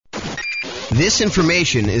This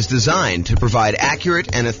information is designed to provide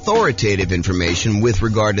accurate and authoritative information with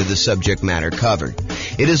regard to the subject matter covered.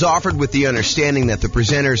 It is offered with the understanding that the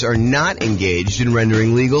presenters are not engaged in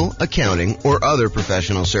rendering legal, accounting, or other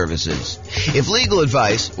professional services. If legal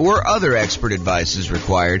advice or other expert advice is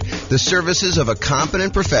required, the services of a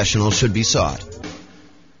competent professional should be sought.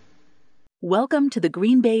 Welcome to the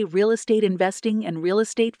Green Bay Real Estate Investing and Real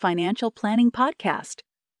Estate Financial Planning Podcast.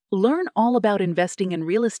 Learn all about investing in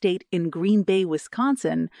real estate in Green Bay,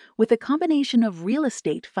 Wisconsin, with a combination of real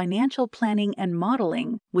estate financial planning and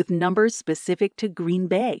modeling with numbers specific to Green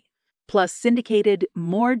Bay, plus syndicated,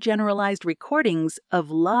 more generalized recordings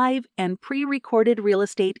of live and pre-recorded real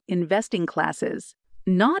estate investing classes,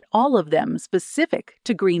 not all of them specific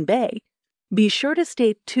to Green Bay. Be sure to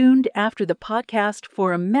stay tuned after the podcast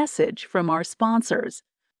for a message from our sponsors.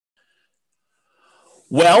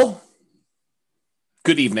 Well,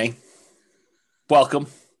 good evening. Welcome.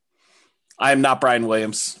 I am not Brian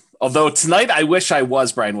Williams. Although tonight I wish I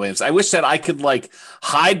was Brian Williams. I wish that I could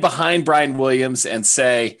hide behind Brian Williams and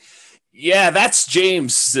say, yeah, that's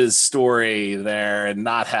James's story there and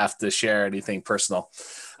not have to share anything personal.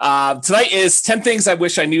 Tonight is 10 things I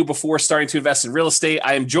wish I knew before starting to invest in real estate.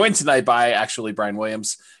 I am joined tonight by actually Brian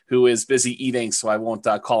Williams, who is busy eating, so I won't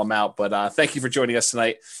call him out. But thank you for joining us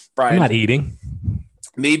tonight, Brian. I'm not eating.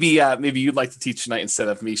 Maybe you'd like to teach tonight instead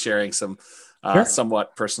of me sharing some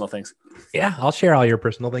somewhat personal things. Yeah, I'll share all your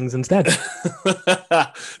personal things instead.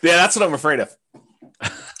 Yeah, that's what I'm afraid of.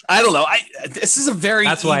 I don't know. This is a very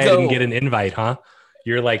That's why I didn't get an invite, huh?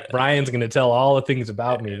 You're like, Brian's going to tell all the things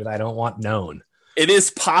about me that I don't want known. It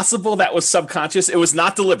is possible that was subconscious. It was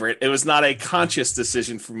not deliberate. It was not a conscious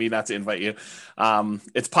decision for me not to invite you.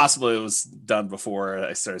 It's possible it was done before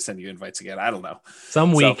I started sending you invites again. I don't know.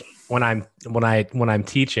 Some week when I'm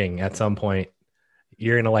teaching at some point,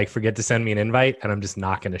 you're going to forget to send me an invite and I'm just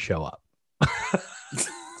not going to show up.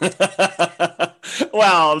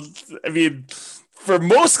 Well, I mean, for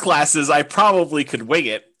most classes, I probably could wing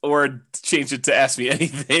it or change it to ask me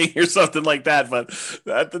anything or something like that. But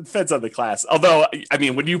that depends on the class. Although, I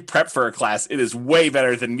mean, when you prep for a class, it is way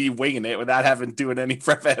better than me winging it without having to do any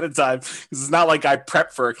prep ahead of time. Because it's not like I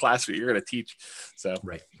prep for a class that you're going to teach. So,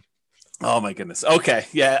 right. Oh my goodness. Okay.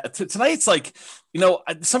 Yeah. Tonight's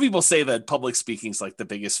some people say that public speaking is the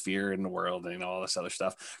biggest fear in the world and all this other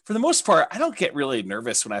stuff. For the most part, I don't get really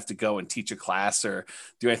nervous when I have to go and teach a class or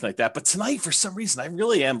do anything like that. But tonight, for some reason, I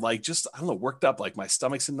really am worked up. My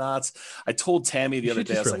stomach's in knots. I told Tammy the other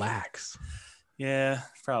day, I was relax. Yeah,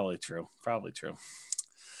 probably true. Probably true.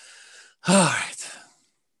 All right.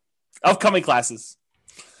 Upcoming classes.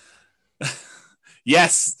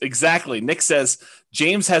 Yes, exactly. Nick says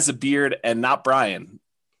James has a beard and not Brian.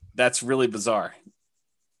 That's really bizarre.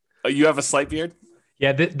 You have a slight beard?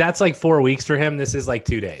 Yeah, that's 4 weeks for him. This is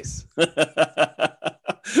 2 days.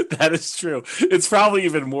 That is true. It's probably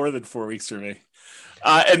even more than 4 weeks for me.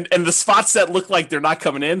 And the spots that look like they're not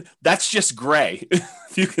coming in, that's just gray.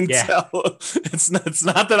 You can tell. It's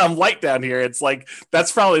not that I'm light down here. It's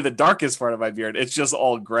that's probably the darkest part of my beard. It's just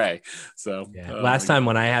all gray. So last time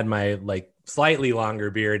when I had my slightly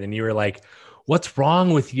longer beard and you were like, what's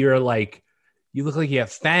wrong with your you look like you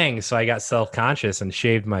have fangs. So I got self-conscious and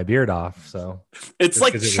shaved my beard off. So it's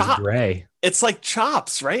gray. It's like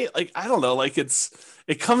chops, right? I don't know.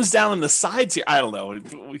 It comes down on the sides here. I don't know.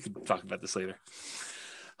 We could talk about this later.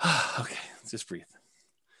 Okay. Just breathe.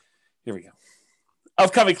 Here we go.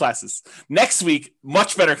 Upcoming classes. Next week,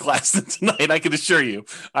 much better class than tonight, I can assure you.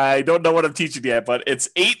 I don't know what I'm teaching yet, but it's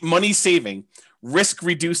 8 money-saving,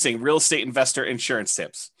 risk-reducing real estate investor insurance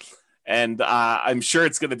tips. And I'm sure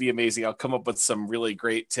it's going to be amazing. I'll come up with some really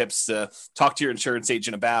great tips to talk to your insurance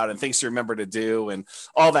agent about and things to remember to do and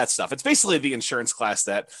all that stuff. It's basically the insurance class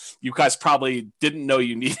that you guys probably didn't know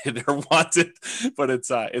you needed or wanted, but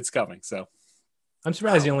it's coming. So I'm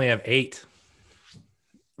surprised you only have 8.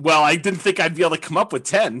 Well, I didn't think I'd be able to come up with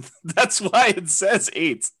 10. That's why it says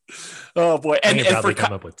 8. Oh boy. And probably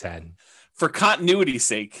come up with 10. For continuity's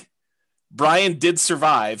sake, Brian did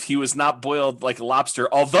survive. He was not boiled like a lobster,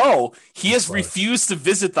 although he has refused to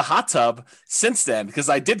visit the hot tub since then because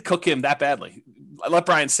I did cook him that badly. I let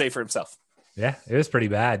Brian say for himself. Yeah, it was pretty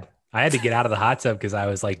bad. I had to get out of the hot tub because I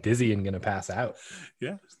was dizzy and going to pass out.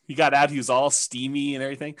 Yeah. He got out. He was all steamy and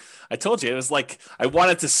everything. I told you, it was I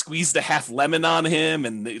wanted to squeeze the half lemon on him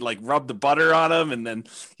and rub the butter on him. And then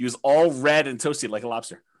he was all red and toasty like a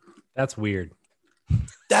lobster. That's weird.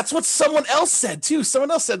 That's what someone else said too. Someone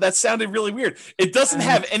else said that sounded really weird. It doesn't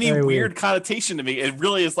have any weird connotation to me. It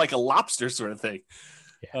really is like a lobster sort of thing.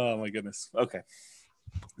 Yeah. Oh my goodness. Okay.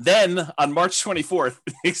 Then on March 24th,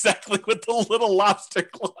 exactly what the little lobster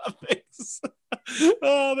claw things.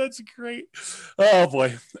 Oh, that's great. Oh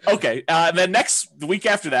boy. Okay. And then the week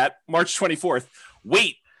after that, March 24th,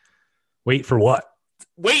 wait for what?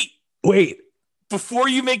 Wait before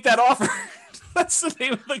you make that offer. That's the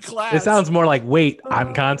name of the class. It sounds more like, wait,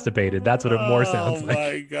 I'm constipated. That's what it more sounds like. Oh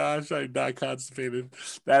my gosh, I'm not constipated.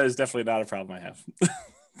 That is definitely not a problem I have.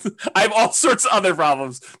 I have all sorts of other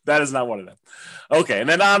problems. That is not one of them. Okay, and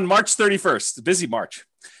then on March 31st, busy March,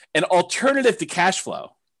 an alternative to cash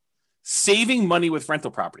flow, saving money with rental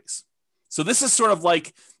properties. So this is sort of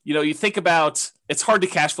like, you think about, it's hard to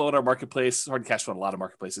cash flow in our marketplace. It's hard to cash flow in a lot of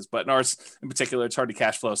marketplaces, but in ours in particular, it's hard to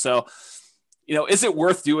cash flow. So is it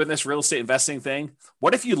worth doing this real estate investing thing?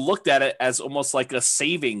 What if you looked at it as almost like a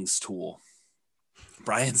savings tool?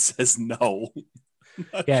 Brian says no.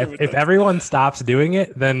 Yeah, if everyone stops doing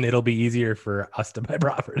it, then it'll be easier for us to buy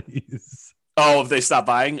properties. Oh, if they stop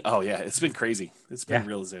buying? Oh, yeah. It's been crazy. It's been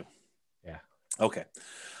real zoo. Yeah. Okay.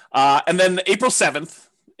 And then April 7th,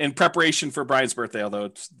 in preparation for Brian's birthday, although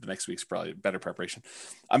the next week's probably better preparation,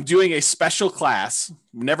 I'm doing a special class.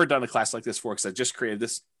 Never done a class like this before because I just created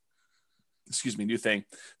this new thing.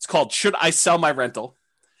 It's called Should I Sell My Rental?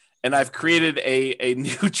 And I've created a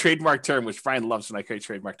new trademark term, which Brian loves when I create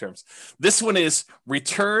trademark terms. This one is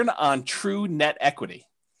return on true net equity.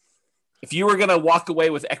 If you were going to walk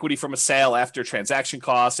away with equity from a sale after transaction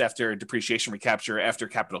costs, after depreciation recapture, after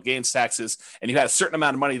capital gains taxes, and you had a certain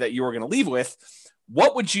amount of money that you were going to leave with,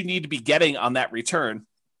 what would you need to be getting on that return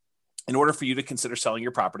in order for you to consider selling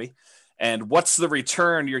your property? And what's the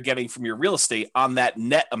return you're getting from your real estate on that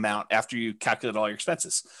net amount after you calculate all your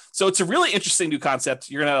expenses? So it's a really interesting new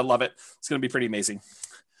concept. You're going to love it. It's going to be pretty amazing.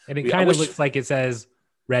 And it kind of looks like it says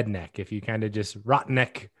redneck. If you kind of just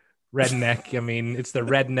redneck. I mean, it's the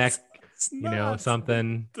redneck,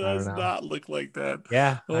 something. It does not look like that.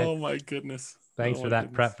 Yeah. Oh my goodness. Thanks for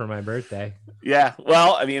that prep for my birthday. Yeah.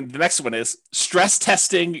 Well, I mean, the next one is stress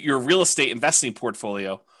testing your real estate investing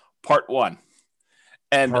portfolio, part 1.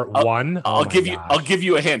 And part 1, I'll give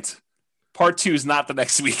you a hint. Part 2 is not the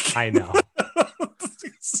next week. I know.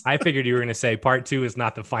 I figured you were going to say part 2 is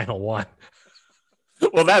not the final one.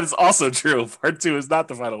 Well, that is also true. Part 2 is not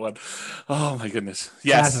the final one. Oh my goodness.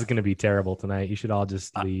 Yes. Class is going to be terrible tonight. You should all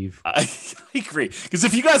just leave. I agree. Because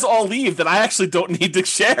if you guys all leave, then I actually don't need to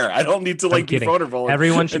share. I don't need to be vulnerable.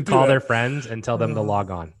 Everyone should call their friends and tell them to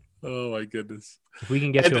log on. Oh my goodness. If we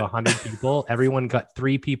can get to 100 people, everyone got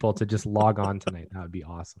 3 people to just log on tonight. That would be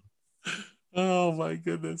awesome. Oh my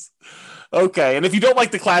goodness. Okay. And if you don't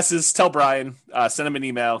like the classes, tell Brian, send him an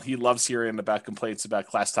email. He loves hearing about complaints about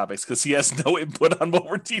class topics because he has no input on what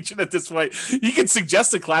we're teaching at this point. He can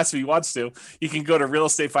suggest a class if he wants to. You can go to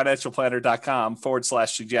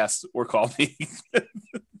realestatefinancialplanner.com/suggest or call me.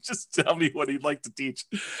 Just tell me what he'd like to teach.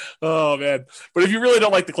 Oh man. But if you really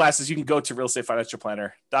don't like the classes, you can go to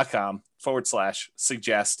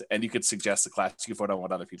realestatefinancialplanner.com/suggest and you could suggest a class. You can vote on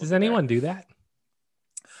what other people Does anyone do that?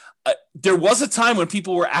 There was a time when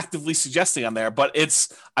people were actively suggesting on there, but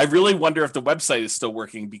I really wonder if the website is still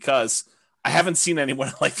working because I haven't seen anyone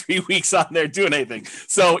in like 3 weeks on there doing anything.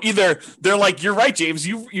 So either they're like, you're right, James,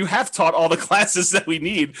 you have taught all the classes that we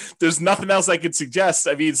need. There's nothing else I could suggest.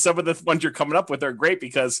 I mean, some of the ones you're coming up with are great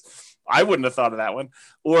because I wouldn't have thought of that one.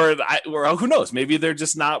 Or who knows? Maybe they're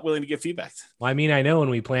just not willing to give feedback. Well, I mean, I know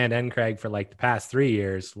when we planned NCRAG for like the past 3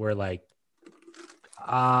 years, we're like,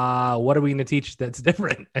 what are we going to teach that's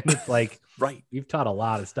different? And it's like, right, you've taught a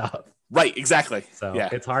lot of stuff. Right, exactly. So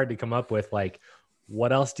it's hard to come up with like,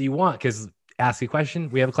 what else do you want? Because ask a question,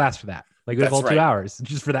 we have a class for that. Like we have all 2 hours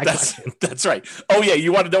just for that question. That's right. Oh yeah,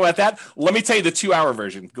 you want to know about that? Let me tell you the 2-hour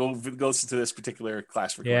version. Go listen to this particular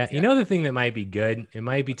class. Yeah, you know the thing that might be good? It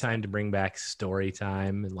might be time to bring back story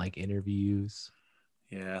time and like interviews.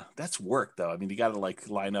 Yeah, that's work though. I mean, you got to like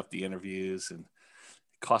line up the interviews and it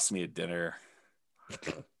costs me a dinner.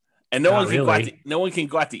 And no one can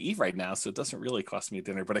go out to eat right now, so it doesn't really cost me a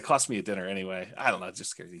dinner, but it costs me a dinner anyway. I don't know, it's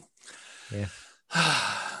just crazy. Yeah.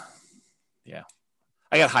 Yeah.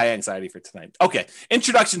 I got high anxiety for tonight. Okay.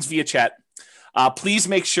 Introductions via chat. Please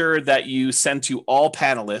make sure that you send to all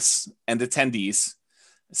panelists and attendees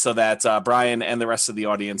so that Brian and the rest of the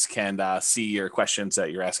audience can see your questions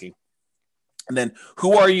that you're asking. And then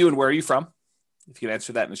who are you and where are you from? If you could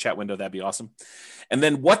answer that in the chat window, that'd be awesome. And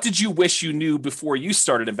then what did you wish you knew before you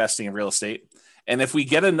started investing in real estate? And if we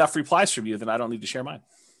get enough replies from you, then I don't need to share mine.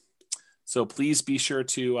 So please be sure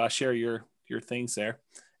to share your things there.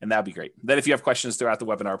 And that'd be great. Then if you have questions throughout the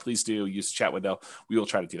webinar, please do use the chat window. We will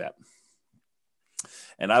try to do that.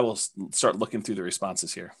 And I will start looking through the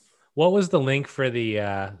responses here. What was the link for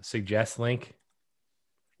the suggest link?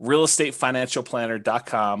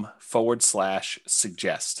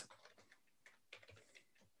 realestatefinancialplanner.com/suggest.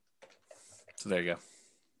 So there you go.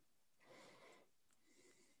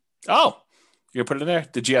 Oh, you're going to put it in there?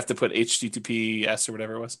 Did you have to put HTTPS or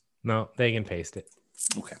whatever it was? No, they can paste it.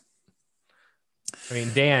 Okay. I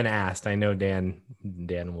mean, Dan asked. I know Dan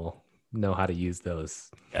will know how to use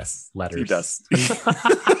those letters. He does.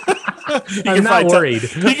 I'm not worried.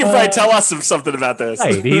 He can probably tell us something about this.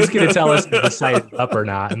 Right. He's going to tell us if the site is up or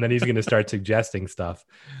not, and then he's going to start suggesting stuff.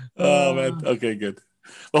 Oh, man. Okay, good.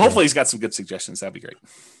 Well, hopefully he's got some good suggestions. That'd be great.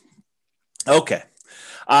 Okay.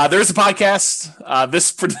 There's a podcast.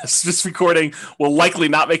 This recording will likely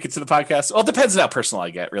not make it to the podcast. Well, it depends on how personal I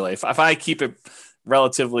get, really. If I keep it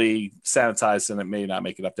relatively sanitized, then it may not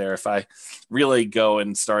make it up there. If I really go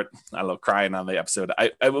and start, I don't know, crying on the episode,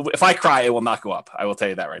 if I cry, it will not go up. I will tell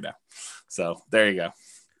you that right now. So there you go.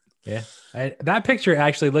 Yeah. That picture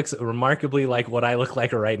actually looks remarkably like what I look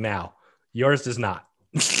like right now. Yours does not.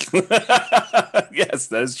 Yes,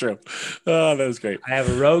 that is true. Oh, that was great. I have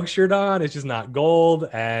a Rogue shirt on. It's just not gold.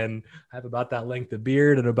 And I have about that length of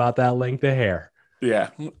beard and about that length of hair. Yeah.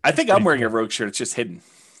 I think I'm wearing a Rogue shirt. It's just hidden.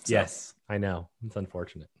 So. Yes, I know. It's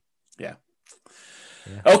unfortunate. Yeah.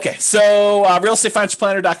 Okay. So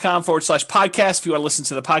realestatefinancialplanner.com/podcast if you want to listen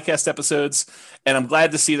to the podcast episodes. And I'm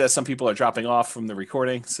glad to see that some people are dropping off from the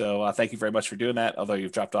recording. So thank you very much for doing that. Although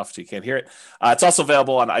you've dropped off so you can't hear it. It's also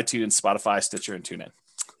available on iTunes, Spotify, Stitcher, and TuneIn.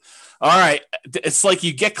 All right. It's like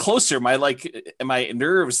you get closer. My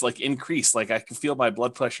nerves increase. Like I can feel my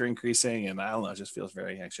blood pressure increasing, and I don't know, it just feels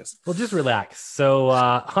very anxious. Well, just relax. So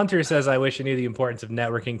Hunter says, I wish I knew the importance of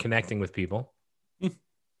networking, connecting with people.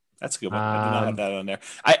 That's a good one. I did not have that on there.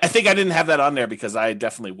 I think I didn't have that on there because I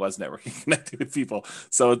definitely was networking, connecting with people.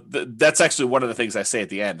 So that's actually one of the things I say at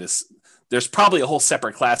the end is there's probably a whole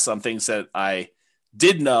separate class on things that I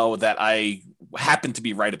did know that I happened to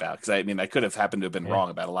be right about. Because I could have happened to have been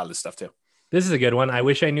wrong about a lot of this stuff too. This is a good one. I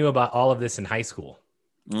wish I knew about all of this in high school.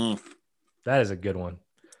 That is a good one.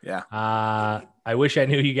 Yeah. I wish I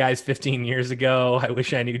knew you guys 15 years ago. I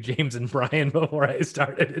wish I knew James and Brian before I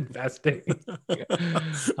started investing.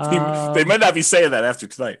 They might not be saying that after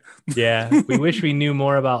tonight. Yeah. We wish we knew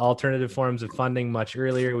more about alternative forms of funding much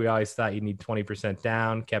earlier. We always thought you need 20%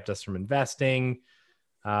 down, kept us from investing.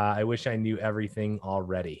 I wish I knew everything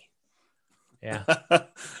already. Yeah.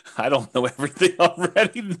 I don't know everything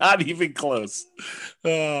already. Not even close.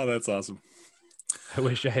 Oh, that's awesome. I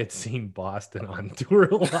wish I had seen Boston on tour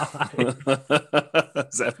live.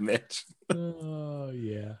 Is that Mitch? Oh,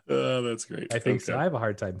 yeah. Oh, that's great. I think so. I have a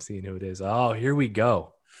hard time seeing who it is. Oh, here we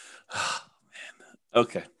go. Oh, man.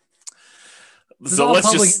 Okay. This is all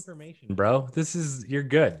public information, bro. You're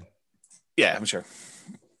good. Yeah, I'm sure.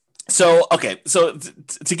 So, okay. So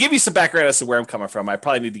to give you some background as to where I'm coming from, I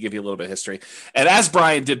probably need to give you a little bit of history. And as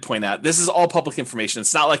Brian did point out, this is all public information.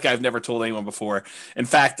 It's not like I've never told anyone before. In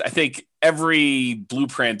fact, I think every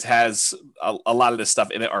blueprint has a lot of this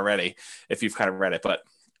stuff in it already, if you've kind of read it. But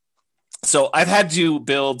so I opted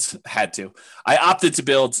to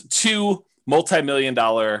build 2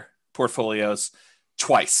 multi-million-dollar portfolios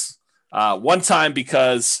twice. One time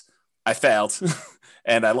because I failed.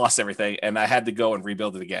 And I lost everything, and I had to go and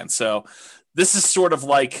rebuild it again. So this is sort of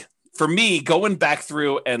like, for me, going back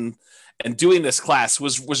through and doing this class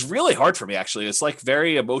was really hard for me, actually. It's like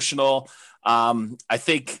very emotional. I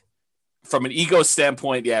think from an ego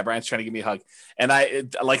standpoint, yeah, Brian's trying to give me a hug. And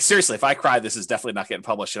seriously, if I cry, this is definitely not getting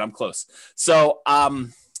published, and I'm close. So,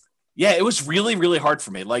 yeah, it was really, really hard for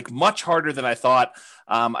me, like much harder than I thought.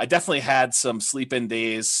 I definitely had some sleep-in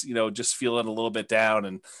days, just feeling a little bit down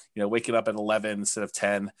and, waking up at 11 instead of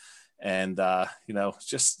 10. And,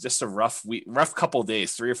 just a rough couple of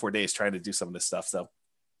days, 3 or 4 days trying to do some of this stuff. So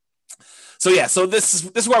yeah, so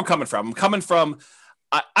this is where I'm coming from. I'm coming from,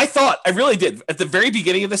 I thought, I really did at the very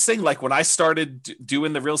beginning of this thing, like when I started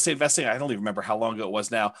doing the real estate investing, I don't even remember how long ago it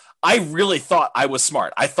was now. I really thought I was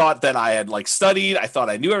smart. I thought that I had studied. I thought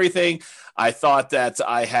I knew everything. I thought that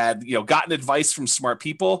I had, gotten advice from smart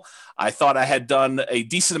people. I thought I had done a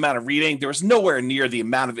decent amount of reading. There was nowhere near the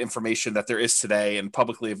amount of information that there is today and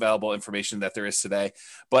publicly available information that there is today.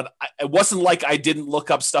 But it wasn't like I didn't look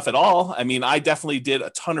up stuff at all. I mean, I definitely did a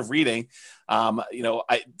ton of reading.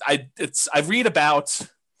 I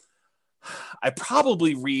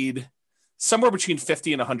probably read somewhere between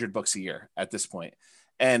 50 and 100 books a year at this point.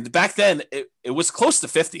 And back then it was close to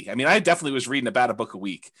 50. I mean, I definitely was reading about a book a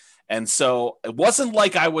week. And so it wasn't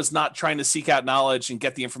like I was not trying to seek out knowledge and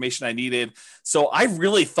get the information I needed. So I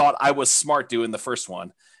really thought I was smart doing the first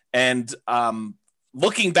one. And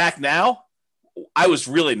looking back now, I was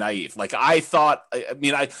really naive. Like I thought,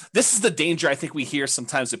 this is the danger I think we hear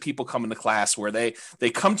sometimes that people come into class where they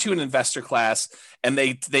come to an investor class and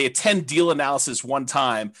they attend deal analysis one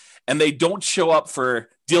time and they don't show up for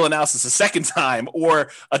deal analysis a second time or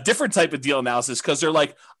a different type of deal analysis because they're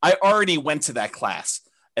like, I already went to that class.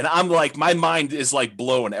 And I'm like, my mind is like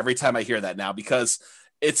blown every time I hear that now because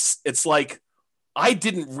it's like I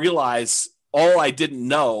didn't realize all I didn't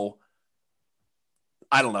know.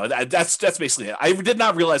 I don't know. That's basically it. I did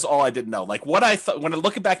not realize all I didn't know. Like what I thought when I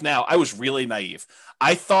look back now, I was really naive.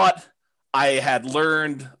 I thought I had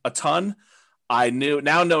learned a ton. I know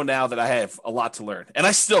now that I have a lot to learn, and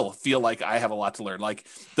I still feel like I have a lot to learn. Like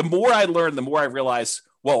the more I learn, the more I realize,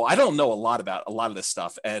 whoa, I don't know a lot about a lot of this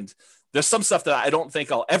stuff. And there's some stuff that I don't think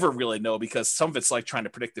I'll ever really know because some of it's like trying to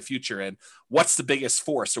predict the future and what's the biggest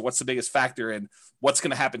force or what's the biggest factor and what's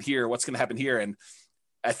going to happen here, what's going to happen here. And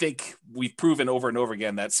I think we've proven over and over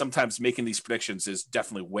again that sometimes making these predictions is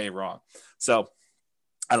definitely way wrong. So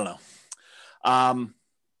I don't know.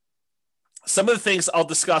 Some of the things I'll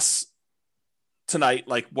discuss tonight,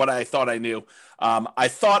 like what I thought I knew. I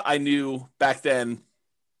thought I knew back then.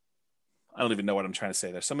 I don't even know what I'm trying to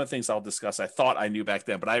say there. Some of the things I'll discuss, I thought I knew back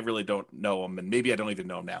then, but I really don't know them. And maybe I don't even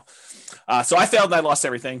know them now. So I failed and I lost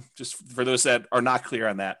everything. Just for those that are not clear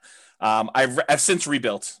on that. I've since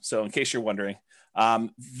rebuilt. So in case you're wondering,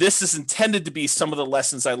 this is intended to be some of the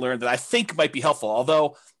lessons I learned that I think might be helpful,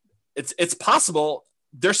 although it's possible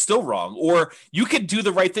they're still wrong, or you could do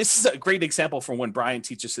the right. This is a great example from when Brian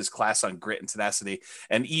teaches his class on grit and tenacity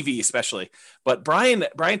and EV especially. But Brian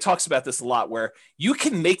talks about this a lot where you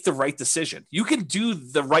can make the right decision. You can do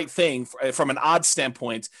the right thing from an odds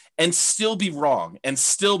standpoint and still be wrong and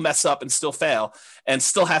still mess up and still fail and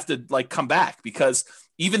still have to like come back because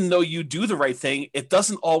even though you do the right thing, it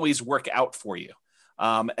doesn't always work out for you.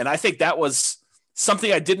 And I think that was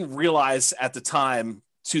something I didn't realize at the time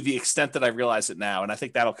to the extent that I realize it now. And I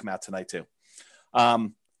think that'll come out tonight too.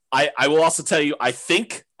 I will also tell you, I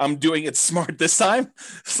think I'm doing it smart this time.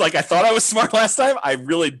 It's like, I thought I was smart last time. I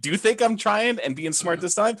really do think I'm trying and being smart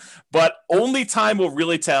this time, but only time will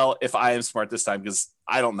really tell if I am smart this time, because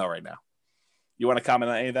I don't know right now. You want to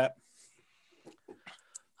comment on any of that?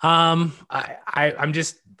 I'm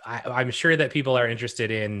sure that people are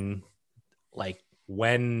interested in like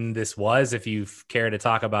when this was, if you care to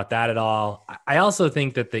talk about that at all. I also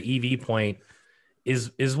think that the EV point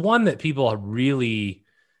is one that people really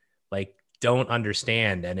like don't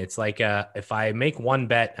understand. And it's like, if I make one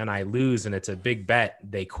bet and I lose and it's a big bet,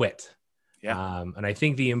 they quit. Yeah. And I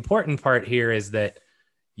think the important part here is that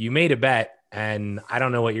you made a bet and I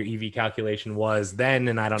don't know what your EV calculation was then.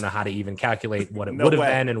 And I don't know how to even calculate what it would have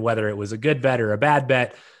been and whether it was a good bet or a bad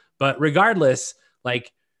bet, but regardless,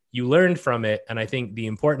 like, you learned from it. And I think the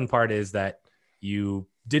important part is that you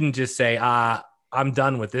didn't just say, I'm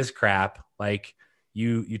done with this crap. Like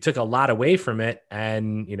you took a lot away from it.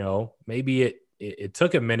 And, you know, maybe it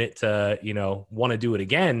took a minute to, you know, want to do it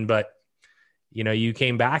again, but, you know, you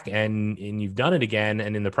came back and you've done it again.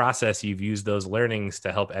 And in the process, you've used those learnings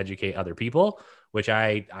to help educate other people, which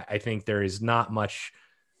I think there is not much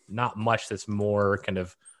that's more kind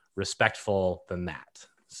of respectful than that.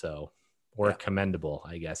 So, or commendable,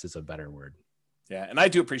 I guess is a better word. Yeah. And I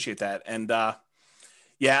do appreciate that. And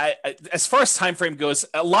as far as time frame goes,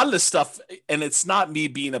 a lot of this stuff, and it's not me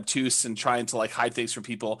being obtuse and trying to like hide things from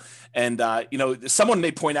people. And, you know, someone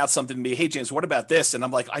may point out something to me, hey, James, what about this? And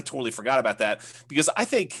I'm like, I totally forgot about that, because I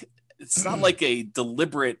think it's not like a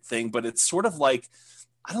deliberate thing, but it's sort of like,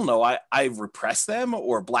 I don't know, I repress them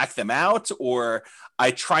or black them out, or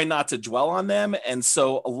I try not to dwell on them. And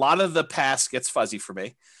so a lot of the past gets fuzzy for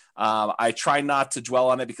me. I try not to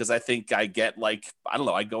dwell on it because I think I get like, I don't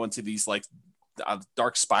know, I go into these like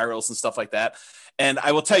dark spirals and stuff like that. And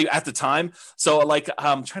I will tell you at the time, so like,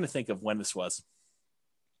 I'm trying to think of when this was.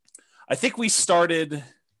 I think we started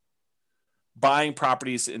buying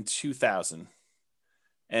properties in 2000.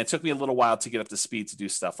 And it took me a little while to get up to speed to do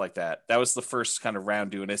stuff like that. That was the first kind of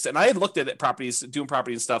round doing this. And I had looked at it, doing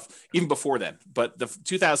property and stuff even before then, but the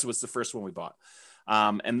 2000 was the first one we bought.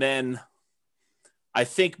 And then I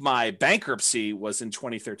think my bankruptcy was in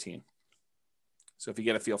 2013. So if you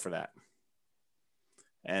get a feel for that.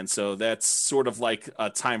 And so that's sort of like a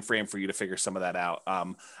time frame for you to figure some of that out.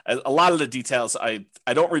 A lot of the details I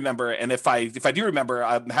don't remember. And if I do remember,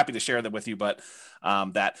 I'm happy to share them with you. But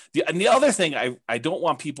and the other thing I don't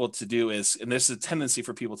want people to do is, and there's a tendency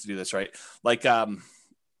for people to do this, right? Like, I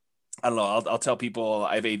don't know, I'll tell people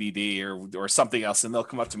I have ADD or something else, and they'll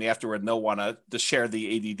come up to me afterward and they'll want to share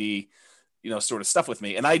the ADD, you know, sort of stuff with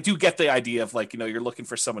me. And I do get the idea of like, you know, you're looking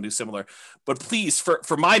for someone who's similar, but please,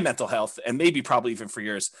 for my mental health, and maybe probably even for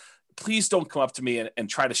yours, please don't come up to me and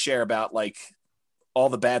try to share about like all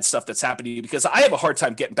the bad stuff that's happened to you, because I have a hard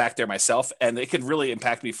time getting back there myself, and it can really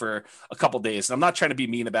impact me for a couple of days. And I'm not trying to be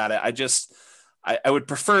mean about it. I would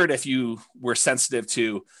prefer it if you were sensitive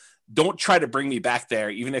to, don't try to bring me back there,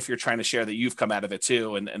 even if you're trying to share that you've come out of it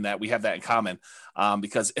too, and that we have that in common,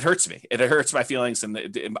 because it hurts me. It hurts my feelings and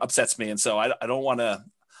it upsets me. And so I don't want to,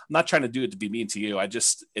 I'm not trying to do it to be mean to you.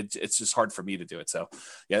 It's just hard for me to do it. So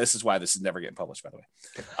yeah, this is why this is never getting published, by the way.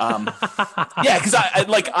 Yeah, because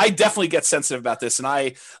I definitely get sensitive about this. And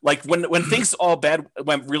I like when things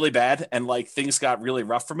went really bad and like things got really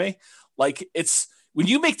rough for me, like it's when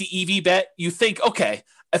you make the EV bet, you think, okay,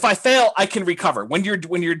 if I fail, I can recover. When you're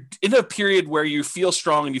in a period where you feel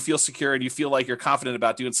strong and you feel secure and you feel like you're confident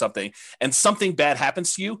about doing something and something bad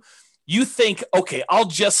happens to you, you think, okay, I'll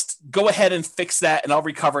just go ahead and fix that and I'll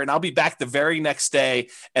recover and I'll be back the very next day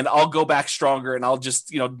and I'll go back stronger and I'll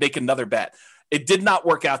just, make another bet. It did not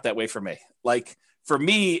work out that way for me. Like for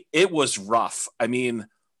me, it was rough. I mean,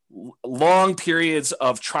 long periods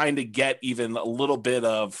of trying to get even a little bit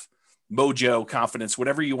of mojo, confidence,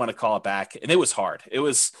 whatever you want to call it back. And it was hard. It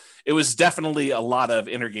was definitely a lot of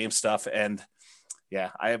inner game stuff. And yeah,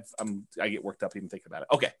 I get worked up even thinking about it.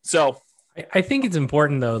 Okay. So I think it's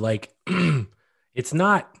important though. Like it's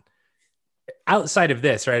not outside of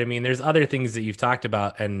this, right? I mean, there's other things that you've talked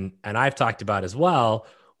about and I've talked about as well,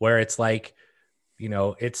 where it's like,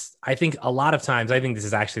 I think a lot of times, I think this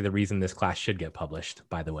is actually the reason this class should get published,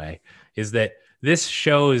 by the way, is that this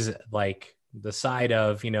shows like the side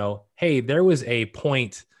of, hey, there was a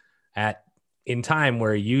point in time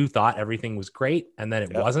where you thought everything was great and then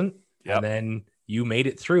it wasn't. Yep. And then you made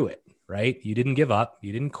it through it, right? You didn't give up.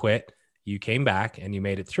 You didn't quit. You came back and you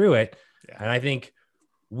made it through it. Yeah. And I think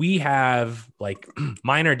we have like,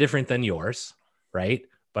 mine are different than yours, right?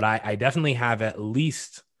 But I definitely have at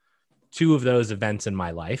least 2 of those events in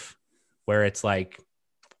my life where it's like,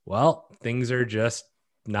 well, things are just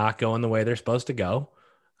not going the way they're supposed to go.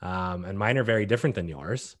 And mine are very different than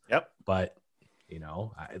yours. Yep. But,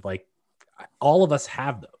 all of us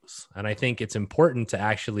have those. And I think it's important to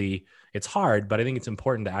actually, it's hard, but I think it's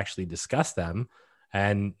important to actually discuss them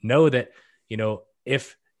and know that,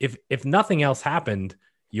 if nothing else happened,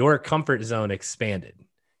 your comfort zone expanded.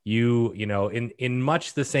 In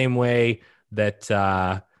much the same way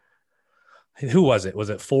that, who was it? Was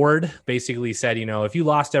it Ford basically said, if you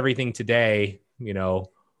lost everything today,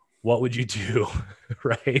 what would you do?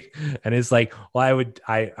 Right. And it's like, well,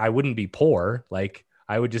 I wouldn't be poor. Like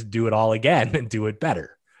I would just do it all again and do it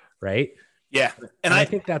better. Right. Yeah. And I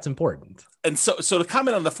think that's important. And so to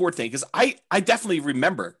comment on the Ford thing, because I definitely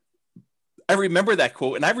remember that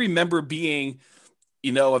quote. And I remember being,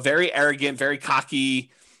 a very arrogant, very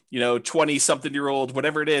cocky, 20-something-year-old,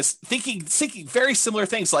 whatever it is, thinking very similar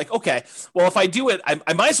things like, okay, well, if I do it,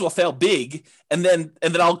 I might as well fail big and then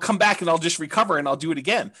I'll come back and I'll just recover and I'll do it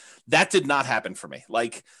again. That did not happen for me.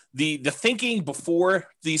 Like the thinking before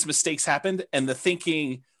these mistakes happened and the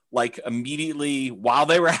thinking like immediately while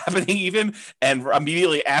they were happening even and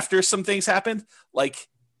immediately after some things happened, like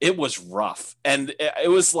it was rough. And it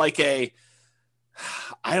was like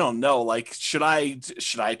I don't know, like, should I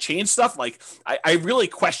change stuff? Like, I really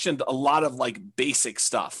questioned a lot of like basic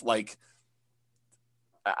stuff, like,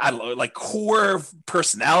 I don't know, like core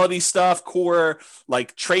personality stuff, core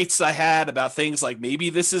like traits I had about things like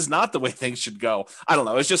maybe this is not the way things should go. I don't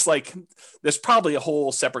know. It's just like, there's probably a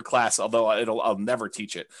whole separate class, although I'll never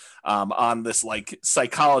teach it on this like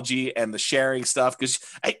psychology and the sharing stuff. Cause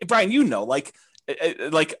Brian, like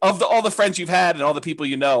of all the friends you've had and all the people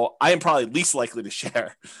I am probably least likely to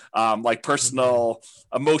share like personal,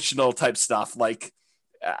 emotional type stuff. Like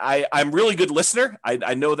I'm really good listener.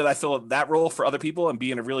 I know that I fill that role for other people and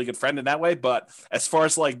being a really good friend in that way. But as far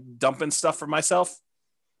as like dumping stuff for myself,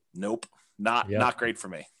 nope, not great for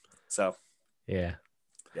me. So yeah.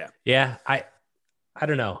 I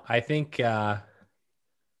don't know. I think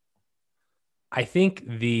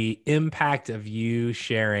the impact of you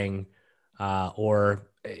sharing or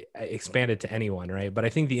expand it to anyone, right? But I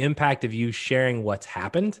think the impact of you sharing what's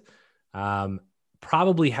happened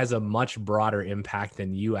probably has a much broader impact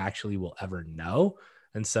than you actually will ever know.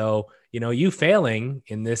 And so, you failing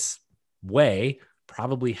in this way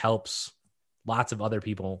probably helps lots of other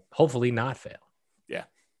people hopefully not fail. Yeah.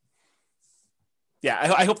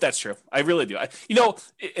 Yeah, I hope that's true. I really do.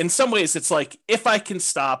 In some ways, it's like if I can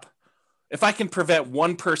prevent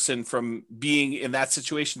one person from being in that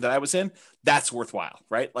situation that I was in, that's worthwhile,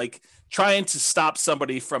 right? Like trying to stop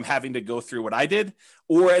somebody from having to go through what I did,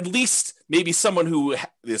 or at least maybe someone who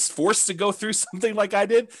is forced to go through something like I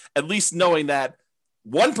did, at least knowing that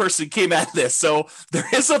one person came at this, so there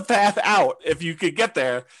is a path out if you could get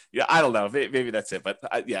there. Yeah, I don't know. Maybe that's it, but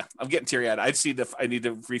yeah, I'm getting teary-eyed. I need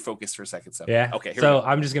to refocus for a second. So yeah, okay. So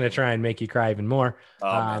I'm just gonna try and make you cry even more.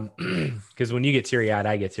 Because when you get teary-eyed,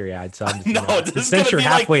 I get teary-eyed. So I'm just since you're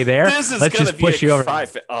halfway there, let's just push you over.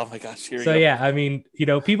 Oh my gosh! So yeah, I mean,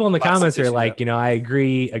 people in the comments are like, I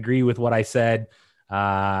agree with what I said.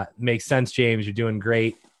 Makes sense, James. You're doing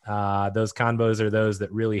great. Those convos are those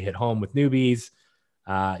that really hit home with newbies.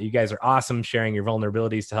 You guys are awesome. Sharing your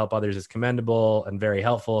vulnerabilities to help others is commendable and very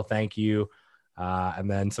helpful. Thank you. And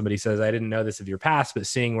then somebody says, I didn't know this of your past, but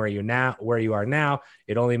seeing where you are now,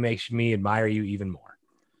 it only makes me admire you even more.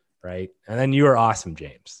 Right. And then you are awesome,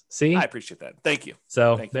 James. See, I appreciate that. Thank you.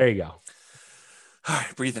 So there you go. All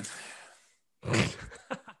right. Breathing.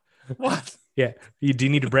 What? Yeah. Do you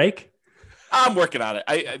need a break? I'm working on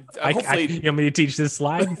it. Hopefully, you want me to teach this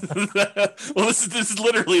slide? Well, this is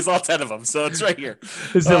literally is all 10 of them, so it's right here.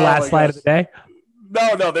 This is the last slide of the day.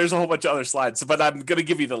 No, there's a whole bunch of other slides, but I'm going to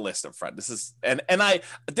give you the list up front. This is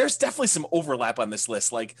there's definitely some overlap on this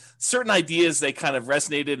list. Like certain ideas, they kind of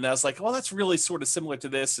resonated, and I was like, well, that's really sort of similar to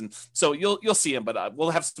this, and so you'll see them. But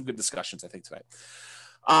we'll have some good discussions, I think, tonight.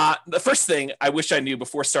 The first thing I wish I knew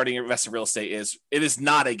before starting investing in real estate is it is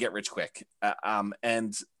not a get rich quick,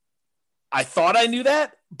 and I thought I knew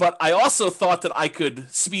that, but I also thought that I could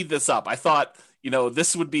speed this up. I thought,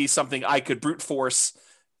 this would be something I could brute force,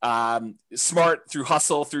 smart through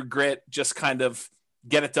hustle, through grit, just kind of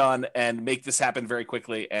get it done and make this happen very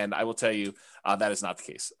quickly. And I will tell you that is not the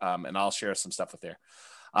case. And I'll share some stuff with there.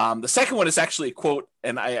 The second one is actually a quote,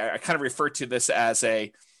 and I kind of refer to this as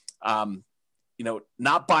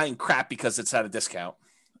not buying crap because it's at a discount.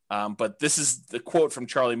 But this is the quote from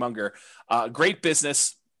Charlie Munger. Great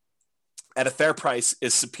business at a fair price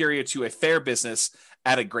is superior to a fair business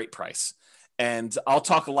at a great price. And I'll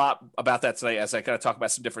talk a lot about that today as I kind of talk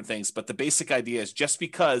about some different things. But the basic idea is just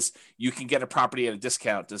because you can get a property at a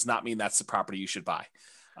discount does not mean that's the property you should buy.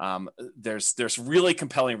 There's really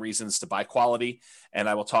compelling reasons to buy quality. And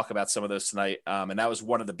I will talk about some of those tonight. And that was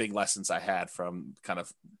one of the big lessons I had from kind of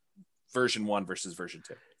version 1 versus version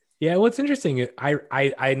 2. Yeah. What's interesting,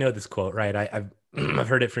 I know this quote, right? I've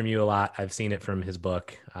heard it from you a lot. I've seen it from his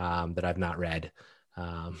book that I've not read.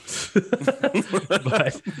 But,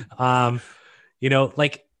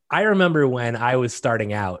 I remember when I was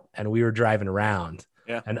starting out and we were driving around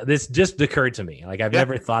and this just occurred to me. Like I've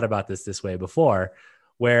never thought about this way before,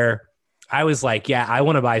 where I was like, I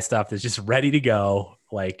want to buy stuff that's just ready to go.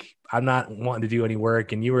 Like I'm not wanting to do any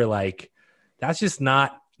work. And you were like, that's just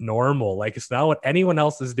not normal. Like it's not what anyone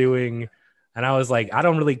else is doing. And I was like, I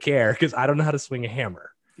don't really care because I don't know how to swing a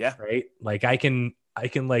hammer. Yeah. Right. Like I can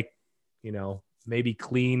maybe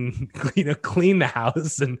clean the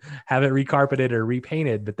house and have it recarpeted or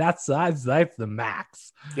repainted, but that's the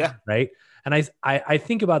max. Yeah. Right. And I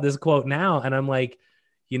think about this quote now and I'm like,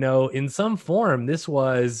 in some form,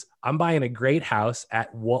 I'm buying a great house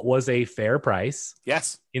at what was a fair price.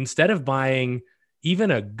 Yes. Instead of buying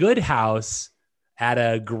even a good house at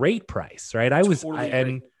a great price. Right.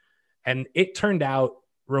 And it turned out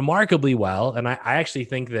remarkably well. And I actually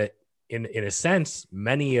think that in a sense,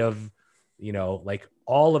 many of,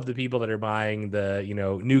 all of the people that are buying the,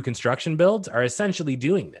 new construction builds are essentially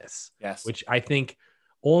doing this. Yes. Which I think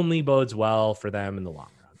only bodes well for them in the long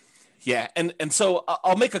run. Yeah. And so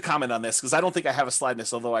I'll make a comment on this because I don't think I have a slide in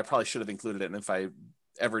this, although I probably should have included it. And if I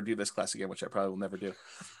ever do this class again, which I probably will never do.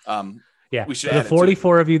 We should add the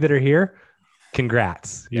 44 of you that are here.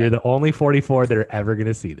 Congrats. Yeah. You're the only 44 that are ever going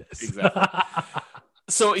to see this. Exactly.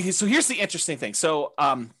 So here's the interesting thing. So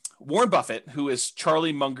Warren Buffett, who is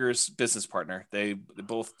Charlie Munger's business partner, they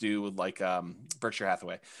both do like Berkshire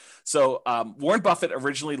Hathaway. So Warren Buffett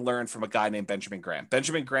originally learned from a guy named Benjamin Graham.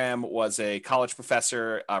 Benjamin Graham was a college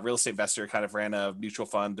professor, real estate investor, kind of ran a mutual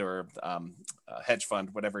fund or hedge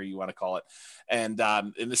fund, whatever you want to call it. And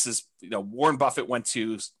this is, Warren Buffett went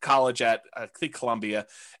to college at, I think, Columbia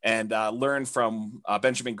and learned from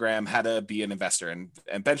Benjamin Graham how to be an investor. And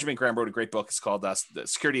Benjamin Graham wrote a great book. It's called The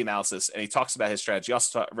Security Analysis. And he talks about his strategy. He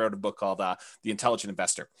also wrote a book called The Intelligent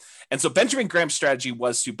Investor. And so Benjamin Graham's strategy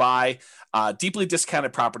was to buy deeply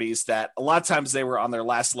discounted properties that a lot of times they were on their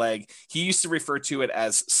last leg. He used to refer to it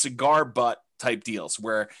as cigar butt type deals,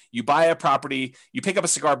 where you buy a property, you pick up a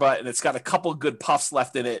cigar butt and it's got a couple good puffs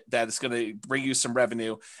left in it that is going to bring you some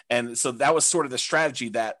revenue. And so that was sort of the strategy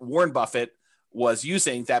that Warren Buffett was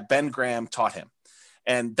using that Ben Graham taught him.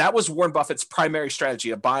 And that was Warren Buffett's primary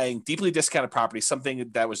strategy of buying deeply discounted property, something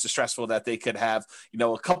that was distressful that they could have,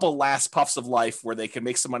 a couple last puffs of life where they could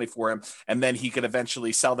make some money for him. And then he could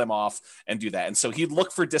eventually sell them off and do that. And so he'd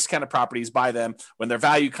look for discounted properties, buy them when their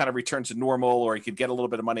value kind of returned to normal, or he could get a little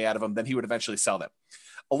bit of money out of them. Then he would eventually sell them.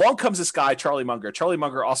 Along comes this guy, Charlie Munger. Charlie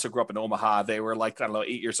Munger also grew up in Omaha. They were 8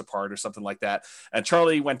 years apart or something like that. And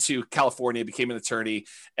Charlie went to California, became an attorney,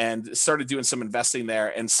 and started doing some investing there.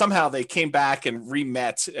 And somehow they came back and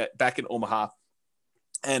re-met back in Omaha.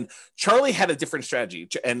 And Charlie had a different strategy.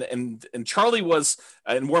 And Charlie was,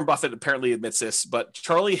 and Warren Buffett apparently admits this, but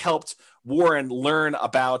Charlie helped Warren learn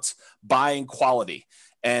about buying quality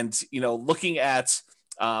and, looking at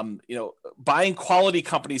buying quality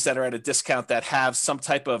companies that are at a discount that have some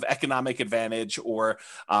type of economic advantage or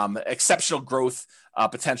exceptional growth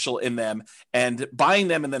potential in them, and buying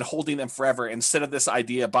them and then holding them forever, instead of this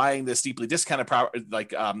idea of buying this deeply discounted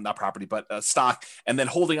stock and then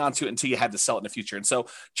holding on to it until you had to sell it in the future. And so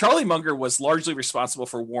Charlie Munger was largely responsible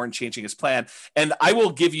for Warren changing his plan. And I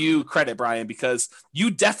will give you credit, Brian, because you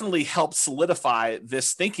definitely helped solidify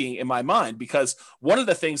this thinking in my mind, because one of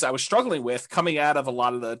the things I was struggling with coming out of a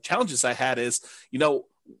lot of the challenges I had is,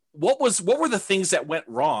 what were the things that went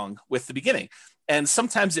wrong with the beginning? And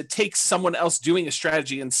sometimes it takes someone else doing a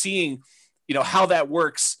strategy and seeing, how that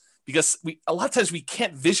works, because a lot of times we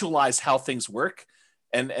can't visualize how things work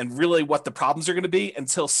and really what the problems are going to be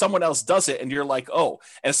until someone else does it. And you're like, oh,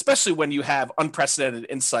 and especially when you have unprecedented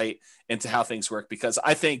insight into how things work, because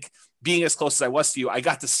I think being as close as I was to you, I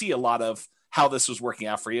got to see a lot of how this was working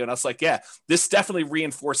out for you. And I was like, yeah, this definitely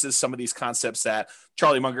reinforces some of these concepts that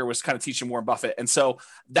Charlie Munger was kind of teaching Warren Buffett. And so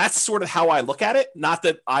that's sort of how I look at it. Not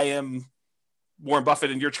that I am Warren Buffett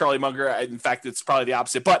and you're Charlie Munger. In fact, it's probably the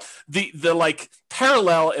opposite, but the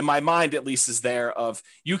parallel in my mind, at least, is there of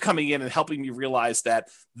you coming in and helping me realize that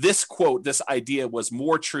this quote, this idea was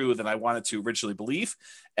more true than I wanted to originally believe,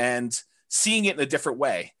 and seeing it in a different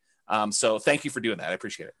way. So thank you for doing that. I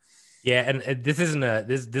appreciate it. Yeah. And this isn't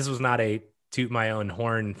this was not a toot my own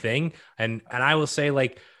horn thing. And I will say,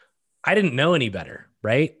 I didn't know any better,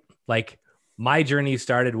 right? My journey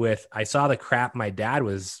started with, I saw the crap my dad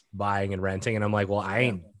was buying and renting. And I'm like, well, I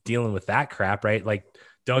ain't dealing with that crap, right?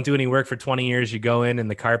 Don't do any work for 20 years. You go in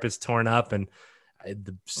and the carpet's torn up and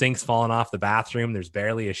the sink's falling off the bathroom. There's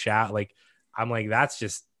barely a shower. I'm like, that's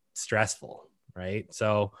just stressful. Right.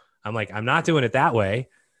 So I'm like, I'm not doing it that way.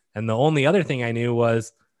 And the only other thing I knew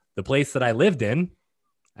was the place that I lived in.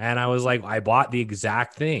 And I was like, I bought the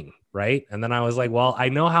exact thing. Right. And then I was like, well, I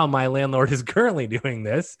know how my landlord is currently doing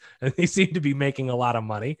this, and they seem to be making a lot of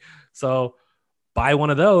money. So buy one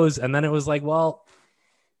of those. And then it was like, well,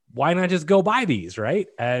 why not just go buy these? Right.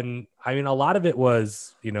 And I mean, a lot of it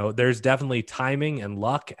was, there's definitely timing and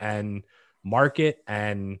luck and market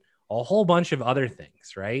and a whole bunch of other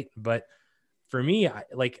things. Right. But for me,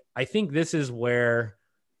 I think this is where,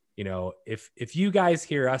 if you guys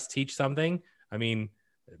hear us teach something, I mean,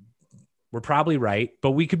 we're probably right,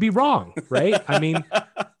 but we could be wrong, right? I mean,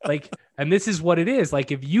 and this is what it is.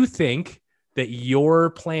 If you think that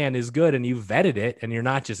your plan is good and you vetted it and you're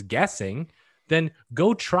not just guessing, then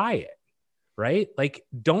go try it, right?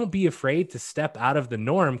 Don't be afraid to step out of the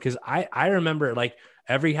norm. Cause I remember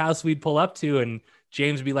every house we'd pull up to and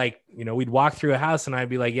James would be like, we'd walk through a house and I'd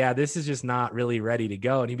be like, yeah, this is just not really ready to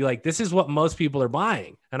go. And he'd be like, this is what most people are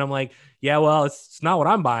buying. And I'm like, yeah, well, it's not what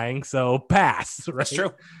I'm buying. So pass. Right? That's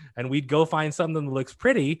true. And we'd go find something that looks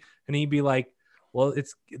pretty. And he'd be like, well,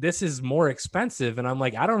 this is more expensive. And I'm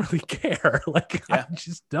like, I don't really care. I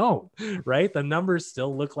just don't. Right. The numbers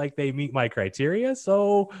still look like they meet my criteria.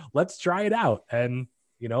 So let's try it out. And,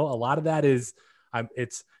 a lot of that is,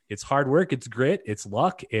 it's hard work, it's grit, it's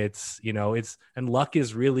luck, and luck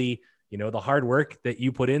is really, the hard work that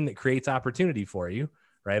you put in that creates opportunity for you,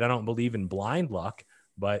 right? I don't believe in blind luck,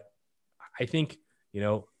 but I think,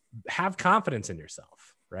 have confidence in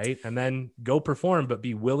yourself, right? And then go perform, but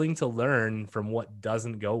be willing to learn from what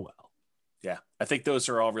doesn't go well. Yeah, I think those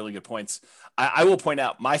are all really good points. I will point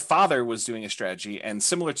out, my father was doing a strategy, and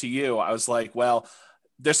similar to you, I was like, well,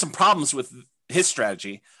 there's some problems with his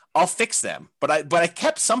strategy. I'll fix them. But I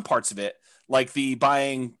kept some parts of it, like the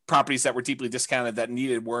buying properties that were deeply discounted that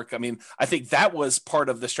needed work. I mean, I think that was part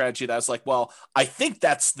of the strategy that I was like, well, I think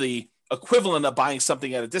that's the equivalent of buying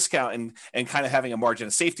something at a discount and kind of having a margin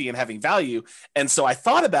of safety and having value. And so I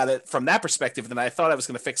thought about it from that perspective. And I thought I was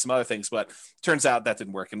going to fix some other things, but turns out that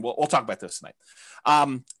didn't work. And we'll talk about this tonight.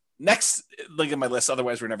 Next, look at my list.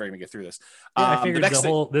 Otherwise, we're never going to get through this. I figured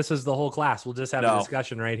this is the whole class. We'll just have a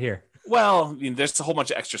discussion right here. Well, there's a whole bunch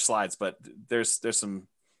of extra slides, but there's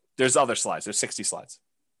other slides. There's 60 slides.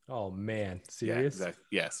 Oh man, serious? Yeah, exactly.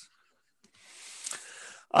 Yes.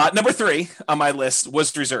 Number 3 on my list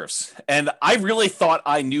was reserves. And I really thought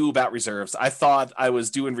I knew about reserves. I thought I was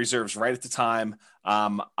doing reserves right at the time.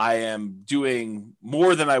 I am doing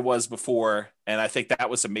more than I was before. And I think that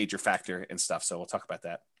was a major factor in stuff. So we'll talk about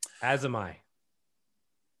that. As am I.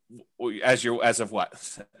 As of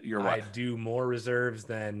what? You're what? I do more reserves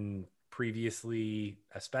than previously,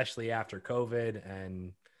 especially after COVID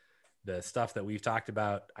and the stuff that we've talked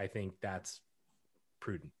about. I think that's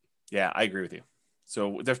prudent. Yeah, I agree with you.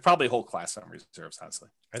 So there's probably a whole class on reserves, honestly.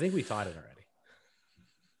 I think we taught it already.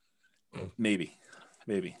 Maybe.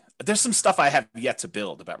 There's some stuff I have yet to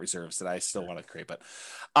build about reserves that I still want to create, but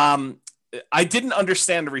I didn't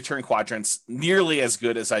understand the return quadrants nearly as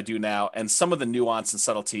good as I do now, and some of the nuance and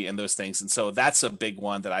subtlety in those things. And so that's a big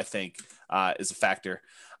one that I think is a factor.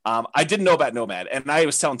 I didn't know about Nomad, and I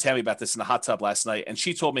was telling Tammy about this in the hot tub last night, and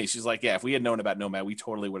she told me, she's like, yeah, if we had known about Nomad, we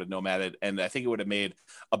totally would have nomaded, and I think it would have made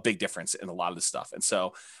a big difference in a lot of this stuff. And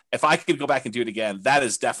so if I could go back and do it again, that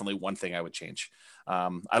is definitely one thing I would change. I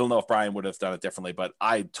don't know if Brian would have done it differently, but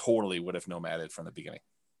I totally would have nomaded from the beginning.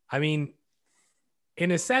 I mean, in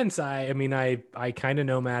a sense, I kind of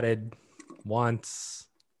nomaded once.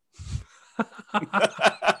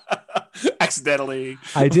 Accidentally.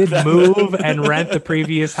 I did move and rent the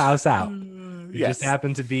previous house out. It just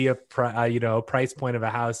happened to be a price point of a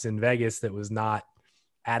house in Vegas that was not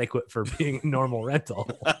adequate for being a normal rental.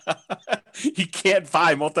 You can't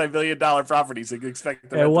buy multi-million-dollar properties and expect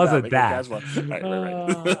them. It wasn't that. Right.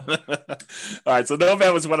 All right. So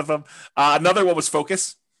Nomad was one of them. Another one was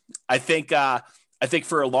Focus. I think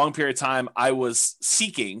for a long period of time, I was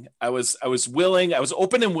seeking. I was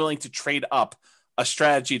open and willing to trade up a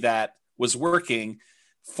strategy that was working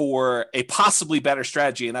for a possibly better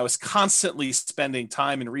strategy. And I was constantly spending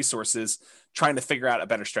time and resources trying to figure out a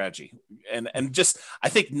better strategy. And just, I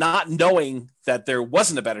think not knowing that there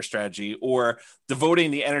wasn't a better strategy, or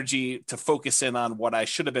devoting the energy to focus in on what I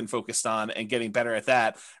should have been focused on and getting better at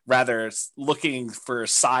that, rather looking for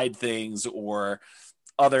side things or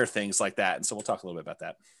other things like that. And so we'll talk a little bit about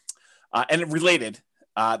that. And related,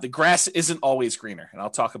 the grass isn't always greener. And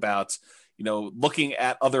I'll talk about, looking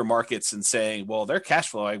at other markets and saying, well, they're cash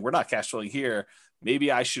flowing, we're not cash flowing here.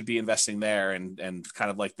 Maybe I should be investing there, and kind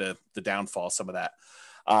of like the downfall, some of that.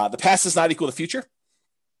 The past is not equal to the future.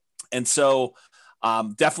 And so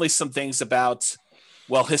definitely some things about,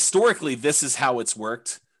 well, historically, this is how it's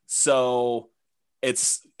worked. So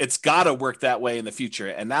it's got to work that way in the future.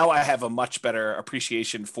 And now I have a much better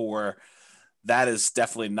appreciation for that is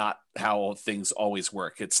definitely not how things always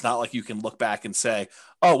work. It's not like you can look back and say,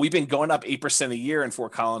 oh, we've been going up 8% a year in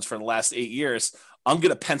Fort Collins for the last 8 years. I'm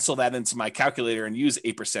going to pencil that into my calculator and use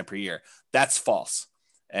 8% per year. That's false.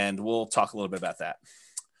 And we'll talk a little bit about that.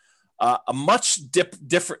 A much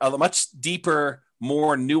deeper,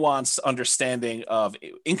 more nuanced understanding of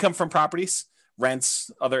income from properties, rents,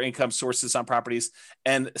 other income sources on properties,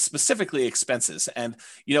 and specifically expenses. And,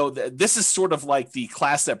 this is sort of like the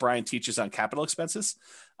class that Brian teaches on capital expenses.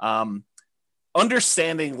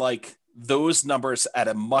 Understanding like those numbers at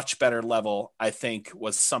a much better level, I think,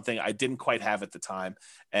 was something I didn't quite have at the time.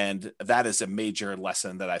 And that is a major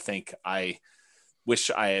lesson that I think I wish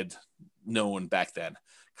I had known back then.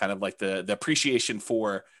 Kind of like the appreciation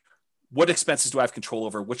for what expenses do I have control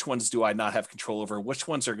over? Which ones do I not have control over? Which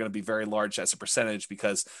ones are going to be very large as a percentage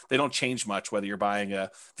because they don't change much, whether you're buying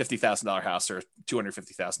a $50,000 house or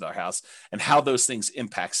 $250,000 house, and how those things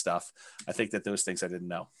impact stuff. I think that those things I didn't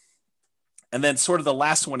know. And then sort of the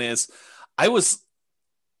last one is I was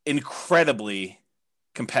incredibly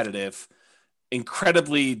competitive,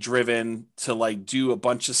 incredibly driven to like do a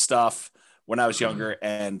bunch of stuff when I was younger.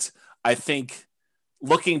 And I think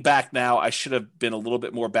looking back now, I should have been a little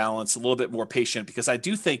bit more balanced, a little bit more patient, because I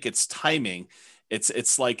do think it's timing.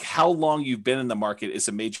 It's like how long you've been in the market is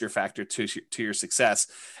a major factor to your success.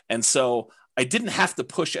 And so I didn't have to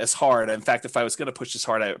push as hard. In fact, if I was going to push as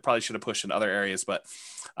hard, I probably should have pushed in other areas, but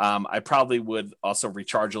I probably would also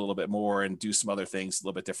recharge a little bit more and do some other things a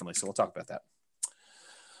little bit differently. So we'll talk about that.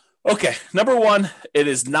 Okay. Number one, it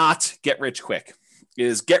is not get rich quick. It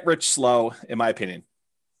is get rich slow, in my opinion.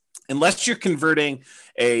 Unless you're converting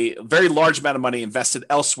a very large amount of money invested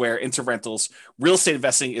elsewhere into rentals, real estate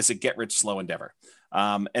investing is a get rich slow endeavor.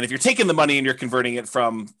 And if you're taking the money and you're converting it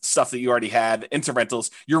from stuff that you already had into rentals,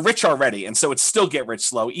 you're rich already. And so it's still get rich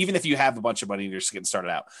slow, even if you have a bunch of money and you're just getting started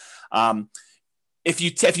out. If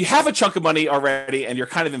you have a chunk of money already and you're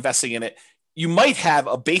kind of investing in it, you might have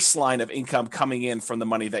a baseline of income coming in from the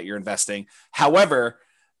money that you're investing. However,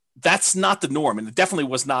 that's not the norm. And it definitely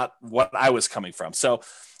was not what I was coming from. So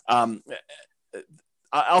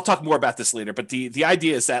I'll talk more about this later, but the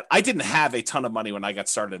idea is that I didn't have a ton of money when I got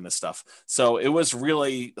started in this stuff. So it was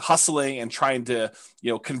really hustling and trying to,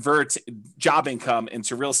 convert job income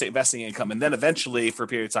into real estate investing income. And then eventually, for a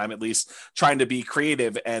period of time, at least, trying to be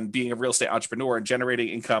creative and being a real estate entrepreneur and generating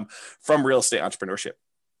income from real estate entrepreneurship.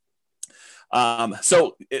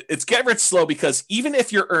 So it's get rich slow, because even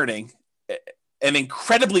if you're earning an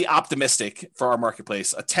incredibly optimistic, for our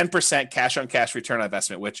marketplace, a 10% cash on cash return on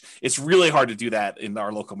investment, which it's really hard to do that in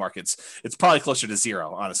our local markets. It's probably closer to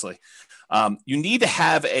zero, honestly. You need to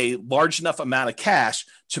have a large enough amount of cash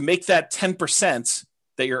to make that 10%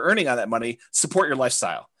 that you're earning on that money support your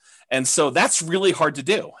lifestyle. And so that's really hard to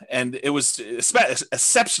do. And it was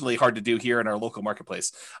exceptionally hard to do here in our local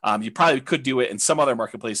marketplace. You probably could do it in some other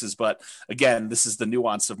marketplaces, but again, this is the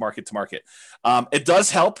nuance of market to market. It does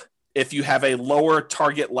help if you have a lower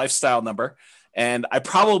target lifestyle number. And I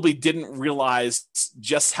probably didn't realize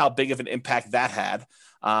just how big of an impact that had.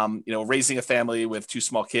 Raising a family with 2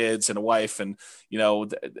 small kids and a wife, and,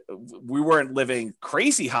 we weren't living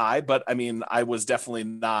crazy high, but I mean, I was definitely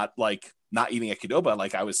not eating at Qdoba.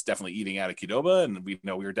 Like, I was definitely eating out at Qdoba, and we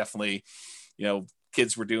were definitely,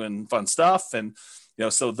 kids were doing fun stuff. And,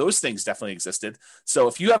 so those things definitely existed. So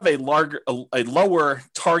if you have a lower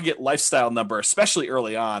target lifestyle number, especially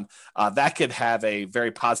early on, that could have a very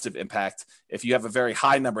positive impact. If you have a very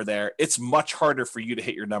high number there, it's much harder for you to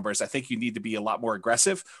hit your numbers. I think you need to be a lot more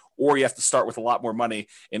aggressive, or you have to start with a lot more money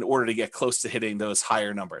in order to get close to hitting those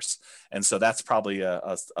higher numbers. And so that's probably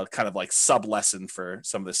a kind of like sub lesson for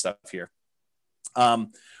some of this stuff here.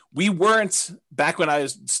 We weren't, back when I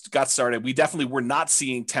got started, we definitely were not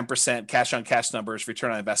seeing 10% cash on cash numbers,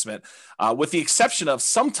 return on investment, with the exception of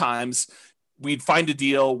sometimes we'd find a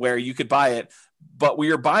deal where you could buy it, but we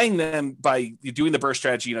were buying them by doing the burst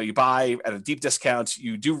strategy. You buy at a deep discount,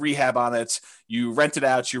 you do rehab on it, you rent it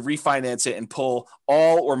out, you refinance it, and pull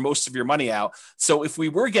all or most of your money out. So if we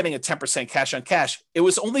were getting a 10% cash on cash, it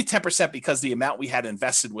was only 10% because the amount we had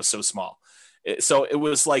invested was so small. So it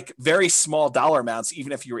was like very small dollar amounts,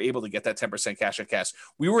 even if you were able to get that 10% cash on cash.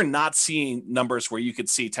 We were not seeing numbers where you could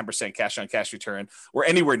see 10% cash on cash return or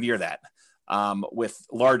anywhere near that, with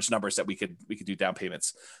large numbers that we could do down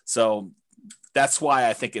payments. So that's why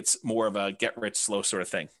I think it's more of a get rich slow sort of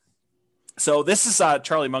thing. So this is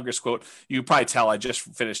Charlie Munger's quote. You can probably tell I just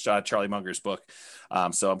finished Charlie Munger's book.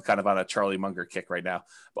 So I'm kind of on a Charlie Munger kick right now.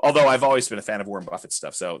 Although I've always been a fan of Warren Buffett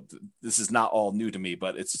stuff. So this is not all new to me,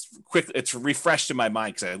 but it's refreshed in my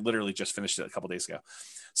mind because I literally just finished it a couple days ago.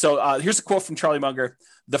 So here's a quote from Charlie Munger.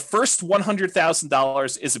 "The first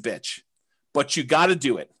 $100,000 is a bitch, but you got to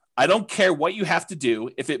do it. I don't care what you have to do.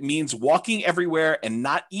 If it means walking everywhere and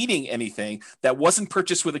not eating anything that wasn't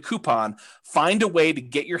purchased with a coupon, find a way to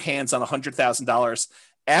get your hands on $100,000.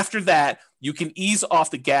 After that, you can ease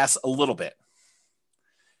off the gas a little bit."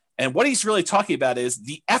 And what he's really talking about is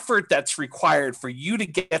the effort that's required for you to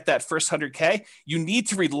get that first 100K. You need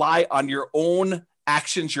to rely on your own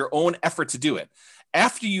actions, your own effort to do it.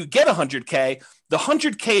 After you get 100K, the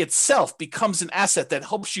 100K itself becomes an asset that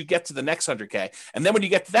helps you get to the next 100K. And then when you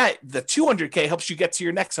get to that, the 200K helps you get to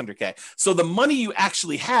your next 100K. So the money you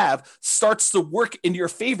actually have starts to work in your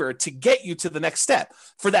favor to get you to the next step.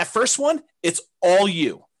 For that first one, it's all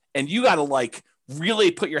you. And you got to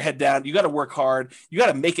really put your head down. You got to work hard. You got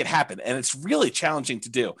to make it happen. And it's really challenging to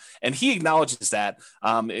do. And he acknowledges that.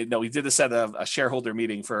 He did this at a shareholder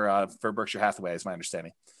meeting for Berkshire Hathaway, is my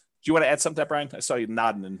understanding. Do you want to add something to that, Brian? I saw you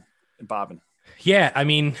nodding and bobbing. Yeah, I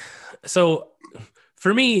mean, so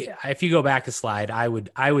for me, if you go back a slide, I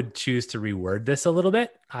would choose to reword this a little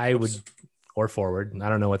bit. Or forward. I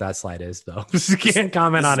don't know what that slide is, though. Can't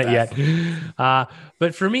comment on it yet.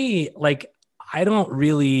 But for me, I don't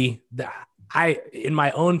really. In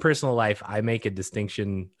my own personal life, I make a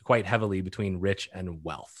distinction quite heavily between rich and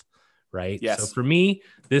wealth, right? Yes. So for me,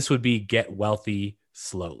 this would be get wealthy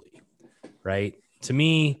slowly, right? To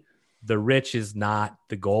me, the rich is not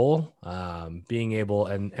the goal. Being able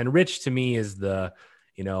and rich to me is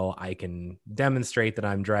I can demonstrate that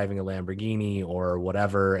I'm driving a Lamborghini or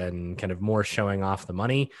whatever and kind of more showing off the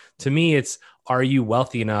money. To me, it's, are you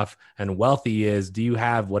wealthy enough? And wealthy is, do you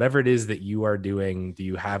have whatever it is that you are doing? Do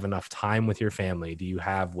you have enough time with your family? Do you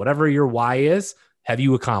have whatever your why is? Have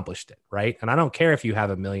you accomplished it? Right. And I don't care if you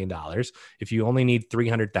have $1 million. If you only need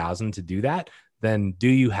 300,000 to do that, then do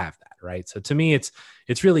you have that? Right. So to me, it's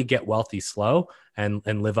really get wealthy slow and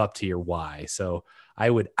live up to your why. So I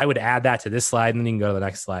would add that to this slide, and then you can go to the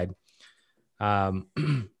next slide.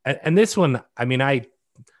 And this one, I mean, I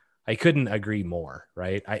couldn't agree more,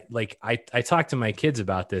 right? I talked to my kids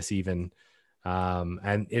about this even,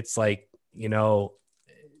 and it's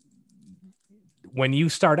when you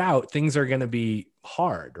start out, things are going to be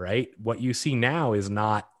hard, right? What you see now is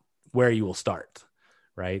not where you will start,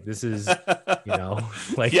 right? This is,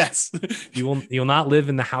 like, yes, you'll not live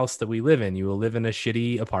in the house that we live in. You will live in a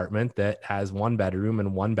shitty apartment that has 1 bedroom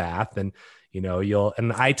and 1 bath. And,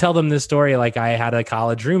 and I tell them this story. Like, I had a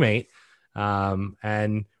college roommate,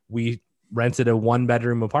 and we rented a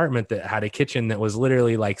 1-bedroom apartment that had a kitchen that was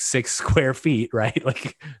literally like 6 square feet, right?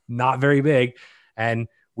 Like, not very big. And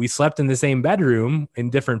we slept in the same bedroom in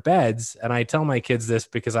different beds. And I tell my kids this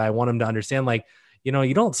because I want them to understand, like,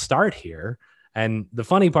 you don't start here. And the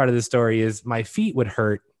funny part of the story is my feet would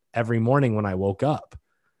hurt every morning when I woke up,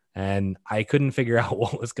 and I couldn't figure out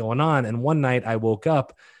what was going on. And one night I woke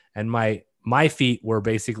up and my feet were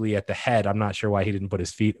basically at the head. I'm not sure why he didn't put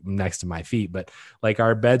his feet next to my feet, but like,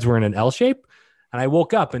 our beds were in an L shape. And I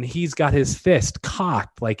woke up and he's got his fist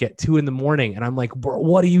cocked like at 2 a.m. And I'm like, bro,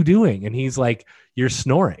 what are you doing? And he's like, you're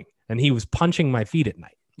snoring. And he was punching my feet at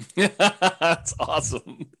night. That's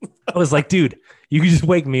awesome. I was like, dude, you can just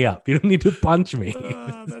wake me up. You don't need to punch me.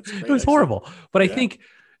 That's great, it was horrible. But yeah. I think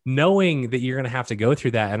knowing that you're going to have to go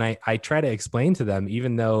through that. And I try to explain to them,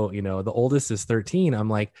 even though, the oldest is 13, I'm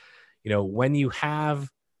like, when you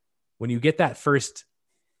get that first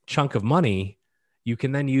chunk of money, you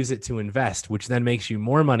can then use it to invest, which then makes you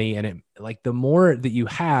more money. And the more that you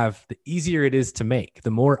have, the easier it is to make,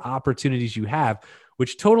 the more opportunities you have,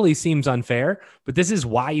 which totally seems unfair, but this is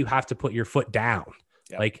why you have to put your foot down,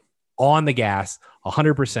 like on the gas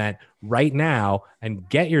 100% right now, and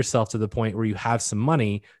get yourself to the point where you have some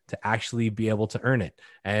money to actually be able to earn it.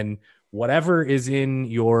 And whatever is in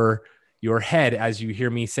your head as you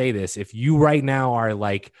hear me say this, if you right now are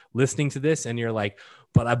like listening to this and you're like,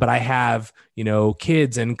 but I have,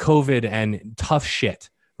 kids and COVID and tough shit,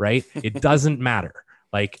 right? It doesn't matter.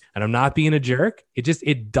 Like, and I'm not being a jerk.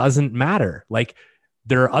 It doesn't matter. Like,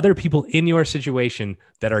 there are other people in your situation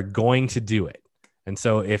that are going to do it. And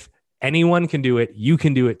so if anyone can do it, you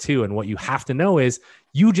can do it too. And what you have to know is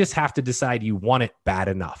you just have to decide you want it bad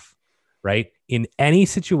enough, right? In any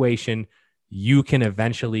situation, you can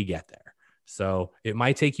eventually get there. So it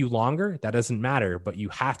might take you longer. That doesn't matter, but you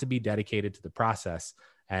have to be dedicated to the process.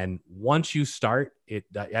 And once you start it,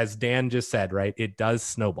 as Dan just said, right, it does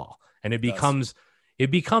snowball, and it becomes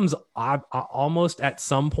almost at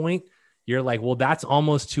some point, you're like, well, that's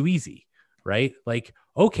almost too easy, right? Like,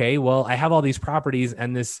 okay, well, I have all these properties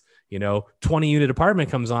and this, 20-unit apartment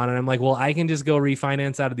comes on, and I'm like, well, I can just go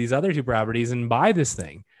refinance out of these other 2 properties and buy this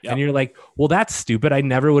thing. Yep. And you're like, well, that's stupid. I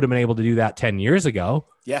never would have been able to do that 10 years ago.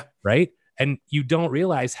 Yeah. Right. And you don't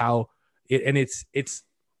realize how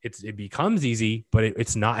it becomes easy, but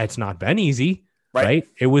it's not been easy. Right.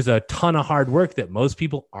 It was a ton of hard work that most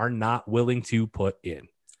people are not willing to put in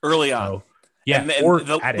early on. So, yeah. Or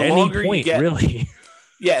at any point, really.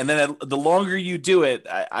 Yeah. And then the longer you do it,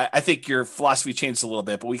 I think your philosophy changed a little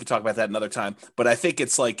bit, but we can talk about that another time. But I think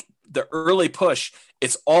it's like the early push,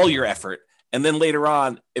 it's all your effort. And then later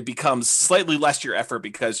on, it becomes slightly less your effort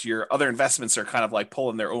because your other investments are kind of like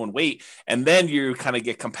pulling their own weight. And then you kind of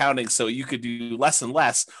get compounding. So you could do less and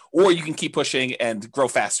less, or you can keep pushing and grow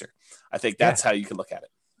faster. I think that's how you can look at it.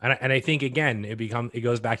 And I think, again, it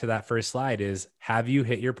goes back to that first slide is, have you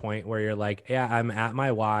hit your point where you're like, yeah, I'm at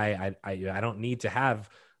my why. I don't need to have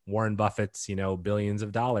Warren Buffett's, billions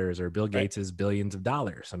of dollars, or Bill Gates's billions of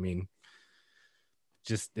dollars. I mean,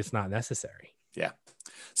 just, it's not necessary. Yeah.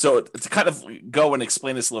 So to kind of go and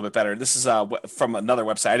explain this a little bit better, this is from another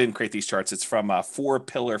website. I didn't create these charts. It's from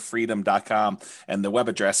 4pillarfreedom.com, and the web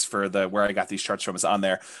address for where I got these charts from is on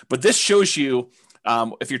there. But this shows you,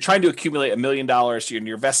 if you're trying to accumulate $1 million and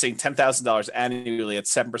you're investing $10,000 annually at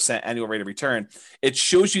 7% annual rate of return, it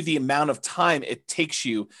shows you the amount of time it takes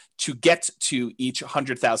you to get to each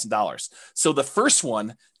 $100,000. So the first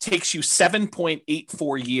one takes you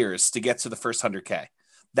 7.84 years to get to the first 100K.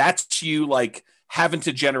 That's you like having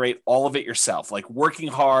to generate all of it yourself, like working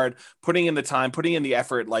hard, putting in the time, putting in the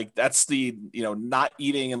effort. Like that's the, not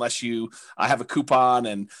eating unless you have a coupon,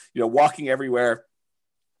 and, walking everywhere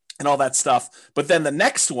and all that stuff. But then the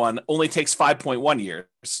next one only takes 5.1 years.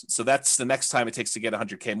 So that's the next time it takes to get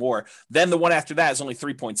 100K more. Then the one after that is only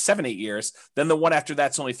 3.78 years. Then the one after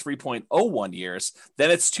that's only 3.01 years.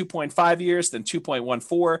 Then it's 2.5 years, then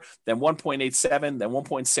 2.14, then 1.87, then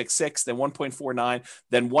 1.66, then 1.49,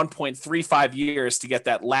 then 1.35 years to get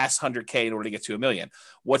that last 100K in order to get to $1 million.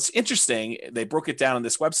 What's interesting, they broke it down on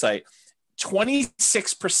this website.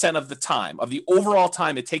 26% of the time, of the overall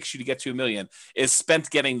time it takes you to get to $1 million, is spent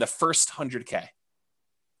getting the first 100K.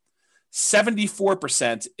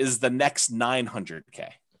 74% is the next 900K.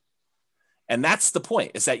 And that's the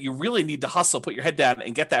point, is that you really need to hustle, put your head down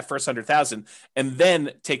and get that first 100,000 and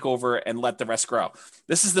then take over and let the rest grow.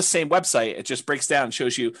 This is the same website. It just breaks down and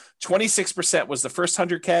shows you 26% was the first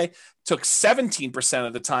 100K, took 17%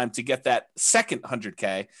 of the time to get that second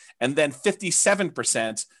 100K, and then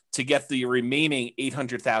 57% to get the remaining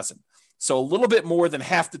 800,000. So a little bit more than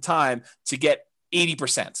half the time to get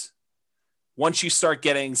 80%. Once you start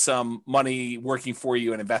getting some money working for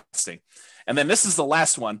you and investing. And then this is the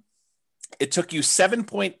last one. It took you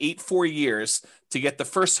 7.84 years to get the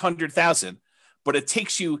first 100,000, but it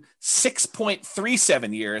takes you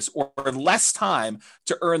 6.37 years or less time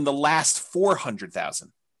to earn the last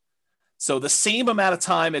 400,000. So the same amount of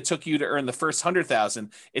time it took you to earn the first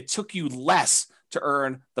 100,000, it took you less to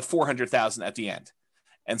earn the 400,000 at the end.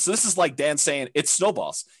 And so this is like Dan saying, it's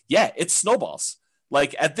snowballs. Yeah, it's snowballs.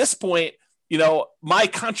 Like at this point, you know, my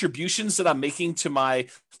contributions that I'm making to my,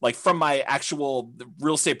 like from my actual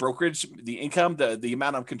real estate brokerage, the income, the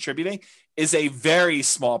amount I'm contributing is a very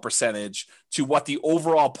small percentage to what the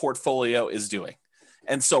overall portfolio is doing.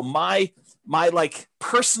 And so my like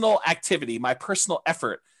personal activity, my personal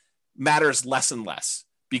effort matters less and less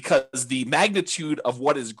because the magnitude of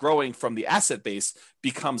what is growing from the asset base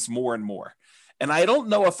becomes more and more. And I don't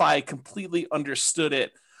know if I completely understood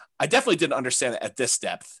it. I definitely didn't understand it at this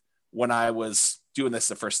depth when I was doing this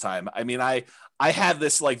the first time. I mean, I had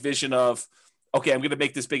this like vision of, okay, I'm going to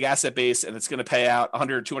make this big asset base and it's going to pay out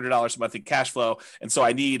 $100, $200 a month in cash flow. And so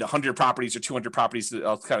I need 100 properties or 200 properties.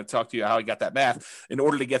 I'll kind of talk to you how I got that math in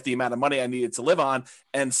order to get the amount of money I needed to live on.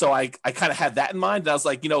 And so I kind of had that in mind. And I was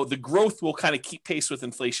like, you know, the growth will kind of keep pace with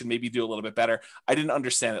inflation, maybe do a little bit better. I didn't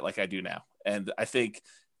understand it like I do now. And I think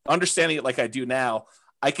understanding it like I do now,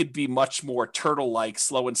 I could be much more turtle-like,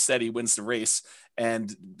 slow and steady wins the race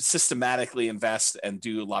and systematically invest and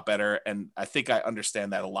do a lot better. And I think I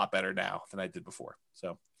understand that a lot better now than I did before. So I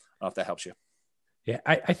don't know if that helps you. Yeah,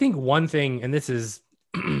 I think one thing, and this is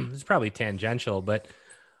this is probably tangential, but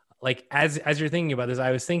like as you're thinking about this,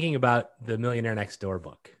 I was thinking about the Millionaire Next Door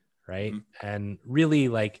book, right? Mm-hmm. And really,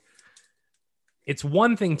 like, it's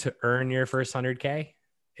one thing to earn your first 100K.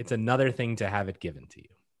 It's another thing to have it given to you.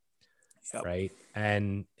 Yep. Right.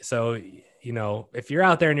 And so, you know, if you're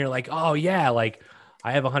out there and you're like, oh yeah, like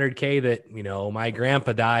I have 100K that, you know, my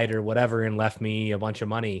grandpa died or whatever and left me a bunch of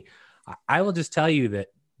money. I will just tell you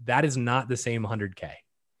that is not the same 100K.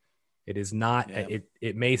 It is not. Yeah.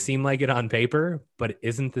 It may seem like it on paper, but it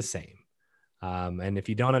isn't the same. And if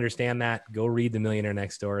you don't understand that, go read The Millionaire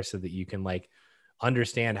Next Door so that you can like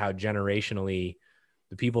understand how generationally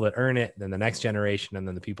the people that earn it, then the next generation, and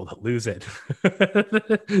then the people that lose it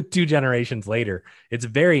 2 generations later. It's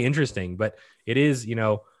very interesting, but it is, you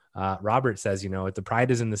know, Robert says, you know, the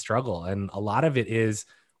pride is in the struggle. And a lot of it is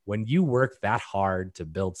when you work that hard to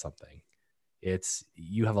build something,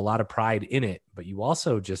 you have a lot of pride in it, but you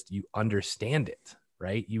also you understand it,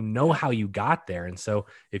 right? You know how you got there. And so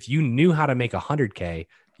if you knew how to make 100K,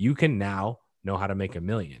 you can now know how to make $1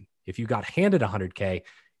 million. If you got handed 100K,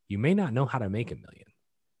 you may not know how to make $1 million.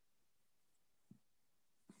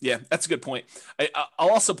 Yeah, that's a good point. I'll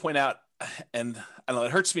also point out, and I know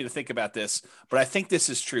it hurts me to think about this, but I think this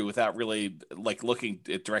is true without really like looking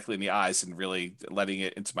it directly in the eyes and really letting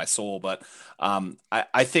it into my soul. But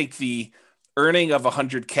I think the earning of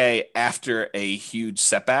 100K after a huge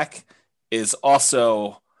setback is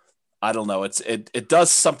also, I don't know, it does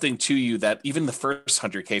something to you that even the first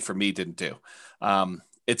 100K for me didn't do.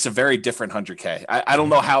 It's a very different 100K. I don't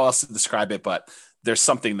know how else to describe it, but there's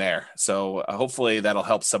something there. So hopefully that'll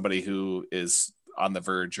help somebody who is on the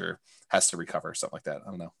verge or has to recover or something like that. I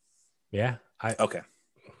don't know. Yeah. Okay.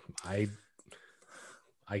 I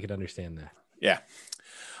could understand that. Yeah.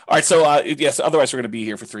 All right. So yes, otherwise we're going to be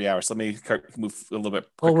here for 3 hours. Let me move a little bit.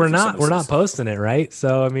 Well, we're not posting it, right?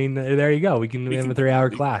 So, I mean, there you go. We can have a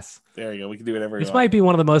 3-hour class. There you go. We can do whatever. This might be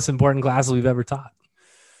one of the most important classes we've ever taught.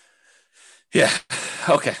 Yeah.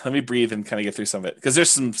 Okay. Let me breathe and kind of get through some of it because there's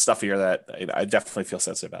some stuff here that I definitely feel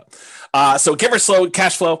sensitive about. So get rich slow,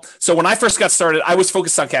 cash flow. So when I first got started, I was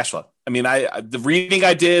focused on cash flow. I mean, the reading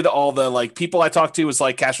I did, all the like people I talked to was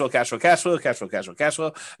like cash flow, cash flow, cash flow, cash flow, cash flow, cash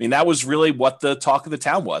flow. I mean, that was really what the talk of the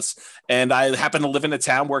town was. And I happened to live in a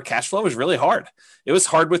town where cash flow was really hard. It was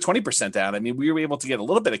hard with 20% down. I mean, we were able to get a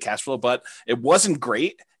little bit of cash flow, but it wasn't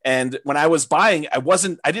great. And when I was buying,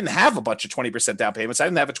 I didn't have a bunch of 20% down payments. I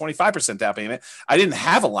didn't have a 25% down payment. I didn't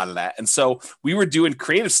have a lot of that. And so we were doing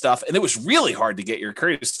creative stuff, and it was really hard to get your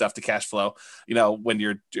creative stuff to cash flow, you know, when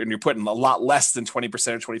you're putting a lot less than 20%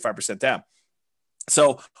 or 25% down.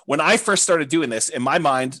 So when I first started doing this, in my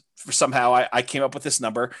mind, somehow I came up with this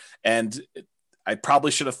number, and I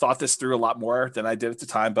probably should have thought this through a lot more than I did at the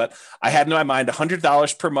time, but I had in my mind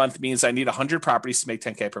 $100 per month means I need 100 properties to make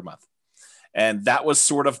 10K per month. And that was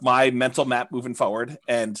sort of my mental map moving forward.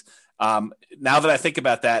 And now that I think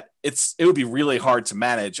about that, it would be really hard to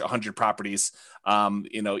manage 100 properties.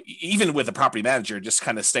 Even with a property manager, just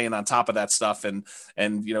kind of staying on top of that stuff and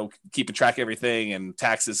keeping track of everything and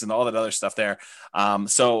taxes and all that other stuff there.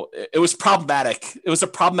 So it was problematic. It was a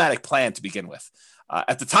problematic plan to begin with.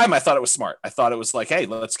 At the time, I thought it was smart. I thought it was like, hey,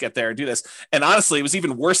 let's get there and do this. And honestly, it was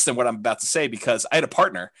even worse than what I'm about to say, because I had a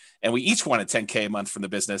partner and we each wanted 10K a month from the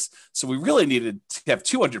business. So we really needed to have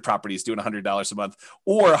 200 properties doing $100 a month,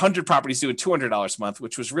 or 100 properties doing $200 a month,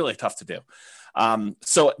 which was really tough to do. And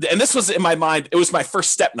this was in my mind, it was my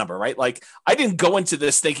first step number, right? Like, I didn't go into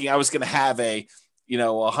this thinking I was going to have a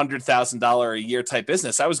 $100,000 a year type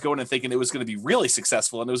business. I was going and thinking it was going to be really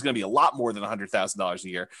successful, and it was going to be a lot more than $100,000 a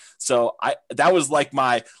year. So that was like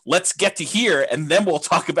my, let's get to here, and then we'll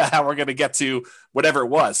talk about how we're going to get to whatever it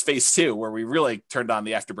was, phase 2, where we really turned on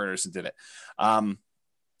the afterburners and did it.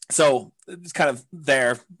 So it's kind of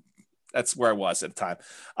there. That's where I was at the time.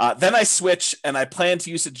 Then I switched, and I planned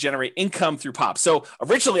to use it to generate income through POP. So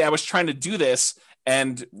originally I was trying to do this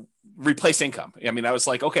and replace income. I mean, I was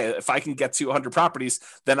like, okay, if I can get to 100 properties,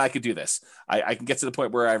 then I could do this. I can get to the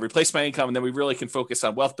point where I replace my income, and then we really can focus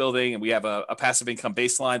on wealth building, and we have a passive income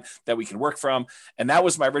baseline that we can work from. And that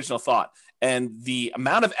was my original thought. And the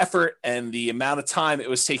amount of effort and the amount of time it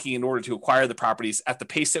was taking in order to acquire the properties at the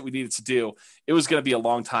pace that we needed to do, it was going to be a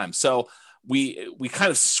long time. So we kind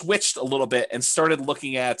of switched a little bit and started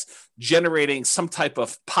looking at generating some type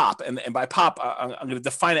of POP. And by POP, I'm going to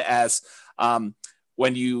define it as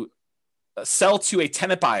when you sell to a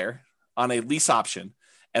tenant buyer on a lease option,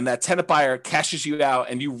 and that tenant buyer cashes you out,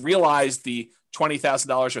 and you realize the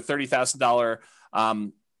 $20,000 or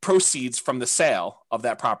 $30,000 proceeds from the sale of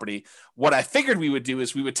that property. What I figured we would do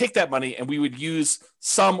is we would take that money and we would use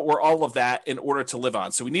some or all of that in order to live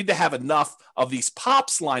on. So we need to have enough of these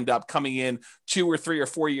POPs lined up coming in 2 or 3 or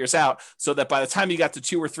 4 years out, so that by the time you got to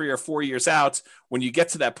 2 or 3 or 4 years out, when you get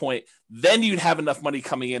to that point, then you'd have enough money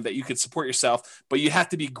coming in that you could support yourself, but you have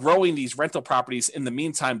to be growing these rental properties in the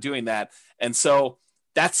meantime doing that. And so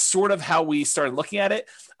that's sort of how we started looking at it.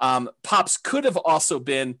 POPs could have also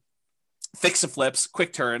been fix and flips,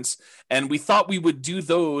 quick turns. And we thought we would do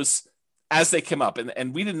those as they came up.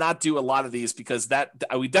 And we did not do a lot of these, because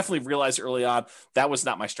we definitely realized early on that was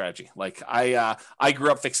not my strategy. Like I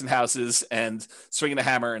grew up fixing houses and swinging a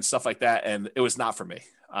hammer and stuff like that, and it was not for me.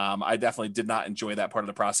 I definitely did not enjoy that part of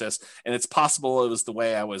the process. And it's possible it was the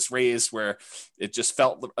way I was raised, where it just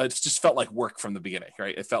felt like work from the beginning,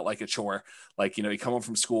 right? It felt like a chore. Like, you come home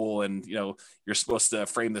from school and, you're supposed to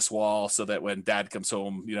frame this wall so that when dad comes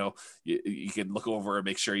home, you can look over and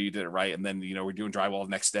make sure you did it right. And then, we're doing drywall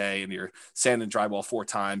the next day, and you're sanding drywall 4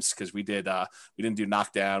 times, because we didn't do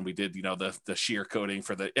knockdown. We did, the shear coating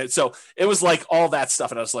for so it was like all that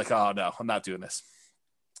stuff. And I was like, oh no, I'm not doing this.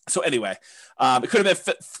 So anyway, it could have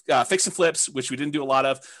been fix and flips, which we didn't do a lot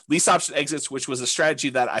of. Lease option exits, which was a strategy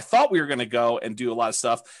that I thought we were going to go and do a lot of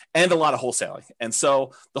stuff, and a lot of wholesaling. And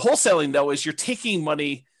so the wholesaling, though, is you're taking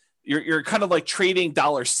money, you're kind of like trading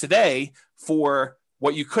dollars today for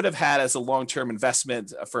what you could have had as a long-term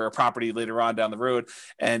investment for a property later on down the road.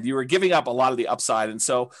 And you were giving up a lot of the upside. And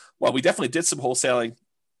so while we definitely did some wholesaling,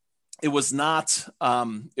 it was not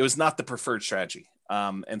the preferred strategy.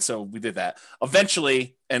 And so we did that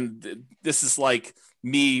eventually. And this is like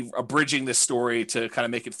me abridging this story to kind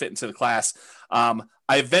of make it fit into the class. I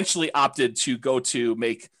eventually opted to go to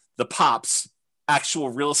make the POPs actual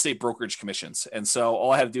real estate brokerage commissions. And so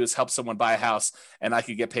all I had to do is help someone buy a house, and I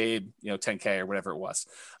could get paid, $10K or whatever it was,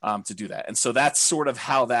 to do that. And so that's sort of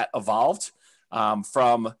how that evolved,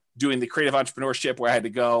 from doing the creative entrepreneurship, where I had to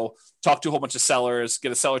go talk to a whole bunch of sellers,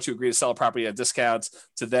 get a seller to agree to sell a property at discounts,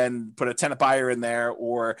 to then put a tenant buyer in there,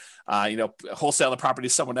 or, wholesale the property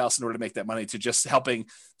to someone else in order to make that money, to just helping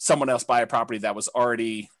someone else buy a property that was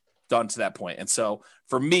already done to that point. And so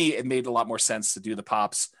for me, it made a lot more sense to do the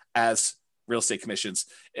POPs as real estate commissions.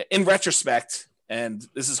 In retrospect, and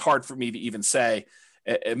this is hard for me to even say,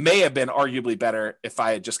 it may have been arguably better if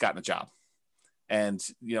I had just gotten a job and,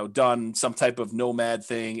 done some type of nomad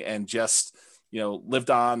thing and just, lived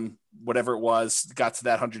on whatever it was, got to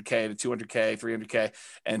that 100K to 200K, 300K,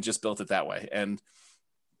 and just built it that way. And,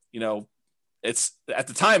 it's at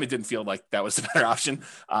the time, it didn't feel like that was the better option,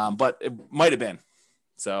 but it might've been.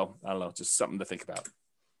 So I don't know, just something to think about.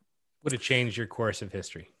 Would have changed your course of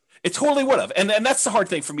history. It totally would have. And that's the hard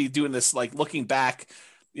thing for me doing this, like looking back,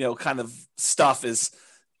 kind of stuff is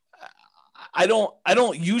I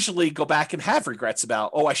don't usually go back and have regrets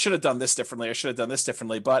about, oh, I should have done this differently. I should have done this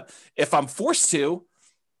differently. But if I'm forced to,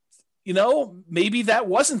 maybe that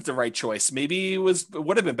wasn't the right choice. Maybe it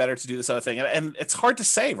would have been better to do this other thing. And it's hard to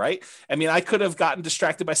say, right? I mean, I could have gotten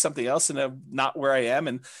distracted by something else and I'm not where I am.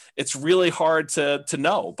 And it's really hard to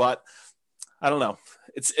know, but I don't know.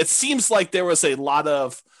 It seems like there was a lot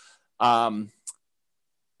of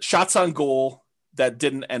shots on goal that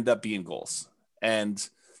didn't end up being goals. And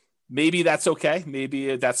maybe that's okay.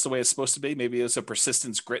 Maybe that's the way it's supposed to be. Maybe it was a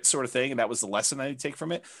persistence, grit sort of thing. And that was the lesson I need to take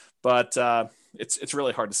from it. But it's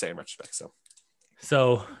really hard to say in retrospect.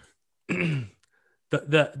 So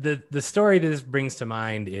the story that this brings to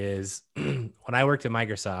mind is when I worked at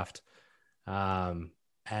Microsoft, and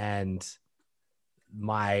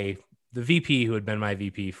the VP who had been my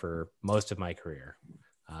VP for most of my career,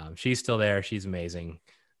 she's still there. She's amazing.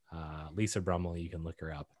 Lisa Brummel, you can look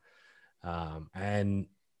her up. And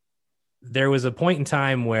there was a point in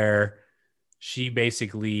time where she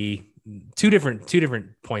basically two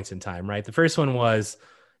different points in time, right? The first one was,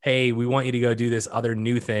 hey, we want you to go do this other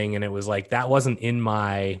new thing. And it was like, that wasn't in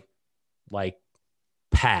my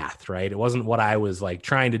path, right? It wasn't what I was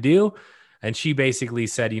trying to do. And she basically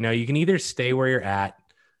said, you can either stay where you're at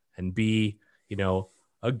and be,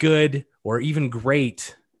 a good or even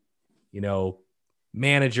great,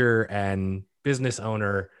 manager and business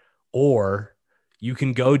owner, or you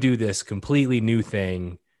can go do this completely new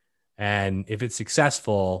thing. And if it's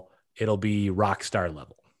successful, it'll be rock star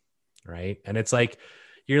level. Right. And it's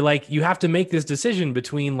you have to make this decision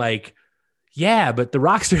between yeah, but the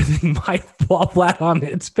rock star thing might fall flat on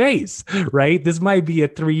its face, right? This might be a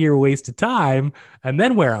 3-year waste of time. And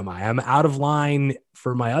then where am I? I'm out of line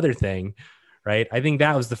for my other thing. Right. I think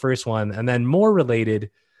that was the first one. And then more related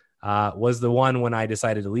was the one when I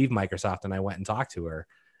decided to leave Microsoft and I went and talked to her.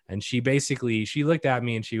 And she looked at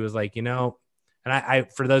me and she was like, and I,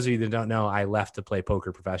 for those of you that don't know, I left to play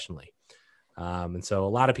poker professionally. And so a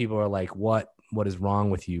lot of people are like, what is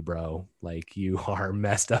wrong with you, bro? You are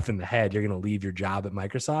messed up in the head. You're going to leave your job at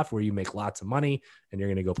Microsoft where you make lots of money and you're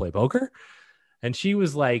going to go play poker. And she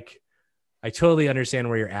was like, I totally understand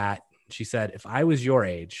where you're at. She said, if I was your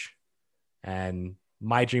age and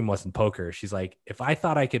my dream wasn't poker, she's like, if I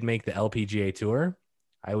thought I could make the LPGA tour,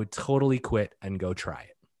 I would totally quit and go try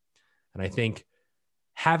it. And I think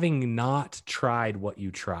having not tried what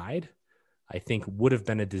you tried, I think would have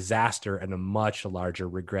been a disaster and a much larger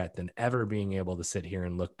regret than ever being able to sit here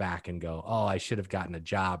and look back and go, oh, I should have gotten a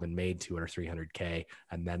job and made 200 or 300K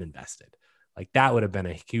and then invested. That would have been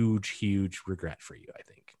a huge, huge regret for you, I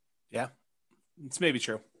think. Yeah, it's maybe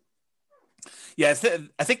true. Yeah,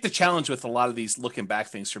 I think the challenge with a lot of these looking back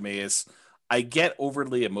things for me is I get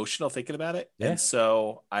overly emotional thinking about it. Yeah. And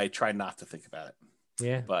so I try not to think about it.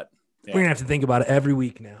 Yeah. But we're going to have to think about it every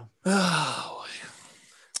week now.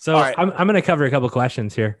 So right. I'm going to cover a couple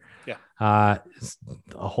questions here. Yeah. A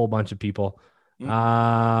whole bunch of people.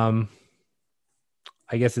 I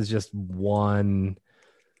guess it's just one.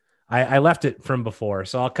 I left it from before,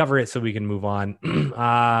 so I'll cover it so we can move on.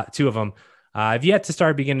 Two of them. I've yet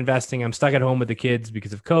to begin investing. I'm stuck at home with the kids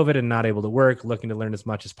because of COVID and not able to work, looking to learn as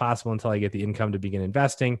much as possible until I get the income to begin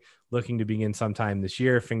investing, looking to begin sometime this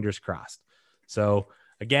year, fingers crossed. So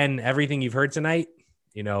again, everything you've heard tonight,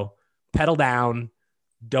 pedal down,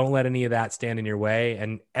 don't let any of that stand in your way.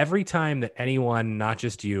 And every time that anyone, not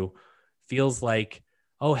just you, feels like,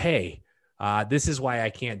 oh, hey, this is why I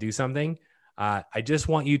can't do something. I just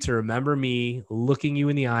want you to remember me looking you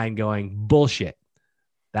in the eye and going, bullshit.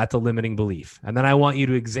 That's a limiting belief. And then I want you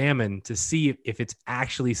to examine to see if it's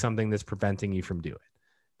actually something that's preventing you from doing it,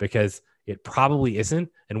 because it probably isn't.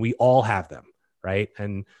 And we all have them. Right.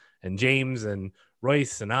 And James and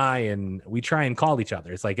Royce and we try and call each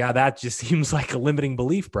other. It's that just seems like a limiting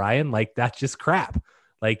belief, Brian. That's just crap.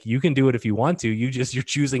 You can do it if you want to, you're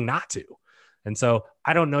choosing not to. And so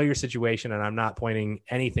I don't know your situation and I'm not pointing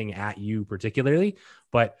anything at you particularly,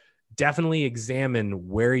 but definitely examine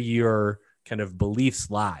where your kind of beliefs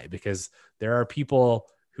lie, because there are people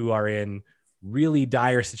who are in really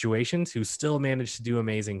dire situations who still manage to do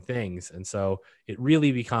amazing things. And so it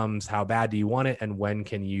really becomes, how bad do you want it? And when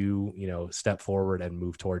can you, step forward and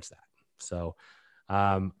move towards that? So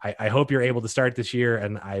I hope you're able to start this year.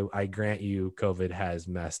 And I grant you, COVID has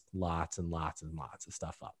messed lots and lots and lots of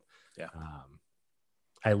stuff up. Yeah.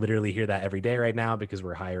 I literally hear that every day right now because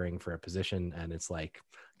we're hiring for a position and it's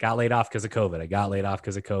got laid off because of COVID. I got laid off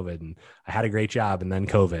because of COVID and I had a great job and then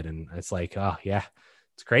COVID. And it's oh yeah,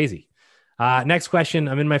 it's crazy. Next question.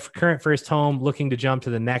 I'm in my current first home looking to jump to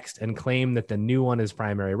the next and claim that the new one is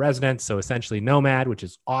primary residence. So essentially nomad, which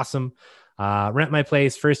is awesome. Rent my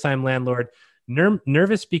place, first time landlord.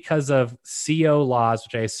 Nervous because of CO laws,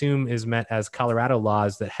 which I assume is meant as Colorado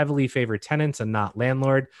laws that heavily favor tenants and not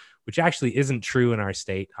landlord, which actually isn't true in our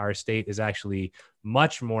state. Our state is actually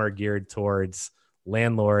much more geared towards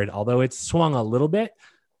landlord, although it's swung a little bit,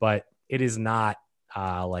 but it is not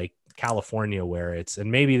like California where it's,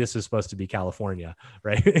 and maybe this is supposed to be California,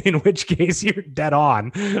 right? In which case you're dead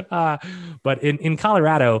on. But in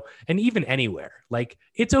Colorado and even anywhere, like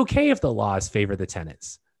it's okay if the laws favor the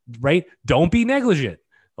tenants, right? Don't be negligent.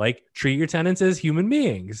 Like treat your tenants as human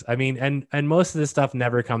beings. I mean, and most of this stuff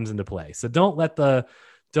never comes into play. So don't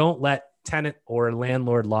let tenant or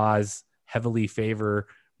landlord laws heavily favor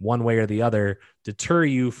one way or the other deter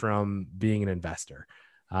you from being an investor.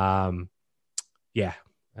 Yeah.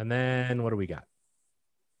 And then what do we got?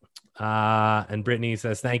 And Brittany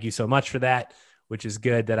says, thank you so much for that, which is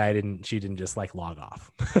good that she didn't just like log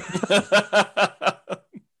off.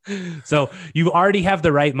 So you already have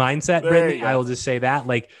the right mindset, Brittany. I will just say that,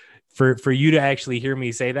 like for you to actually hear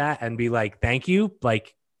me say that and be like, thank you.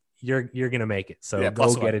 Like you're going to make it. So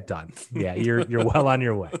go get it done. Yeah. You're well on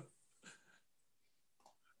your way.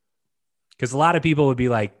 Cause a lot of people would be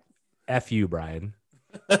like, F you, Brian.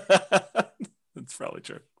 That's probably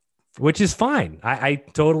true. Which is fine. I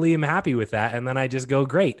totally am happy with that. And then I just go,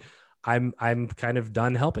 great. I'm kind of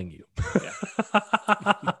done helping you. Yeah.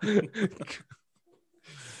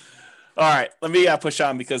 All right. Let me push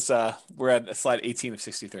on because we're at slide 18 of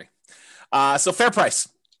 63. So fair price.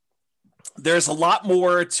 There's a lot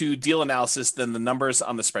more to deal analysis than the numbers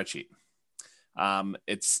on the spreadsheet.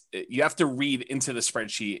 You have to read into the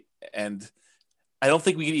spreadsheet, and I don't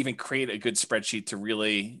think we can even create a good spreadsheet to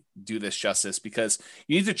really do this justice, because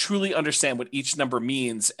you need to truly understand what each number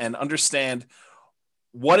means and understand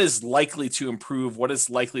what is likely to improve, what is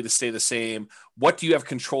likely to stay the same, what do you have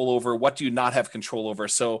control over, what do you not have control over.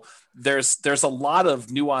 So there's a lot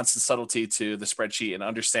of nuance and subtlety to the spreadsheet and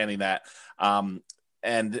understanding that.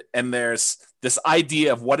 And there's this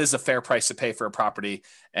idea of what is a fair price to pay for a property,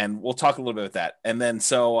 and we'll talk a little bit about that. And then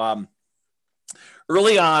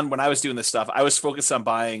early on, when I was doing this stuff, I was focused on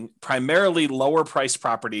buying primarily lower price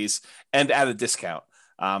properties and at a discount.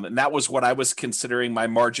 And that was what I was considering my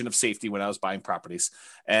margin of safety when I was buying properties.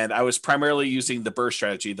 And I was primarily using the BRRRR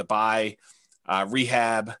strategy, the buy,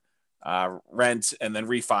 rehab, rent, and then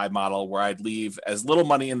refi model, where I'd leave as little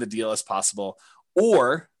money in the deal as possible.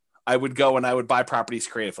 Or I would go and I would buy properties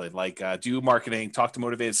creatively, like do marketing, talk to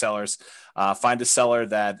motivated sellers, find a seller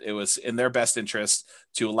that it was in their best interest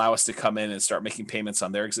to allow us to come in and start making payments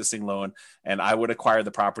on their existing loan. And I would acquire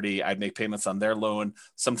the property. I'd make payments on their loan.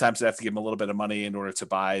 Sometimes I'd have to give them a little bit of money in order to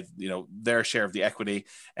buy, their share of the equity.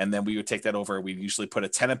 And then we would take that over. We'd usually put a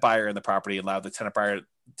tenant buyer in the property, allow the tenant buyer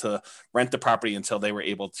to rent the property until they were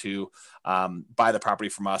able to buy the property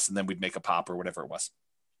from us. And then we'd make a pop or whatever it was.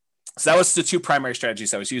 So that was the two primary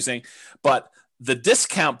strategies I was using, but the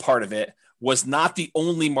discount part of it was not the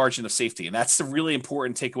only margin of safety. And that's the really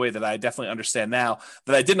important takeaway that I definitely understand now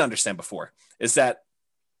that I didn't understand before, is that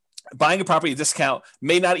buying a property at discount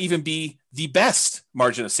may not even be the best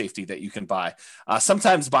margin of safety that you can buy.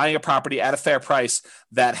 Sometimes buying a property at a fair price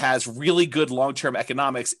that has really good long-term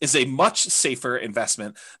economics is a much safer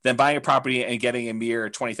investment than buying a property and getting a mere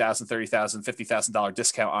 $20,000, $30,000, $50,000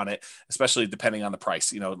 discount on it, especially depending on the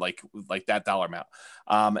price, like that dollar amount.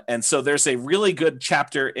 And so there's a really good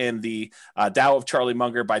chapter in the Tao of Charlie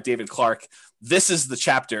Munger by David Clark. This is the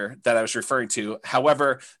chapter that I was referring to.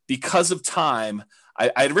 However, because of time,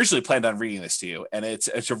 I originally planned on reading this to you, and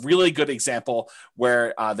it's a really good example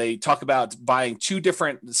where they talk about buying two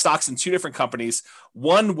different stocks in two different companies,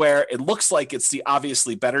 one where it looks like it's the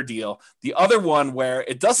obviously better deal, the other one where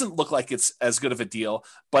it doesn't look like it's as good of a deal,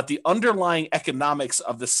 but the underlying economics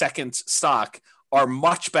of the second stock are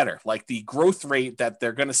much better. Like the growth rate that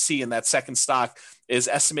they're going to see in that second stock is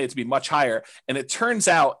estimated to be much higher. And it turns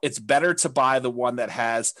out it's better to buy the one that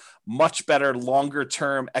has much better longer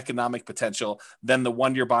term economic potential than the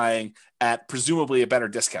one you're buying at presumably a better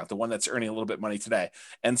discount, the one that's earning a little bit of money today.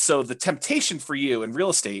 And so the temptation for you in real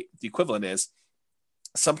estate, the equivalent is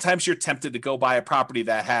sometimes you're tempted to go buy a property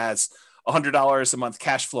that has $100 a month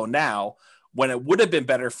cash flow now, when it would have been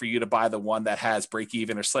better for you to buy the one that has break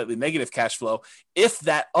even or slightly negative cash flow if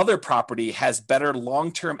that other property has better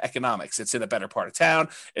long-term economics. It's in a better part of town.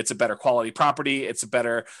 It's a better quality property. It's a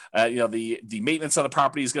better, the maintenance on the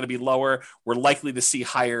property is going to be lower. We're likely to see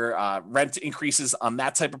higher rent increases on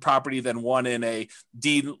that type of property than one in a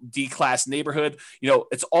D-class neighborhood.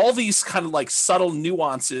 It's all these kind of like subtle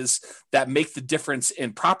nuances that make the difference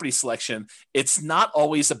in property selection. It's not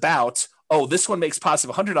always about, oh, this one makes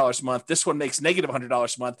positive $100 a month. This one makes negative $100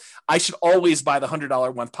 a month. I should always buy the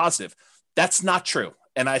 $100 one positive. That's not true.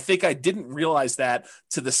 And I think I didn't realize that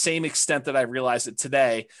to the same extent that I realized it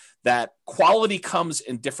today, that quality comes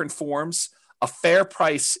in different forms. A fair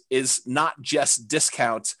price is not just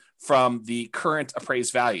discount from the current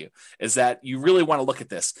appraised value, is that you really want to look at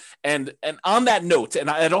this. And on that note, and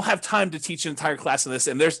I don't have time to teach an entire class on this,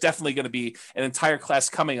 and there's definitely going to be an entire class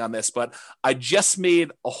coming on this, but I just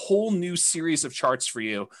made a whole new series of charts for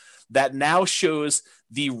you that now shows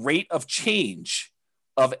the rate of change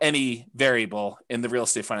of any variable in the real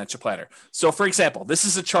estate financial planner. So for example, this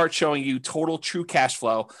is a chart showing you total true cash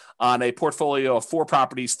flow on a portfolio of 4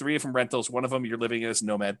 properties, 3 of them rentals, 1 of them you're living in as a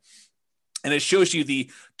nomad. And it shows you the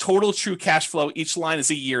total true cash flow. Each line is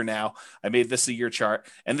a year now. I made this a year chart.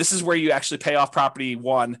 And this is where you actually pay off property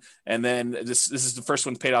 1. And then this is the first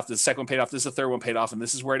one paid off. The second one paid off. This is the third one paid off. And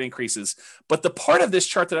this is where it increases. But the part of this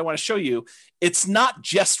chart that I want to show you, it's not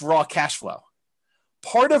just raw cash flow.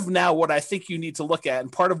 Part of now what I think you need to look at,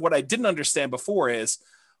 and part of what I didn't understand before, is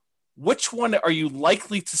which one are you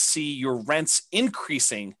likely to see your rents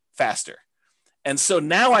increasing faster? And so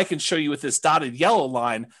now I can show you with this dotted yellow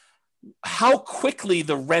line how quickly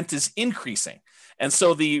the rent is increasing. And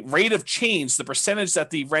so the rate of change, the percentage that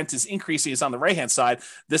the rent is increasing, is on the right-hand side.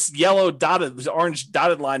 This yellow dotted, this orange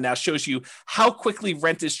dotted line now shows you how quickly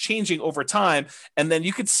rent is changing over time. And then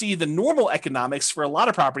you could see the normal economics for a lot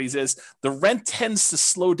of properties is the rent tends to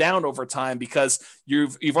slow down over time because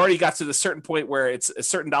you've already got to the certain point where it's a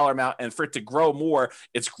certain dollar amount, and for it to grow more,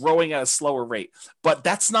 it's growing at a slower rate. But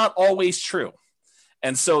that's not always true.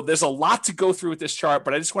 And so there's a lot to go through with this chart,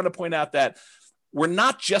 but I just want to point out that we're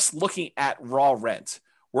not just looking at raw rent.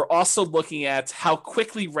 We're also looking at how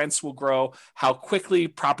quickly rents will grow, how quickly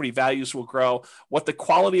property values will grow, what the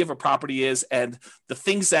quality of a property is, and the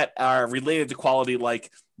things that are related to quality,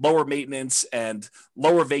 like lower maintenance and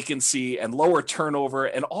lower vacancy and lower turnover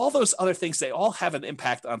and all those other things. They all have an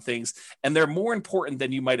impact on things, and they're more important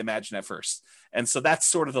than you might imagine at first. And so that's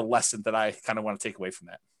sort of the lesson that I kind of want to take away from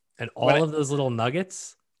that. And all of those little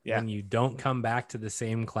nuggets, yeah, when you don't come back to the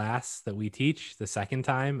same class that we teach the second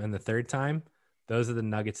time and the third time, those are the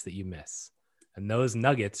nuggets that you miss. And those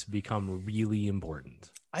nuggets become really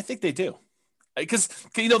important. I think they do. Because,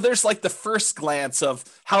 there's like the first glance of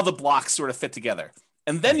how the blocks sort of fit together.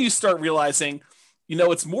 And then you start realizing,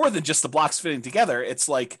 it's more than just the blocks fitting together. It's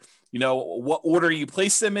like, what order you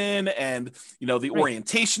place them in, and, the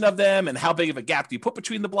orientation of them, and how big of a gap do you put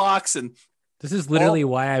between the blocks. And this is literally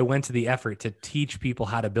why I went to the effort to teach people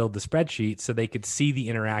how to build the spreadsheet so they could see the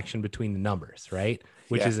interaction between the numbers, right?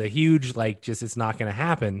 Which is a huge, it's not going to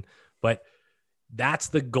happen, but that's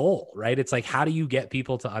the goal, right? It's like, how do you get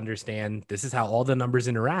people to understand this is how all the numbers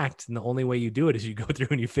interact? And the only way you do it is you go through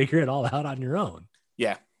and you figure it all out on your own.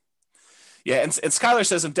 Yeah. Yeah. And Skylar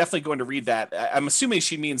says, I'm definitely going to read that. I'm assuming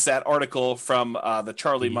she means that article from the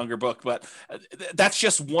Charlie Munger book, but that's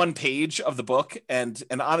just one page of the book. And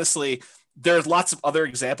honestly, there's lots of other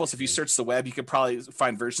examples. If you search the web, you could probably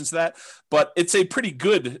find versions of that, but it's a pretty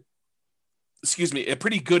good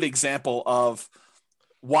example of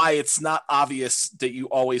why it's not obvious that you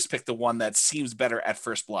always pick the one that seems better at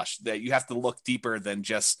first blush, that you have to look deeper than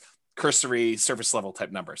just cursory surface level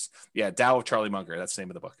type numbers. Yeah. Tao of Charlie Munger. That's the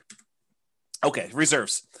name of the book. Okay.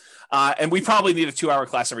 Reserves. And we probably need a 2-hour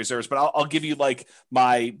class on reserves, but I'll give you like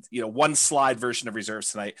my, 1 slide version of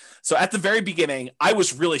reserves tonight. So at the very beginning, I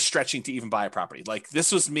was really stretching to even buy a property. Like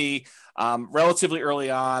this was me relatively early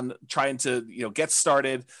on trying to, get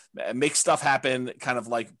started, make stuff happen, kind of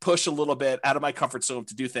like push a little bit out of my comfort zone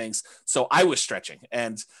to do things. So I was stretching,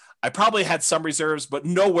 and I probably had some reserves, but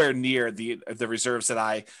nowhere near the reserves that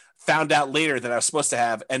I found out later that I was supposed to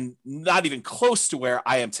have, and not even close to where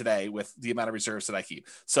I am today with the amount of reserves that I keep.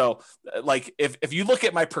 So like, if you look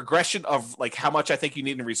at my progression of like how much I think you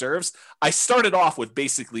need in reserves, I started off with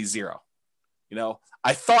basically 0.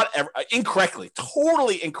 I thought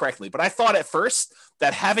totally incorrectly, but I thought at first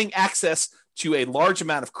that having access to a large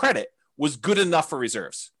amount of credit was good enough for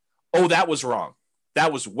reserves. Oh, that was wrong.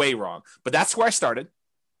 That was way wrong. But that's where I started.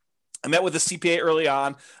 I met with a CPA early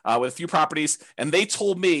on with a few properties, and they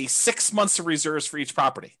told me 6 months of reserves for each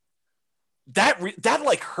property. That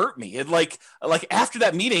like hurt me. It like after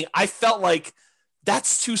that meeting, I felt like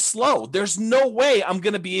that's too slow. There's no way I'm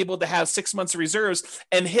going to be able to have 6 months of reserves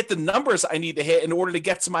and hit the numbers I need to hit in order to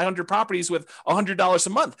get to my 100 properties with $100 a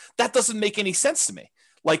month. That doesn't make any sense to me.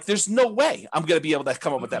 Like, there's no way I'm going to be able to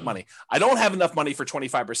come up with that money. I don't have enough money for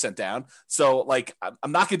 25% down. So like,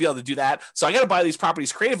 I'm not going to be able to do that. So I got to buy these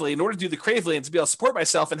properties creatively in order to do the creatively and to be able to support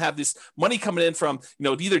myself and have this money coming in from,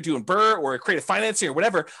 either doing BRRRR or creative financing or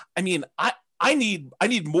whatever. I mean, I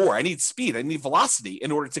need more. I need speed. I need velocity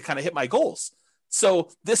in order to kind of hit my goals. So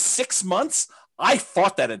this 6 months, I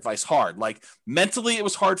fought that advice hard. Like mentally, it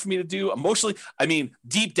was hard for me to do. Emotionally, I mean,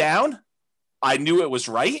 deep down, I knew it was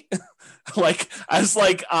right. Like I was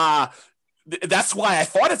like, that's why I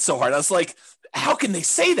fought it so hard. I was like, how can they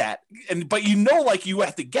say that? But like you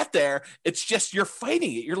have to get there. It's just, you're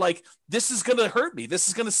fighting it. You're like, this is going to hurt me. This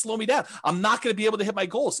is going to slow me down. I'm not going to be able to hit my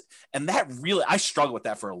goals. And that really, I struggled with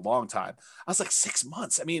that for a long time. I was like 6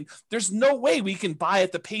 months. I mean, there's no way we can buy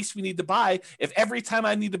at the pace we need to buy. If every time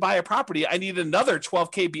I need to buy a property, I need another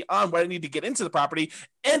 12K beyond what I need to get into the property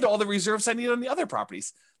and all the reserves I need on the other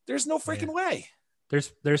properties. There's no freaking way.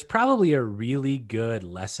 There's probably a really good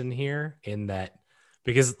lesson here in that,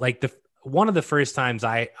 because like one of the first times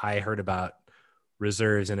I heard about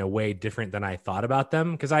reserves in a way different than I thought about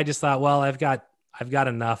them, because I just thought, well, I've got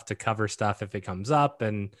enough to cover stuff if it comes up,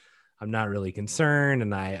 and I'm not really concerned,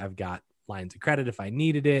 and I've got lines of credit if I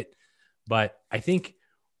needed it. But I think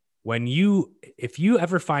if you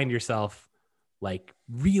ever find yourself like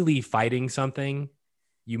really fighting something,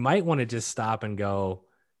 you might want to just stop and go,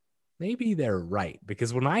 maybe they're right.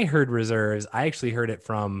 Because when I heard reserves, I actually heard it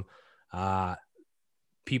from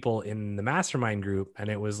people in the mastermind group. And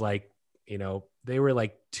it was like, they were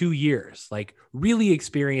like 2 years, like really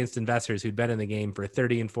experienced investors who'd been in the game for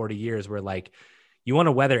 30 and 40 years were like, you want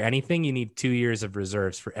to weather anything, you need 2 years of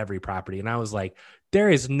reserves for every property. And I was like, there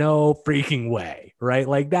is no freaking way, right?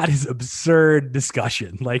 Like that is absurd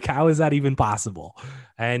discussion. Like, how is that even possible?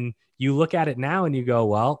 And you look at it now and you go,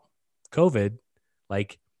 well, COVID,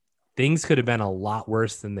 like things could have been a lot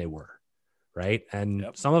worse than they were. Right. And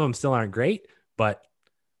some of them still aren't great, but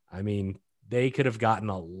I mean, they could have gotten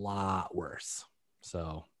a lot worse.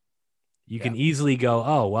 So you can easily go,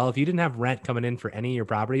 oh, well, if you didn't have rent coming in for any of your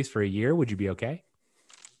properties for a year, would you be okay?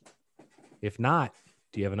 If not,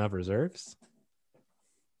 do you have enough reserves?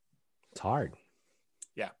 It's hard.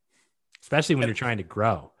 Yeah. Especially when you're trying to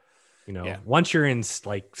grow. Once you're in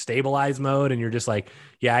like stabilized mode and you're just like,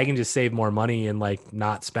 yeah, I can just save more money and like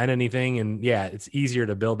not spend anything. And yeah, it's easier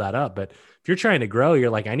to build that up. But if you're trying to grow, you're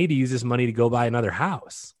like, I need to use this money to go buy another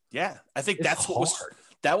house. Yeah. I think that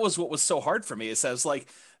was what was so hard for me, is I was like,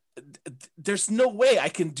 there's no way I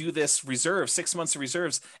can do this reserve, 6 months of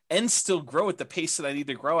reserves, and still grow at the pace that I need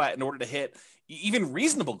to grow at in order to hit even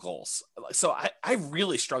reasonable goals. So I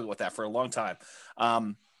really struggled with that for a long time.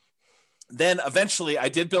 Then eventually I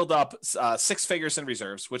did build up 6 figures in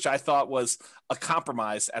reserves, which I thought was a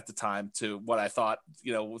compromise at the time to what I thought,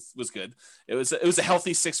 was good. It was a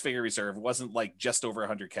healthy 6-figure reserve. It wasn't like just over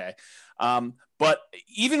 100K. But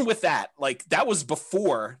even with that, like that was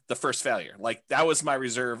before the first failure. Like that was my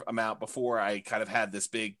reserve amount before I kind of had this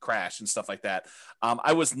big crash and stuff like that.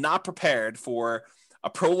 I was not prepared for a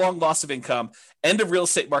prolonged loss of income and a real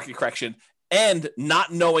estate market correction, and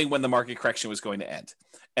not knowing when the market correction was going to end.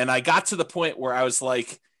 And I got to the point where I was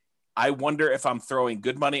like, I wonder if I'm throwing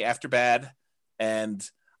good money after bad. And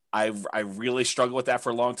I really struggled with that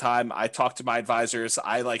for a long time. I talked to my advisors.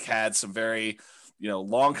 I had some very,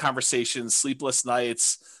 long conversations, sleepless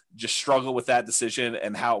nights, just struggle with that decision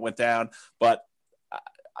and how it went down. But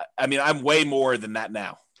I mean, I'm way more than that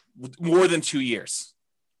now, more than 2 years,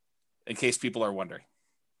 in case people are wondering.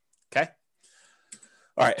 Okay.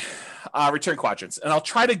 All right, return quadrants. And I'll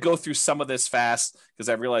try to go through some of this fast because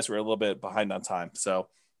I realize we're a little bit behind on time. So,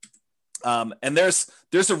 and there's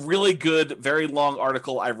a really good, very long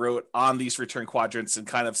article I wrote on these return quadrants and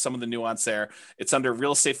kind of some of the nuance there. It's under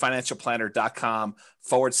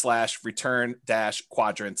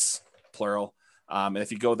realestatefinancialplanner.com/return-quadrants, plural. And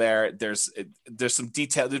if you go there, there's some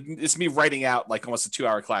detail. It's me writing out like almost a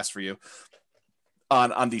 2-hour class for you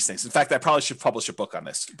on these things. In fact, I probably should publish a book on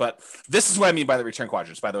this, but this is what I mean by the return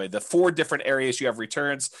quadrants, by the way. The 4 different areas you have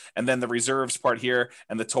returns, and then the reserves part here,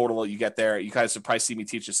 and the total you get there. You guys have probably seen me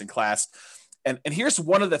teach this in class. And here's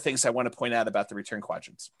one of the things I want to point out about the return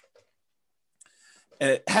quadrants. And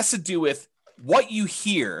it has to do with what you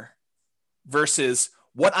hear versus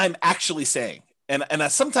what I'm actually saying. And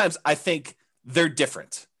sometimes I think they're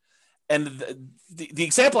different. And the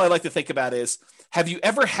example I like to think about is, have you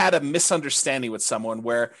ever had a misunderstanding with someone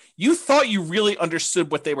where you thought you really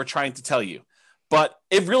understood what they were trying to tell you, but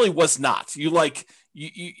it really was not? You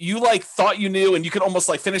thought you knew, and you could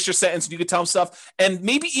almost finish your sentence and you could tell them stuff, and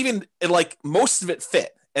maybe even most of it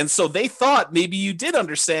fit. And so they thought maybe you did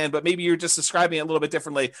understand, but maybe you're just describing it a little bit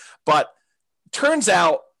differently. But turns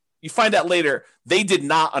out, you find out later, they did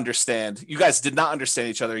not understand. You guys did not understand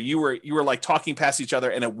each other. You were talking past each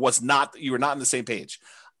other, and you were not on the same page.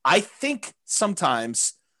 I think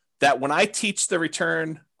sometimes that when I teach the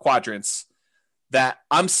return quadrants, that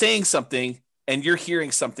I'm saying something and you're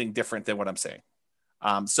hearing something different than what I'm saying.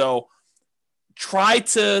 So try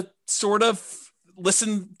to sort of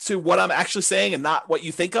listen to what I'm actually saying and not what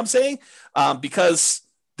you think I'm saying, because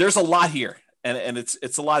there's a lot here, and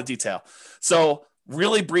it's a lot of detail. So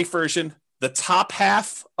really brief version, the top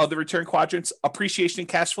half of the return quadrants, appreciation and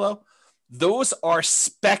cash flow, those are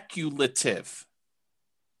speculative.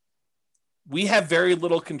 We have very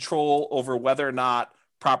little control over whether or not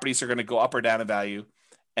properties are going to go up or down in value.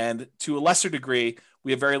 And to a lesser degree,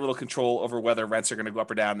 we have very little control over whether rents are going to go up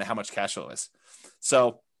or down and how much cash flow is.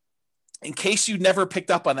 So in case you never picked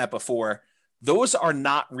up on that before, those are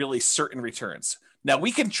not really certain returns. Now,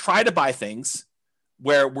 we can try to buy things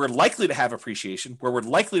where we're likely to have appreciation, where we're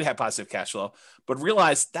likely to have positive cash flow, but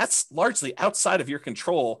realize that's largely outside of your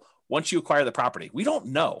control once you acquire the property. We don't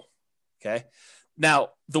know, okay? Now,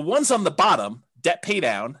 the ones on the bottom, debt pay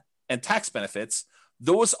down and tax benefits,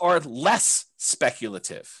 those are less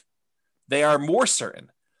speculative. They are more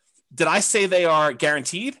certain. Did I say they are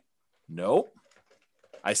guaranteed? No.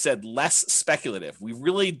 I said less speculative. We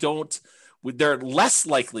really don't, they're less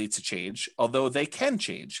likely to change, although they can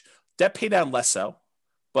change. Debt pay down less so,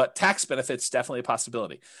 but tax benefits definitely a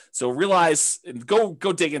possibility. So realize, and go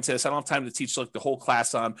dig into this. I don't have time to teach like the whole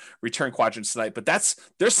class on return quadrants tonight, but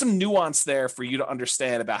there's some nuance there for you to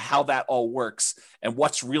understand about how that all works and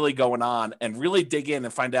what's really going on, and really dig in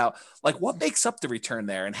and find out like what makes up the return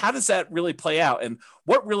there and how does that really play out and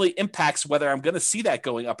what really impacts whether I'm going to see that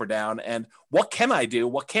going up or down, and what can I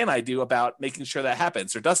do about making sure that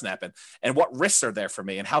happens or doesn't happen, and what risks are there for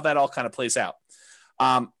me and how that all kind of plays out.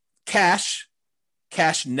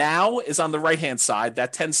 Cash now is on the right-hand side.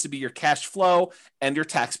 That tends to be your cash flow and your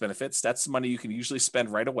tax benefits. That's the money you can usually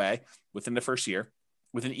spend right away within the first year,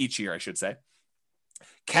 within each year, I should say.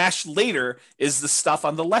 Cash later is the stuff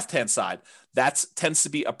on the left-hand side. That tends to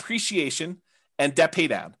be appreciation and debt pay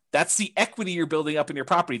down. That's the equity you're building up in your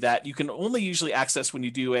property that you can only usually access when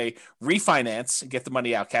you do a refinance and get the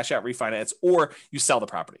money out, cash out refinance, or you sell the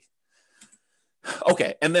property.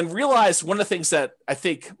 Okay. And then realize one of the things that I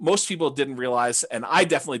think most people didn't realize, and I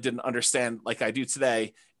definitely didn't understand like I do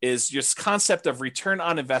today, is this concept of return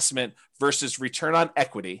on investment versus return on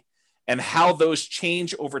equity and how those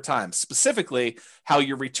change over time. Specifically, how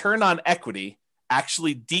your return on equity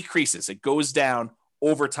actually decreases. It goes down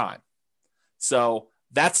over time. So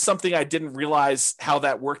that's something I didn't realize how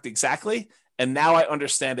that worked exactly. And now I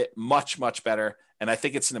understand it much, much better. And I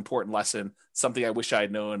think it's an important lesson, something I wish I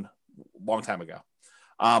had known long time ago.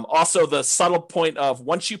 Also, the subtle point of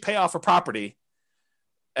once you pay off a property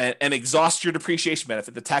and exhaust your depreciation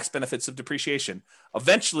benefit, the tax benefits of depreciation,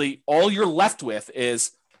 eventually all you're left with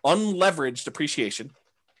is unleveraged depreciation,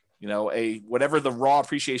 whatever the raw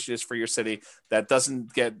appreciation is for your city that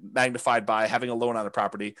doesn't get magnified by having a loan on a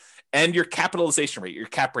property, and your capitalization rate, your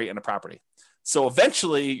cap rate in a property. So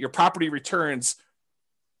eventually your property returns,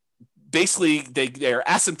 basically they're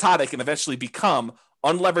asymptotic and eventually become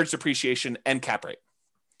unleveraged depreciation and cap rate.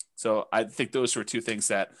 So I think those were two things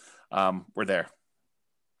that were there.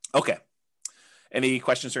 Okay. Any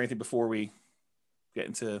questions or anything before we get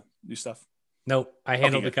into new stuff? Nope. I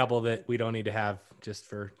handled a couple that we don't need to have just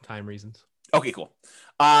for time reasons. Okay, cool.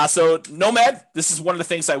 So Nomad, this is one of the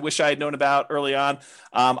things I wish I had known about early on.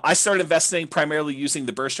 I started investing primarily using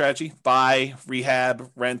the BRRRR strategy, buy, rehab,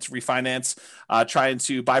 rent, refinance, trying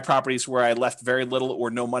to buy properties where I left very little or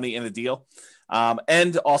no money in a deal.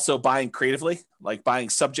 And also buying creatively, like buying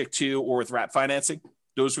subject to or with wrap financing.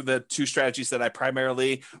 Those were the two strategies that I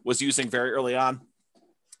primarily was using very early on.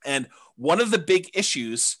 And one of the big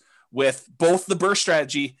issues with both the BRRRR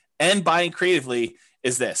strategy and buying creatively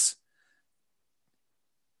is this: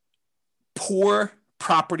 poor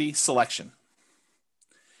property selection.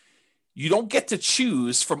 You don't get to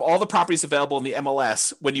choose from all the properties available in the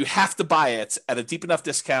MLS when you have to buy it at a deep enough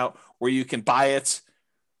discount where you can buy it,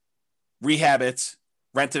 rehab it,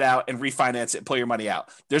 rent it out, and refinance it and pull your money out.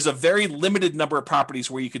 There's a very limited number of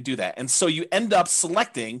properties where you could do that. And so you end up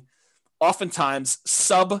selecting oftentimes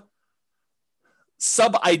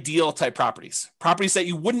sub-ideal type properties that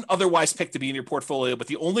you wouldn't otherwise pick to be in your portfolio. But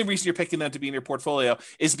the only reason you're picking them to be in your portfolio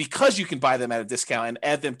is because you can buy them at a discount and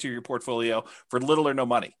add them to your portfolio for little or no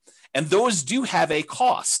money. And those do have a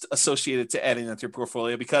cost associated to adding them to your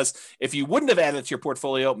portfolio, because if you wouldn't have added to your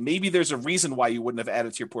portfolio, maybe there's a reason why you wouldn't have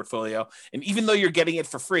added to your portfolio. And even though you're getting it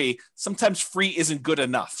for free, sometimes free isn't good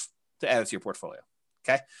enough to add it to your portfolio.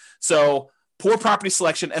 Okay. So poor property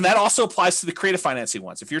selection. And that also applies to the creative financing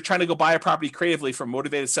ones. If you're trying to go buy a property creatively from a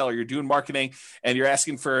motivated seller, you're doing marketing and you're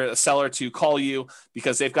asking for a seller to call you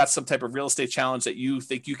because they've got some type of real estate challenge that you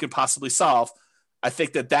think you can possibly solve. I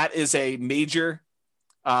think that is a major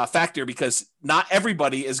factor, because not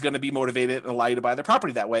everybody is going to be motivated and allow you to buy their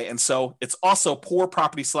property that way. And so it's also poor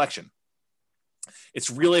property selection. It's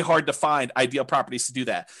really hard to find ideal properties to do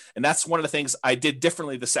that. And that's one of the things I did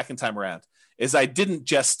differently the second time around is I didn't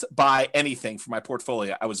just buy anything for my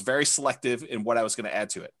portfolio. I was very selective in what I was going to add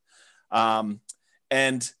to it.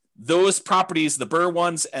 And those properties, the BRRRR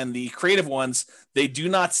ones and the creative ones, they do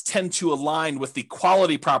not tend to align with the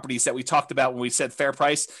quality properties that we talked about when we said fair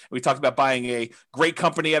price. We talked about buying a great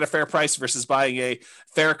company at a fair price versus buying a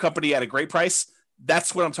fair company at a great price.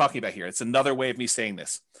 That's what I'm talking about here. It's another way of me saying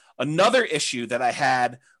this. Another issue that I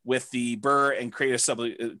had with the BRRRR and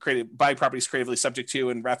creative buying properties creatively subject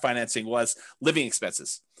to and wrap financing was living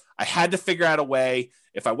expenses. I had to figure out a way,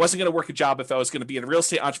 if I wasn't going to work a job, if I was going to be a real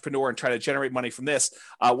estate entrepreneur and try to generate money from this,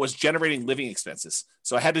 was generating living expenses.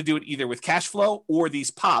 So I had to do it either with cash flow or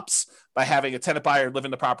these pops by having a tenant buyer live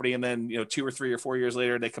in the property. And then, 2 or 3 or 4 years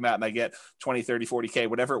later, they come out and I get 20, 30, 40K,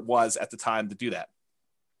 whatever it was at the time to do that.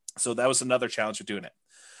 So that was another challenge of doing it.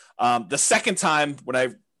 The second time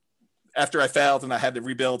after I failed and I had to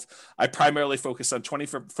rebuild, I primarily focused on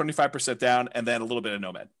 25% down and then a little bit of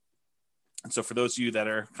Nomad. And so for those of you that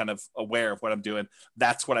are kind of aware of what I'm doing,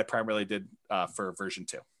 that's what I primarily did for version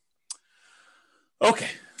 2. Okay.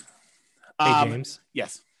 Hey, James.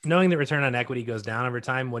 Yes. Knowing that return on equity goes down over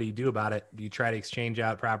time, what do you do about it? Do you try to exchange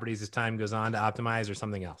out properties as time goes on to optimize or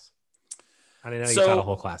something else? I didn't know you taught a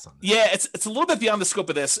whole class on this. Yeah, it's a little bit beyond the scope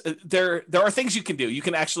of this. There are things you can do. You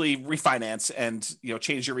can actually refinance and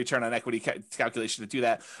change your return on equity calculation to do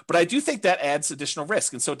that. But I do think that adds additional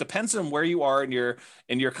risk, and so it depends on where you are in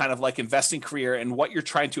your kind of like investing career and what you're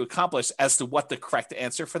trying to accomplish as to what the correct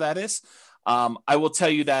answer for that is. I will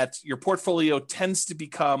tell you that your portfolio tends to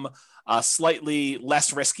become slightly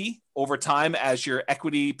less risky over time as your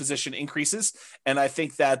equity position increases. And I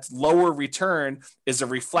think that lower return is a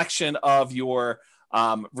reflection of your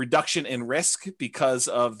reduction in risk because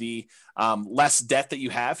of the less debt that you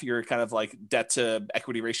have. Your kind of like debt to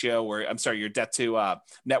equity ratio, your debt to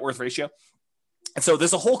net worth ratio. And so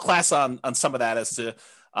there's a whole class on some of that as to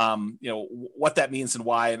what that means and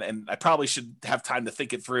why. And I probably should have time to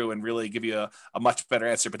think it through and really give you a much better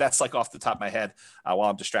answer, but that's like off the top of my head while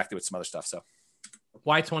I'm distracted with some other stuff. So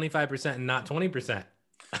why 25% and not 20%?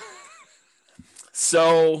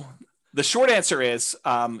 So the short answer is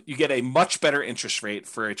you get a much better interest rate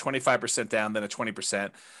for a 25% down than a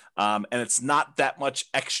 20%. And it's not that much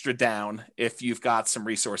extra down if you've got some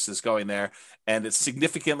resources going there, and it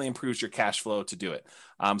significantly improves your cash flow to do it.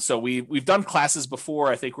 So we've done classes before,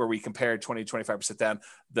 I think, where we compared 20 to 25% down.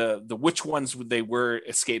 The which ones they were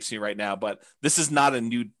escapes me right now, but this is not a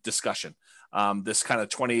new discussion. This kind of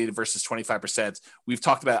 20 versus 25%, we've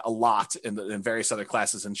talked about a lot in various other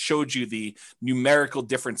classes and showed you the numerical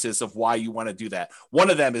differences of why you want to do that. One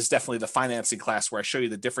of them is definitely the financing class, where I show you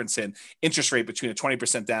the difference in interest rate between a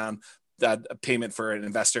 20% down payment for an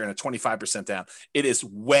investor and a 25% down. It is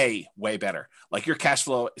way, way better. Like your cash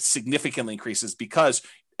flow significantly increases because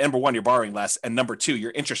number one, you're borrowing less. And number two,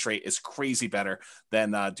 your interest rate is crazy better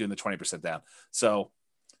than doing the 20% down. So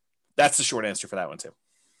that's the short answer for that one too.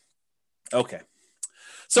 Okay.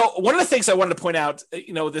 So one of the things I wanted to point out,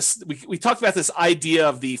 we talked about this idea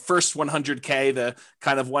of the first 100K, the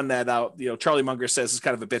kind of one that, Charlie Munger says is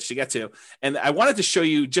kind of a bitch to get to. And I wanted to show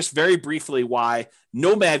you just very briefly why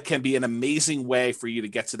Nomad can be an amazing way for you to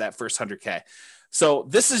get to that first 100K. So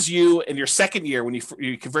this is you in your second year when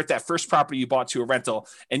you convert that first property you bought to a rental.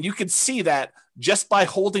 And you can see that just by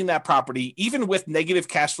holding that property, even with negative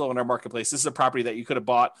cash flow in our marketplace, this is a property that you could have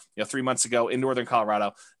bought 3 months ago in Northern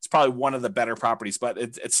Colorado. It's probably one of the better properties, but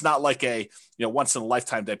it's not like a once in a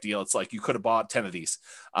lifetime type deal. It's like you could have bought 10 of these.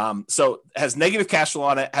 So it has negative cash flow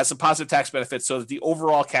on it, has some positive tax benefits so that the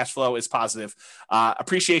overall cash flow is positive.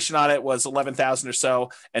 Appreciation on it was 11,000 or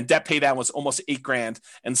so, and debt pay down was almost $8,000.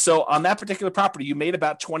 And so on that particular property, you made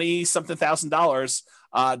about $20-something thousand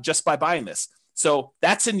just by buying this. So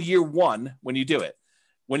that's in year one when you do it.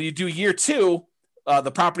 When you do year two, the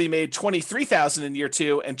property made $23,000 in year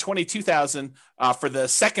two and $22,000 for the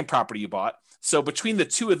second property you bought. So between the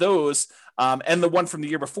two of those and the one from the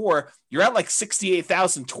year before, you're at like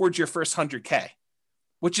 $68,000 towards your first 100K,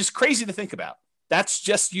 which is crazy to think about. That's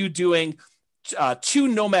just you doing 2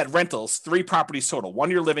 Nomad rentals, 3 properties total, 1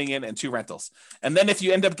 you're living in and 2 rentals. And then if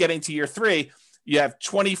you end up getting to year 3, you have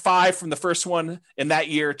 25 from the first one in that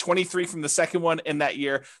year, 23 from the second one in that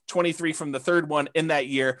year, 23 from the third one in that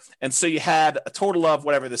year. And so you had a total of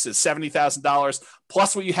whatever this is, $70,000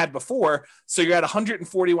 plus what you had before. So you're at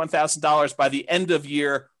 $141,000 by the end of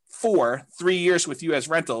year 4, 3 years with you as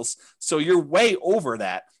rentals. So you're way over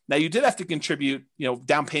that. Now you did have to contribute,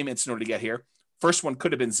 down payments in order to get here. First one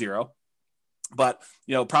could have been 0. But,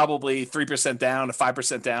 probably 3% down,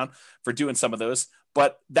 5% down for doing some of those.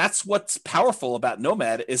 But that's what's powerful about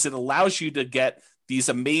Nomad is it allows you to get these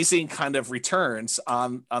amazing kind of returns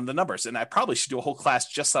on the numbers. And I probably should do a whole class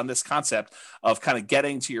just on this concept of kind of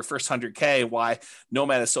getting to your first 100K, why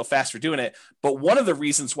Nomad is so fast for doing it. But one of the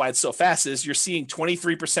reasons why it's so fast is you're seeing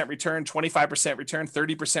 23% return, 25% return,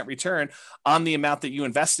 30% return on the amount that you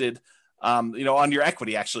invested, on your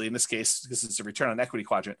equity, actually, in this case, because it's a return on equity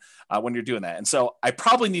quadrant when you're doing that. And so I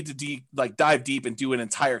probably need to dive deep and do an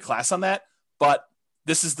entire class on that. But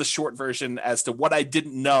this is the short version as to what I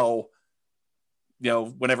didn't know,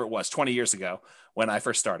 whenever it was 20 years ago when I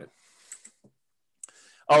first started.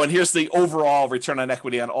 Oh, and here's the overall return on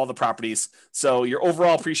equity on all the properties. So your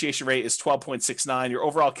overall appreciation rate is 12.69. Your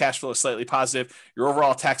overall cash flow is slightly positive. Your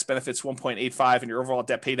overall tax benefits 1.85, and your overall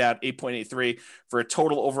debt paid out 8.83 for a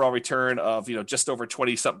total overall return of just over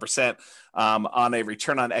 20-something% on a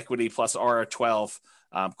return on equity plus R12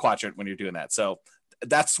 quadrant when you're doing that. So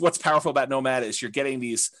that's what's powerful about Nomad is you're getting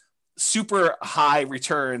these super high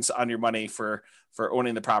returns on your money for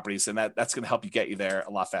owning the properties, and that's going to help you get you there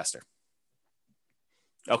a lot faster.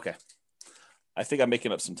 Okay. I think I'm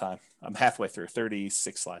making up some time. I'm halfway through,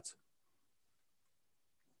 36 slides.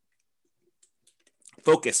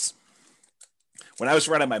 Focus. When I was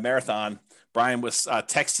running my marathon, Brian was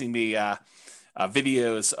texting me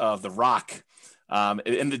videos of The Rock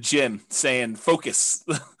in the gym saying focus.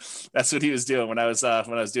 That's what he was doing when I was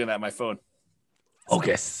doing that on my phone.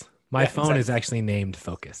 Focus. My phone is actually named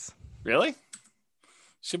Focus. Really?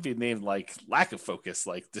 Should be named like lack of focus,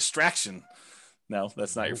 like distraction. No,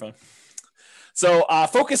 that's not your phone. So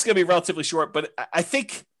focus is going to be relatively short, but I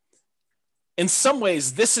think in some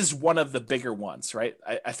ways this is one of the bigger ones, right?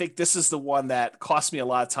 I think this is the one that cost me a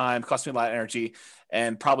lot of time, cost me a lot of energy,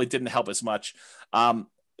 and probably didn't help as much.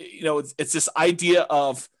 It's this idea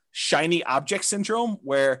of shiny object syndrome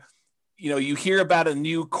where, you hear about a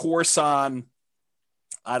new course on,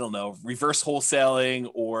 I don't know, reverse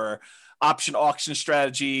wholesaling or option auction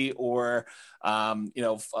strategy or,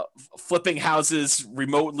 flipping houses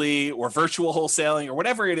remotely or virtual wholesaling or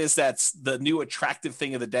whatever it is that's the new attractive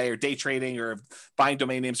thing of the day, or day trading or buying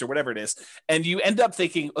domain names or whatever it is. And you end up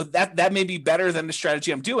thinking that may be better than the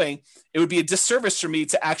strategy I'm doing. It would be a disservice for me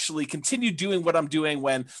to actually continue doing what I'm doing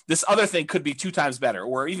when this other thing could be 2 times better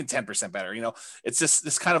or even 10% better. It's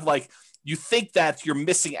this kind of like, you think that you're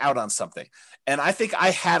missing out on something. And I think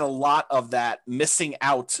I had a lot of that missing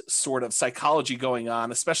out sort of psychology going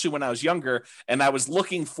on, especially when I was younger, and I was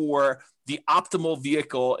looking for the optimal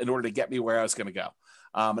vehicle in order to get me where I was going to go.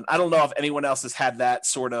 And I don't know if anyone else has had that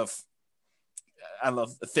sort of,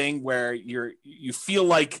 thing where you feel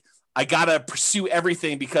like I got to pursue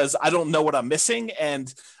everything because I don't know what I'm missing.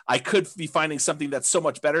 And I could be finding something that's so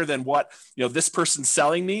much better than what, this person's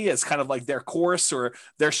selling me as kind of like their course or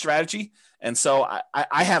their strategy. And so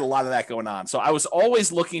I had a lot of that going on. So I was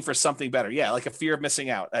always looking for something better. Yeah. Like a fear of missing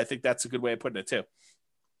out. I think that's a good way of putting it too.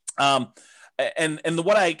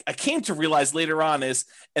 What I came to realize later on is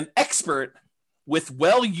an expert with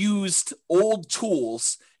well-used old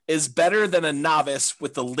tools is better than a novice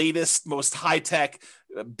with the latest, most high-tech,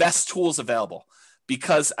 best tools available,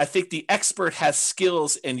 because I think the expert has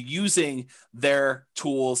skills in using their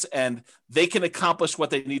tools and they can accomplish what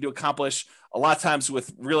they need to accomplish a lot of times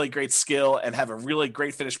with really great skill and have a really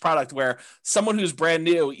great finished product, where someone who's brand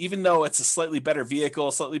new, even though it's a slightly better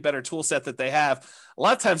vehicle, slightly better tool set that they have, a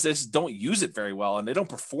lot of times they just don't use it very well and they don't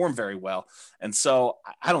perform very well. And so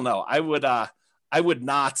I don't know, I would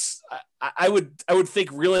think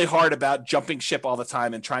really hard about jumping ship all the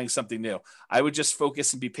time and trying something new. I would just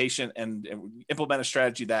focus and be patient and implement a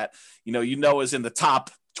strategy that, is in the top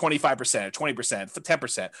 25% or 20%,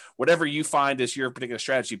 10%, whatever you find is your particular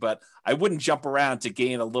strategy. But I wouldn't jump around to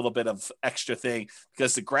gain a little bit of extra thing,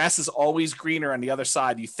 because the grass is always greener on the other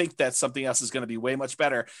side. You think that something else is going to be way much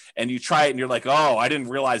better, and you try it and you're like, oh, I didn't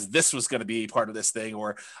realize this was going to be part of this thing,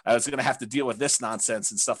 or I was going to have to deal with this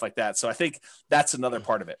nonsense and stuff like that. So I think that's another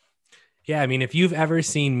part of it. Yeah. I mean, if you've ever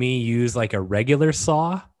seen me use like a regular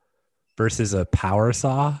saw versus a power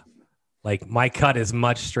saw, like my cut is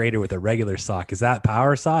much straighter with a regular saw because that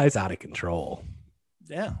power saw is out of control.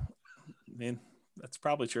 Yeah. I mean, that's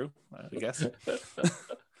probably true, I guess. Yeah.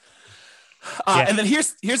 And then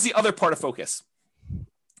here's the other part of focus.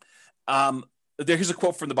 Here's a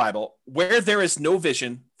quote from the Bible: "Where there is no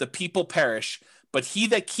vision, the people perish, but he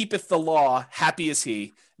that keepeth the law, happy is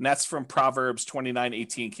he." And that's from Proverbs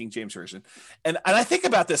 29:18, King James Version. And I think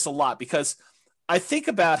about this a lot, because I think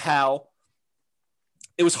about how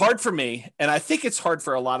it was hard for me, and I think it's hard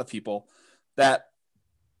for a lot of people, that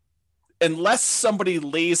unless somebody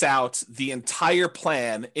lays out the entire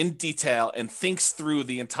plan in detail and thinks through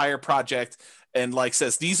the entire project and like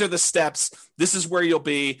says, these are the steps. This is where you'll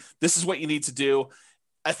be. This is what you need to do.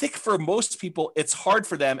 I think for most people, it's hard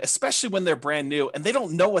for them, especially when they're brand new and they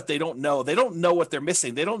don't know what they don't know. They don't know what they're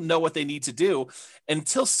missing. They don't know what they need to do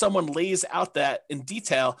until someone lays out that in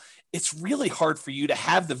detail. It's really hard for you to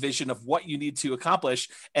have the vision of what you need to accomplish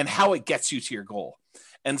and how it gets you to your goal.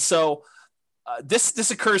 And so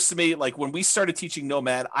this occurs to me, like when we started teaching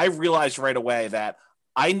Nomad, I realized right away that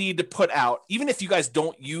I need to put out, even if you guys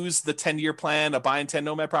don't use the 10-year plan of buying 10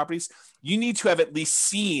 Nomad properties, you need to have at least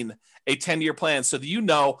seen a 10-year plan so that you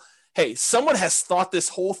know, hey, someone has thought this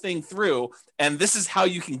whole thing through, and this is how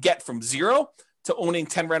you can get from 0 to owning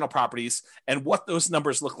 10 rental properties and what those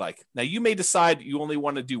numbers look like. Now, you may decide you only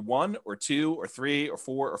want to do 1 or 2 or 3 or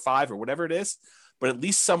 4 or 5 or whatever it is, but at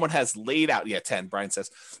least someone has laid out, 10, Brian says,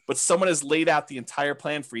 but someone has laid out the entire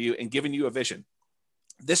plan for you and given you a vision.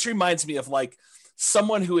 This reminds me of like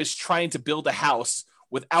someone who is trying to build a house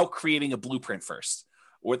without creating a blueprint first,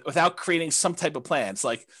 or without creating some type of plan. It's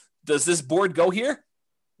like, does this board go here?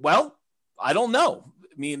 Well, I don't know.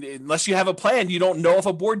 I mean, unless you have a plan, you don't know if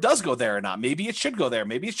a board does go there or not. Maybe it should go there.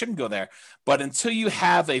 Maybe it shouldn't go there. But until you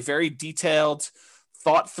have a very detailed,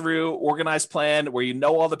 thought through, organized plan where you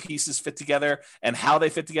know all the pieces fit together and how they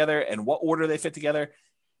fit together and what order they fit together,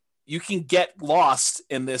 you can get lost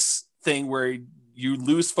in this thing where you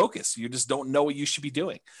lose focus. You just don't know what you should be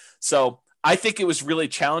doing. So I think it was really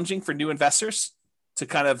challenging for new investors to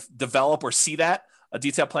kind of develop or see that a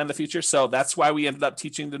detailed plan of the future. So that's why we ended up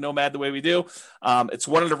teaching the Nomad the way we do. It's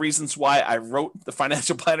one of the reasons why I wrote the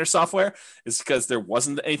financial planner software, is because there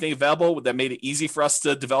wasn't anything available that made it easy for us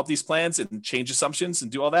to develop these plans and change assumptions and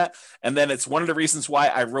do all that. And then it's one of the reasons why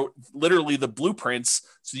I wrote literally the blueprints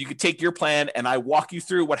so you could take your plan and I walk you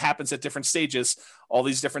through what happens at different stages, all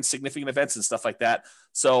these different significant events and stuff like that.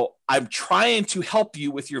 So I'm trying to help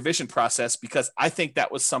you with your vision process because I think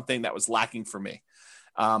that was something that was lacking for me.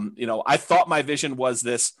 I thought my vision was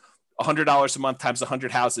this $100 a month times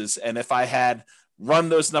 100 houses. And if I had run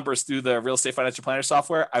those numbers through the real estate financial planner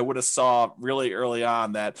software, I would have saw really early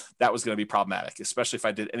on that was going to be problematic, especially if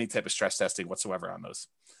I did any type of stress testing whatsoever on those.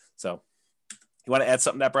 So you want to add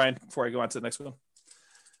something to that, Brian, before I go on to the next one?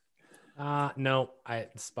 No,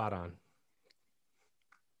 spot on.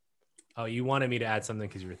 Oh, you wanted me to add something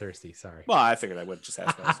because you were thirsty. Sorry. Well, I figured I would just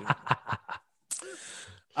ask that.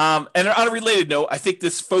 And on a related note, I think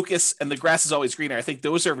this focus and the grass is always greener, I think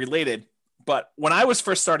those are related. But when I was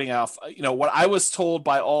first starting off, what I was told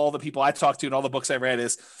by all the people I talked to and all the books I read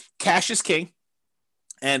is cash is king.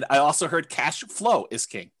 And I also heard cash flow is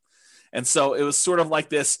king. And so it was sort of like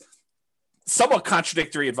this somewhat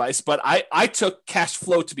contradictory advice, but I took cash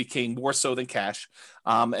flow to be king more so than cash.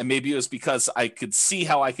 And maybe it was because I could see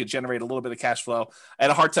how I could generate a little bit of cash flow. I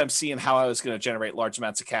had a hard time seeing how I was going to generate large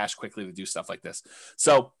amounts of cash quickly to do stuff like this.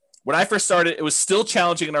 So when I first started, it was still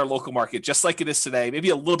challenging in our local market, just like it is today, maybe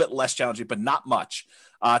a little bit less challenging, but not much,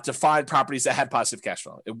 to find properties that had positive cash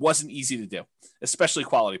flow. It wasn't easy to do, especially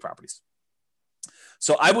quality properties.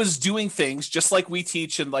 So I was doing things just like we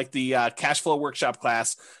teach in like the cash flow workshop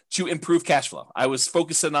class to improve cash flow. I was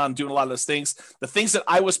focusing on doing a lot of those things. The things that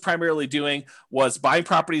I was primarily doing was buying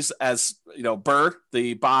properties as, BRRRR,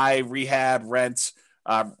 the buy, rehab, rent,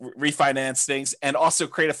 refinance things, and also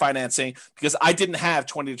creative financing because I didn't have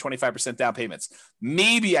 20 to 25% down payments.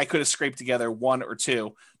 Maybe I could have scraped together 1 or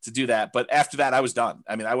 2 to do that. But after that, I was done.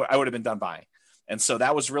 I mean, I would have been done buying. And so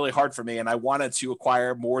that was really hard for me. And I wanted to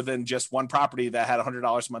acquire more than just one property that had $100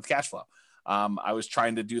 a month cash flow. I was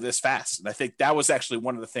trying to do this fast. And I think that was actually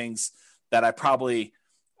one of the things that I probably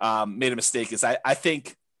made a mistake is I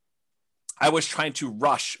think I was trying to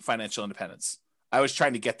rush financial independence. I was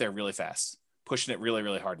trying to get there really fast, pushing it really,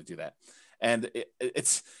 really hard to do that. And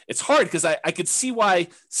it's hard because I could see why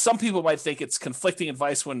some people might think it's conflicting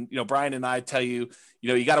advice when, Brian and I tell you,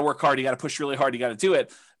 you got to work hard, you got to push really hard, you got to do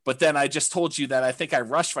it. But then I just told you that I think I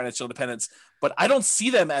rushed financial independence, but I don't see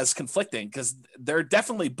them as conflicting because they're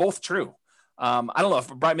definitely both true. I don't know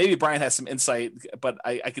if maybe Brian has some insight, but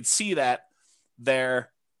I could see that they're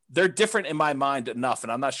different in my mind enough,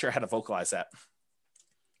 and I'm not sure how to vocalize that.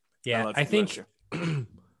 Yeah, I think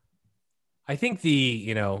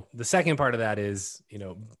the second part of that is,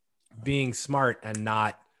 being smart and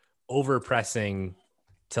not over pressing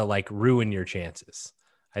to like ruin your chances.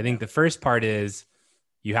 I think the first part is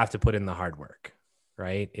you have to put in the hard work,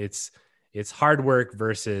 right? It's hard work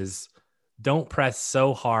versus don't press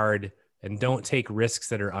so hard and don't take risks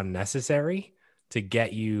that are unnecessary to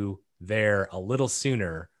get you there a little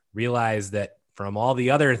sooner. Realize that from all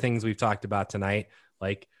the other things we've talked about tonight,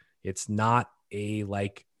 like it's not a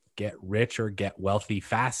like get rich or get wealthy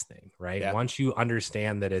fast thing, right? Yeah. Once you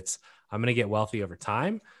understand that I'm going to get wealthy over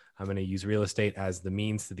time, I'm going to use real estate as the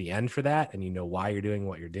means to the end for that, and you know why you're doing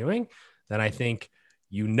what you're doing, then I think,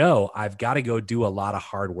 I've got to go do a lot of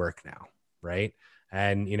hard work now, right?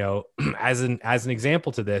 And, as an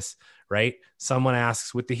example to this, right? Someone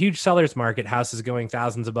asks, with the huge seller's market, houses going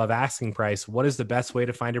thousands above asking price, what is the best way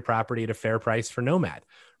to find a property at a fair price for Nomad,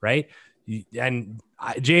 right? And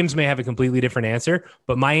James may have a completely different answer,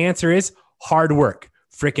 but my answer is hard work.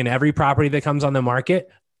 Freaking every property that comes on the market,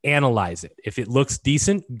 analyze it. If it looks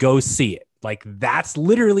decent, go see it. Like, that's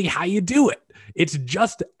literally how you do it. It's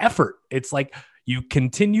just effort. It's like you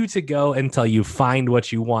continue to go until you find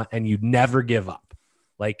what you want and you never give up.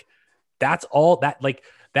 Like, that's all that, like,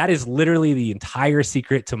 that is literally the entire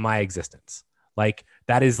secret to my existence. Like,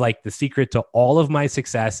 that is like the secret to all of my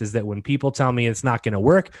success, is that when people tell me it's not going to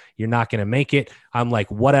work, you're not going to make it, I'm like,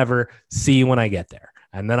 whatever, see you when I get there.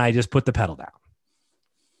 And then I just put the pedal down.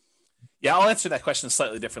 Yeah, I'll answer that question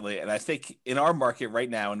slightly differently. And I think in our market right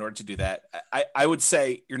now, in order to do that, I would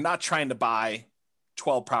say you're not trying to buy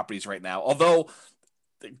 12 properties right now. Although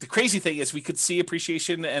the crazy thing is we could see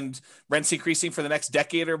appreciation and rents increasing for the next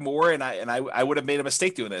decade or more. And I would have made a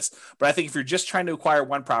mistake doing this. But I think if you're just trying to acquire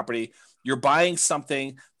one property, you're buying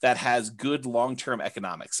something that has good long-term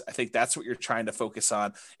economics. I think that's what you're trying to focus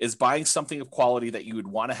on, is buying something of quality that you would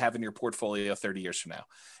want to have in your portfolio 30 years from now.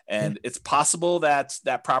 And it's possible that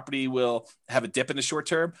that property will have a dip in the short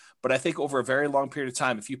term, but I think over a very long period of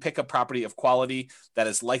time, if you pick a property of quality that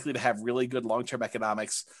is likely to have really good long-term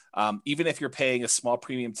economics, even if you're paying a small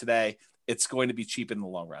premium today, it's going to be cheap in the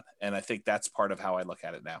long run. And I think that's part of how I look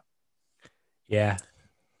at it now. Yeah.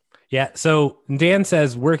 Yeah. So Dan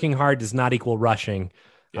says working hard does not equal rushing.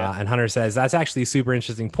 Yeah. And Hunter says, that's actually a super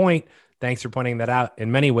interesting point. Thanks for pointing that out. In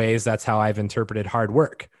many ways, that's how I've interpreted hard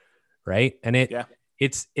work. Right. And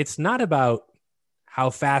it's not about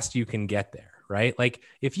how fast you can get there. Right. Like,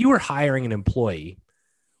 if you were hiring an employee,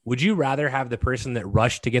 would you rather have the person that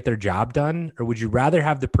rushed to get their job done, or would you rather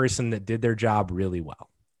have the person that did their job really well,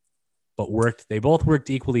 but they both worked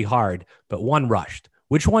equally hard, but one rushed?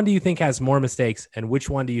 Which one do you think has more mistakes, and which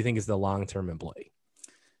one do you think is the long-term employee?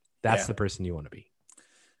 That's the person you want to be.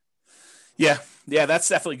 Yeah. Yeah. That's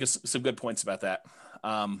definitely some good points about that.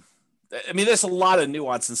 I mean, there's a lot of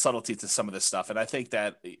nuance and subtlety to some of this stuff. And I think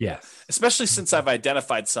that, especially since I've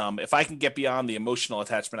identified some, if I can get beyond the emotional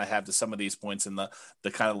attachment I have to some of these points and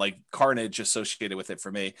the kind of like carnage associated with it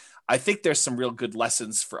for me, I think there's some real good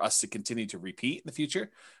lessons for us to continue to repeat in the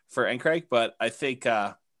future for NCRAG. But I think,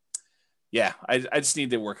 I just need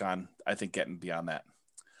to work on, I think, getting beyond that.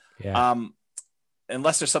 Yeah.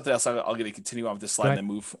 Unless there's something else, I'm going to continue on with this slide and then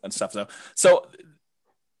move and stuff. So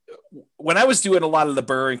when I was doing a lot of the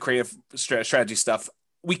BRRRR and creative strategy stuff,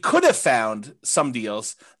 we could have found some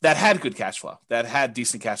deals that had good cash flow, that had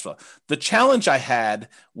decent cash flow. The challenge I had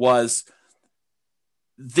was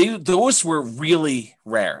those were really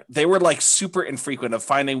rare. They were like super infrequent of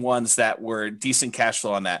finding ones that were decent cash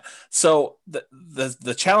flow on that. So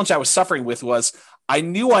the challenge I was suffering with was I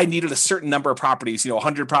knew I needed a certain number of properties,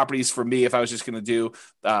 100 properties for me if I was just going to do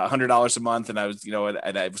 $100 a month, and I was,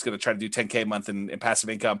 and I was going to try to do 10K a month in passive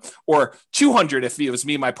income, or 200 if it was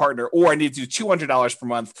me and my partner, or I need to do $200 per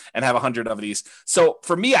month and have 100 of these. So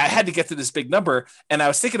for me, I had to get to this big number, and I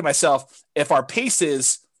was thinking to myself, if our pace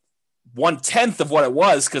is 1/10 of what it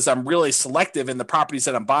was, because I'm really selective in the properties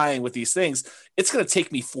that I'm buying with these things, it's going to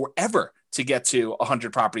take me forever to get to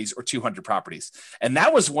 100 properties or 200 properties. And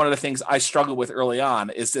that was one of the things I struggled with early on,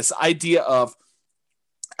 is this idea of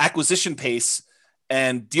acquisition pace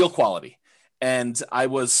and deal quality. And I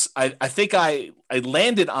think I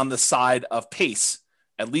landed on the side of pace,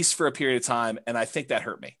 at least for a period of time. And I think that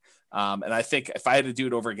hurt me. And I think if I had to do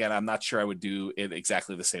it over again, I'm not sure I would do it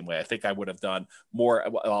exactly the same way. I think I would have done more,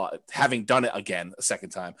 having done it again a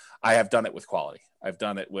second time. I have done it with quality. I've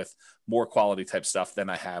done it with more quality type stuff than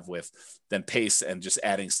I have than pace and just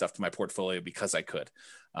adding stuff to my portfolio because I could.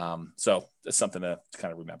 So that's something to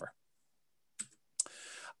kind of remember.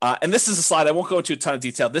 And this is a slide. I won't go into a ton of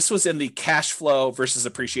detail. This was in the cash flow versus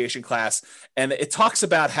appreciation class. And it talks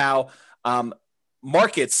about how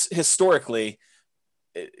markets historically,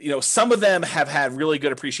 some of them have had really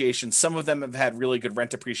good appreciation. Some of them have had really good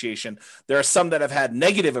rent appreciation. There are some that have had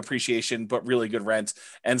negative appreciation, but really good rent.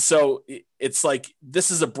 And so it's like,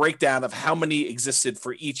 this is a breakdown of how many existed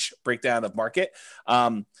for each breakdown of market.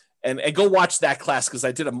 and go watch that class, because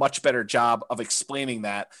I did a much better job of explaining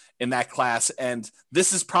that in that class. And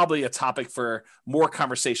this is probably a topic for more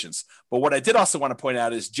conversations. But what I did also want to point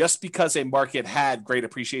out is just because a market had great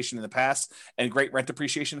appreciation in the past and great rent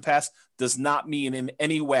appreciation in the past does not mean in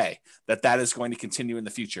any way that that is going to continue in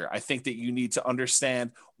the future. I think that you need to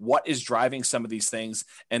understand what is driving some of these things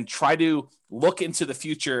and try to look into the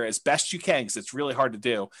future as best you can, because it's really hard to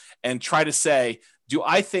do, and try to say, do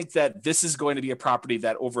I think that this is going to be a property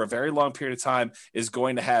that over a very long period of time is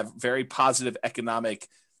going to have very positive economic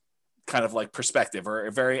kind of like perspective, or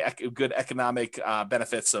a very good economic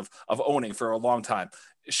benefits of owning for a long time?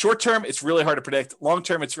 Short term, it's really hard to predict. Long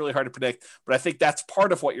term, it's really hard to predict. But I think that's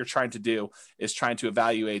part of what you're trying to do, is trying to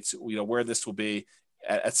evaluate, where this will be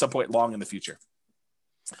at some point long in the future.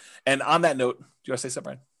 And on that note, do you want to say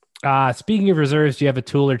something, Brian? Speaking of reserves, do you have a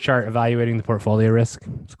tool or chart evaluating the portfolio risk?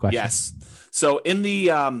 Yes. So in the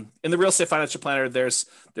real estate financial planner, there's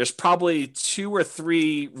probably 2 or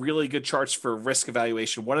 3 really good charts for risk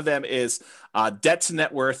evaluation. One of them is debt to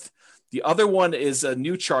net worth. The other one is a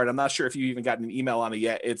new chart. I'm not sure if you even got an email on it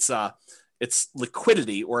yet. It's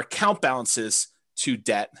liquidity, or account balances to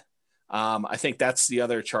debt. I think that's the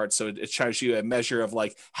other chart. So it shows you a measure of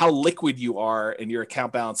like how liquid you are in your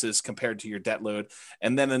account balances compared to your debt load.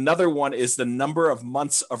 And then another one is the number of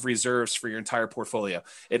months of reserves for your entire portfolio.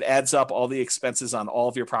 It adds up all the expenses on all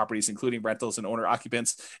of your properties, including rentals and owner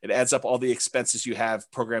occupants. It adds up all the expenses you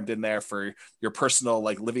have programmed in there for your personal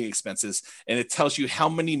like living expenses. And it tells you how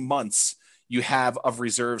many months you have of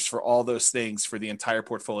reserves for all those things for the entire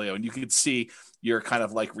portfolio. And you can see your kind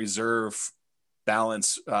of like reserve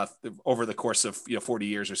balance over the course of 40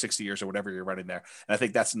 years or 60 years or whatever you're running there. And I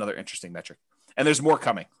think that's another interesting metric. And there's more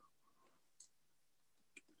coming.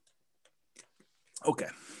 Okay.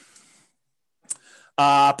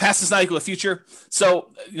 Past is not equal to future.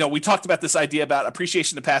 So, we talked about this idea about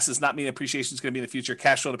appreciation in the past does not mean appreciation is going to be in the future.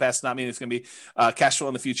 Cash flow in the past does not mean it's going to be cash flow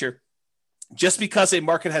in the future. Just because a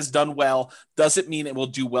market has done well doesn't mean it will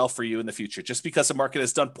do well for you in the future. Just because a market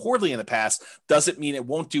has done poorly in the past doesn't mean it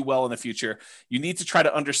won't do well in the future. You need to try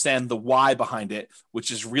to understand the why behind it,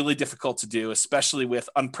 which is really difficult to do, especially with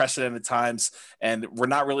unprecedented times. And we're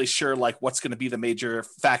not really sure like what's going to be the major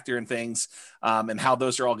factor in things and how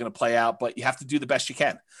those are all going to play out, but you have to do the best you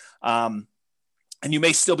can. And you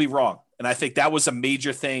may still be wrong. And I think that was a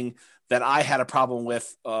major thing that I had a problem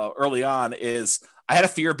with early on, is I had a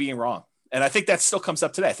fear of being wrong. And I think that still comes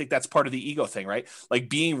up today. I think that's part of the ego thing, right? Like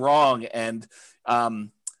being wrong and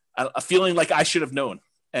a feeling like I should have known.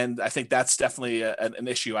 And I think that's definitely an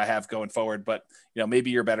issue I have going forward. But,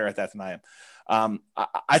 maybe you're better at that than I am.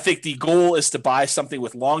 I think the goal is to buy something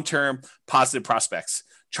with long-term positive prospects.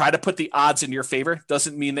 Try to put the odds in your favor.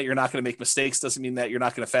 Doesn't mean that you're not going to make mistakes. Doesn't mean that you're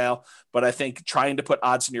not going to fail. But I think trying to put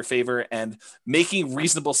odds in your favor and making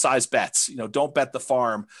reasonable size bets. Don't bet the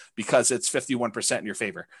farm because it's 51% in your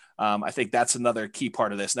favor. I think that's another key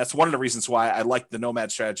part of this. And that's one of the reasons why I like the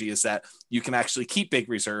nomad strategy, is that you can actually keep big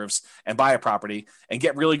reserves and buy a property and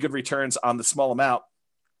get really good returns on the small amount.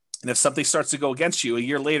 And if something starts to go against you a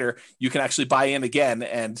year later, you can actually buy in again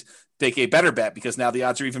and take a better bet, because now the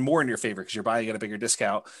odds are even more in your favor because you're buying at a bigger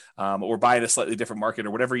discount or buying a slightly different market,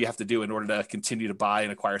 or whatever you have to do in order to continue to buy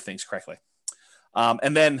and acquire things correctly.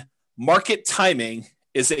 And then market timing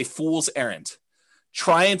is a fool's errand.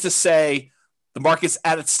 Trying to say the market's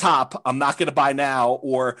at its top, I'm not going to buy now,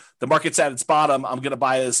 or the market's at its bottom, I'm going to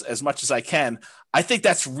buy as much as I can. I think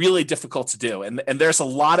that's really difficult to do. And there's a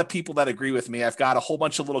lot of people that agree with me. I've got a whole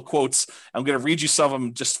bunch of little quotes. I'm going to read you some of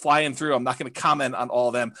them just flying through. I'm not going to comment on all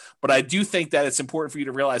of them, but I do think that it's important for you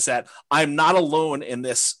to realize that I'm not alone in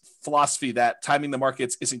this philosophy that timing the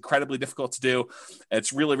markets is incredibly difficult to do.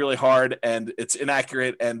 It's really, really hard, and it's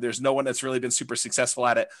inaccurate, and there's no one that's really been super successful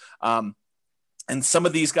at it. And some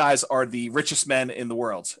of these guys are the richest men in the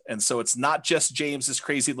world. And so it's not just James's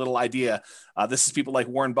crazy little idea. This is people like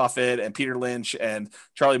Warren Buffett and Peter Lynch and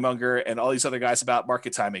Charlie Munger and all these other guys about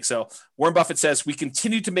market timing. So Warren Buffett says, we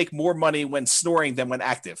continue to make more money when snoring than when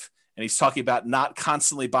active. And he's talking about not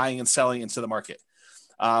constantly buying and selling into the market.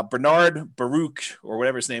 Bernard Baruch, or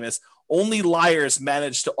whatever his name is, only liars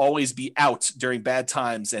manage to always be out during bad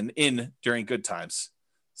times and in during good times.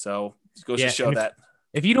 So it goes to show that.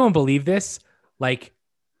 If you don't believe this, like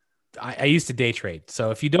I used to day trade. So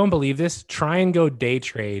if you don't believe this, try and go day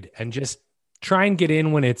trade and just try and get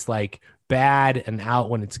in when it's like bad and out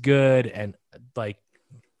when it's good, and like,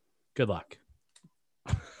 good luck.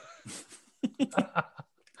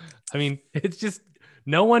 I mean, it's just,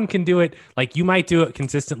 no one can do it. Like, you might do it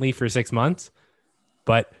consistently for 6 months,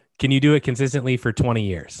 but can you do it consistently for 20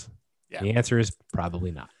 years? Yeah. The answer is probably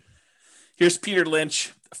not. Here's Peter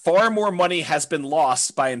Lynch. Far more money has been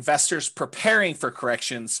lost by investors preparing for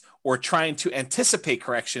corrections or trying to anticipate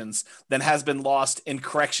corrections than has been lost in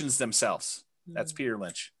corrections themselves. That's Peter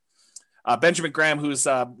Lynch. Benjamin Graham, who's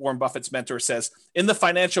Warren Buffett's mentor, says, in the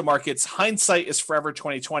financial markets, hindsight is forever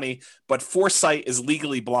 2020, but foresight is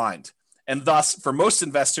legally blind. And thus, for most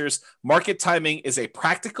investors, market timing is a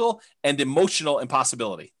practical and emotional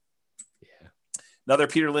impossibility. Yeah. Another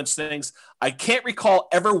Peter Lynch things. I can't recall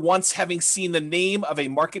ever once having seen the name of a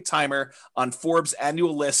market timer on Forbes'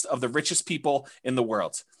 annual list of the richest people in the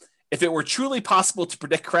world. If it were truly possible to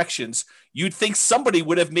predict corrections, you'd think somebody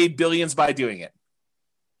would have made billions by doing it.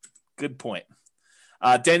 Good point.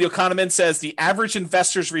 Daniel Kahneman says the average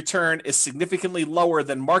investor's return is significantly lower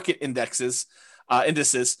than market indices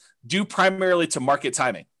due primarily to market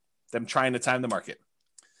timing, them trying to time the market.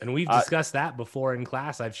 And we've discussed that before in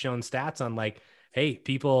class. I've shown stats on like, hey,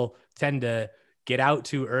 people tend to get out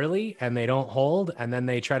too early and they don't hold, and then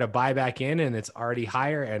they try to buy back in and it's already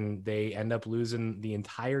higher and they end up losing the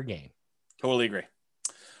entire game. Totally agree.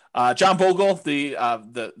 John Bogle,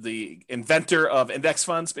 the inventor of index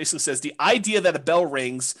funds, basically says the idea that a bell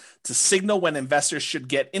rings to signal when investors should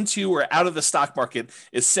get into or out of the stock market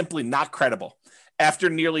is simply not credible. After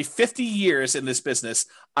nearly 50 years in this business,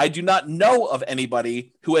 I do not know of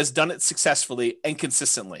anybody who has done it successfully and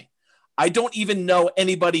consistently. I don't even know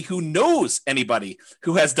anybody who knows anybody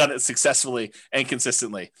who has done it successfully and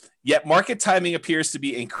consistently. Yet market timing appears to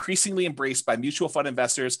be increasingly embraced by mutual fund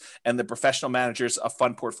investors and the professional managers of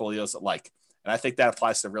fund portfolios alike. And I think that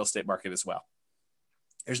applies to the real estate market as well.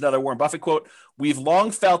 Here's another Warren Buffett quote. We've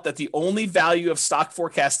long felt that the only value of stock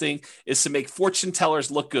forecasting is to make fortune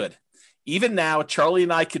tellers look good. Even now, Charlie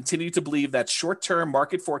and I continue to believe that short-term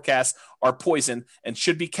market forecasts are poison and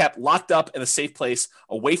should be kept locked up in a safe place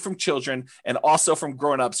away from children and also from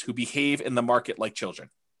grown-ups who behave in the market like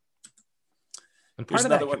children. And part of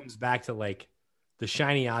that comes back to like the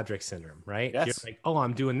shiny object syndrome, right? Yes. You're like, oh,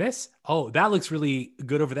 I'm doing this. Oh, that looks really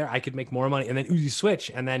good over there. I could make more money. And then you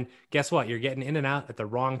switch. And then guess what? You're getting in and out at the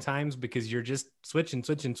wrong times because you're just switching.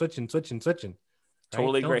 Right?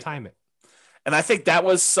 Totally agree. Don't time it. And I think that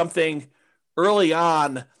was something early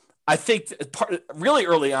on. I think really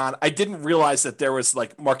early on, I didn't realize that there was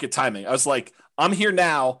like market timing. I was like, I'm here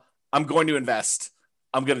now. I'm going to invest.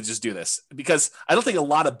 I'm going to just do this, because I don't think a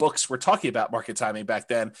lot of books were talking about market timing back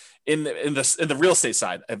then in the real estate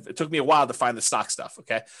side. It took me a while to find the stock stuff.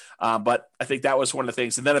 Okay. But I think that was one of the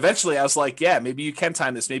things. And then eventually I was like, yeah, maybe you can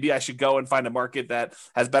time this. Maybe I should go and find a market that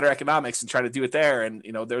has better economics and try to do it there. And,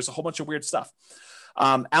 there's a whole bunch of weird stuff.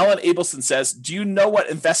 Alan Abelson says, do you know what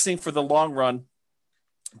investing for the long run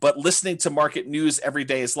but listening to market news every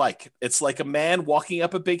day is like? It's like a man walking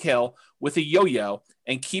up a big hill with a yo-yo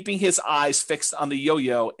and keeping his eyes fixed on the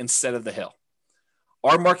yo-yo instead of the hill.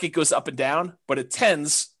 Our market goes up and down, but it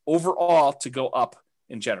tends overall to go up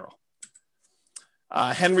in general.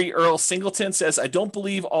 Henry Earl Singleton says, I don't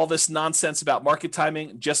believe all this nonsense about market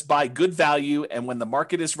timing. Just buy good value, and when the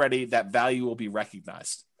market is ready, that value will be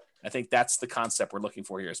recognized. I think that's the concept we're looking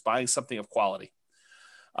for here, is buying something of quality.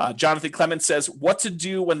 Jonathan Clements says, what to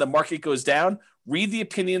do when the market goes down? Read the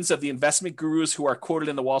opinions of the investment gurus who are quoted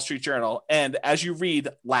in the Wall Street Journal. And as you read,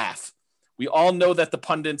 laugh. We all know that the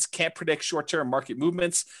pundits can't predict short-term market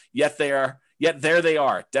movements, yet there they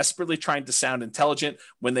are, desperately trying to sound intelligent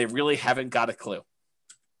when they really haven't got a clue.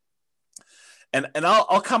 And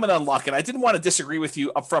I'll comment on luck. And I didn't want to disagree with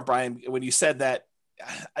you up front, Brian, when you said that.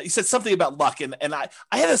 You said something about luck, and I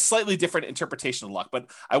had a slightly different interpretation of luck, but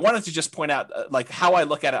I wanted to just point out like how I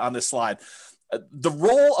look at it on this slide. The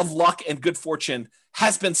role of luck and good fortune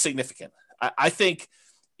has been significant. I think,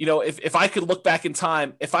 if I could look back in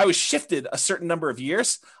time, if I was shifted a certain number of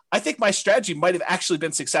years, I think my strategy might have actually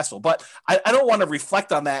been successful. But I don't want to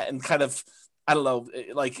reflect on that and kind of, I don't know,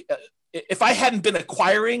 like if I hadn't been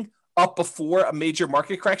acquiring up before a major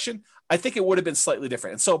market correction, I think it would have been slightly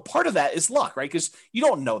different. And so part of that is luck, right? Because you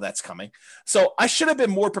don't know that's coming. So I should have been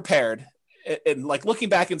more prepared, and like looking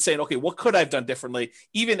back and saying, okay, what could I have done differently?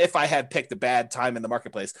 Even if I had picked a bad time in the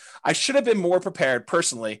marketplace, I should have been more prepared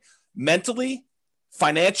personally, mentally,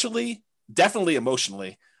 financially, definitely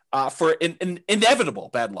emotionally, for an inevitable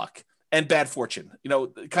bad luck and bad fortune,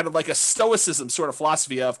 kind of like a stoicism sort of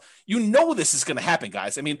philosophy of, this is going to happen,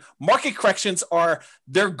 guys. I mean, market corrections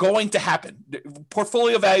they're going to happen.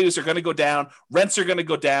 Portfolio values are going to go down. Rents are going to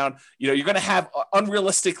go down. You're going to have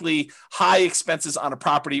unrealistically high expenses on a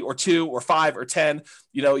property or 2 or 5 or 10.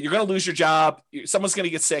 You're going to lose your job. Someone's going to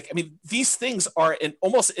get sick. I mean, these things are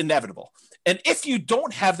almost inevitable. And if you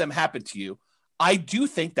don't have them happen to you, I do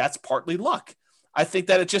think that's partly luck. I think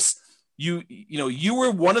that it just, you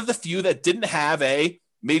were one of the few that didn't have a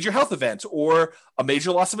major health event or a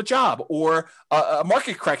major loss of a job or a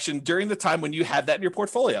market correction during the time when you had that in your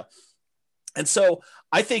portfolio. And so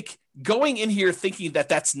I think going in here thinking that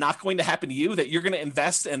that's not going to happen to you, that you're going to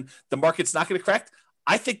invest and the market's not going to correct,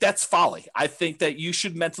 I think that's folly. I think that you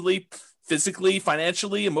should mentally, physically,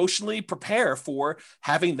 financially, emotionally prepare for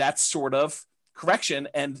having that sort of correction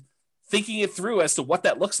and thinking it through as to what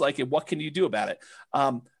that looks like and what can you do about it.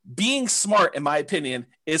 Being smart, in my opinion,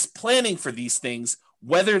 is planning for these things,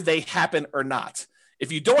 whether they happen or not.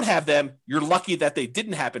 If you don't have them, you're lucky that they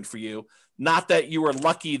didn't happen for you, not that you were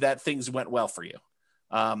lucky that things went well for you.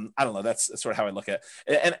 I don't know. That's sort of how I look at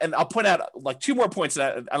it. And I'll point out like two more points.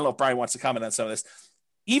 That I don't know if Brian wants to comment on some of this.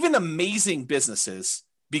 Even amazing businesses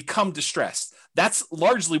become distressed. That's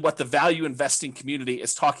largely what the value investing community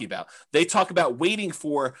is talking about. They talk about waiting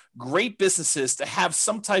for great businesses to have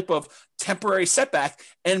some type of temporary setback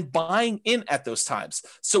and buying in at those times.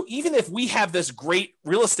 So even if we have this great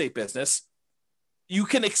real estate business, you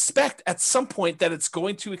can expect at some point that it's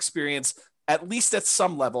going to experience, at least at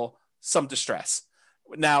some level, some distress.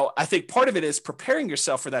 Now, I think part of it is preparing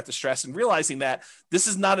yourself for that distress and realizing that this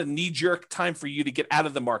is not a knee-jerk time for you to get out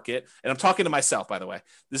of the market. And I'm talking to myself, by the way.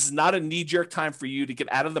 This is not a knee-jerk time for you to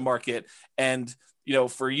get out of the market and, you know,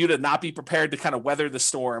 for you to not be prepared to kind of weather the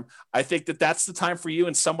storm. I think that that's the time for you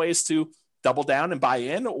in some ways to double down and buy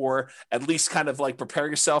in, or at least kind of like prepare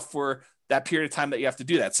yourself for that period of time that you have to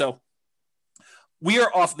do that. So we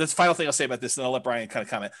are off. That's the final thing I'll say about this, and I'll let Brian kind of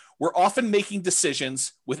comment. We're often making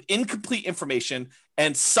decisions with incomplete information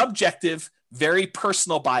and subjective, very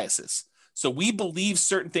personal biases. So we believe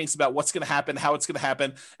certain things about what's going to happen, how it's going to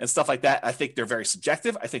happen, and stuff like that. I think they're very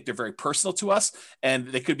subjective. I think they're very personal to us, and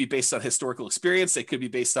they could be based on historical experience. They could be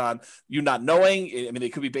based on you not knowing. I mean, they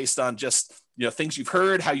could be based on just, you know, things you've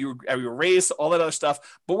heard, how you were raised, all that other stuff.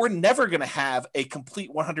 But we're never going to have a complete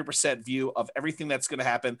 100% view of everything that's going to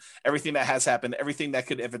happen, everything that has happened, everything that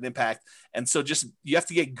could have an impact. And so just you have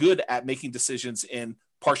to get good at making decisions in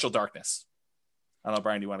partial darkness. I don't know,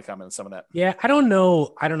 Brian, do you want to comment on some of that? Yeah, I don't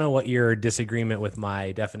know what your disagreement with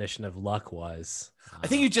my definition of luck was. I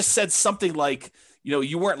think you just said something like, you know,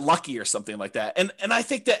 you weren't lucky or something like that. And I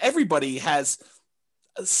think that everybody has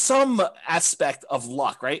some aspect of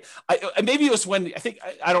luck, right? Maybe it was when we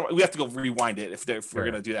have to go rewind it if we're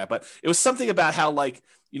going to do that, but it was something about how, like,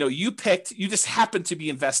 you know, you just happened to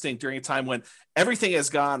be investing during a time when everything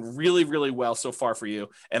has gone really, really well so far for you.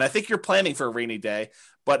 And I think you're planning for a rainy day,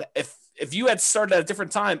 but if you had started at a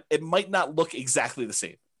different time, it might not look exactly the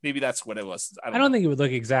same. Maybe that's what it was. I don't think it would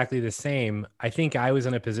look exactly the same. I think I was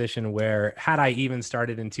in a position where, had I even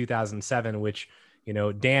started in 2007, which, you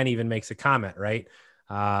know, Dan even makes a comment, right?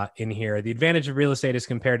 In here, the advantage of real estate as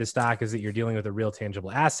compared to stock is that you're dealing with a real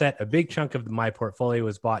tangible asset. A big chunk of my portfolio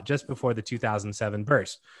was bought just before the 2007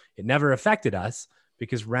 burst. It never affected us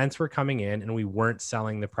because rents were coming in and we weren't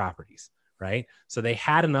selling the properties, right? So they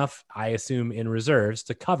had enough, I assume, in reserves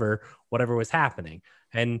to cover whatever was happening.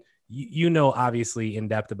 And you know, obviously in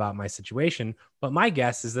depth about my situation, but my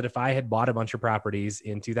guess is that if I had bought a bunch of properties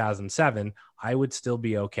in 2007, I would still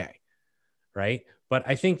be okay, right? But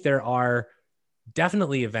I think there are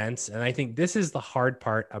definitely events. And I think this is the hard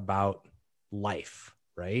part about life,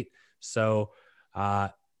 right? So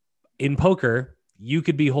in poker, you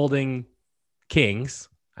could be holding kings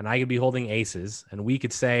and I could be holding aces, and we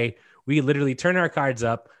could literally turn our cards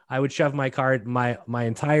up. I would shove my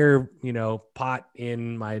entire, you know, pot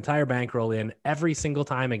in, my entire bankroll in every single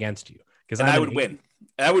time against you. Because I would win.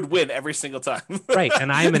 I would win every single time. Right.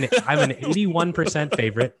 And I'm an 81%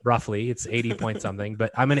 favorite, roughly. It's 80 point something,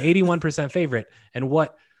 but I'm an 81% favorite. And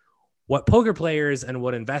what poker players and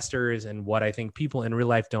what investors and what I think people in real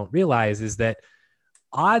life don't realize is that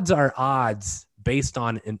odds are odds based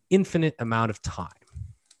on an infinite amount of time.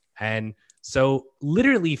 And so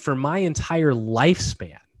literally for my entire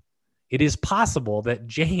lifespan, it is possible that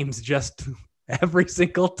James just every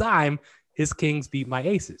single time his kings beat my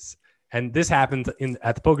aces. And this happens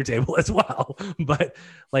at the poker table as well. But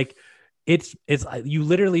like, it's you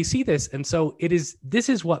literally see this. And so this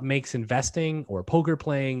is what makes investing or poker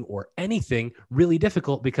playing or anything really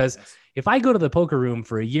difficult, because if I go to the poker room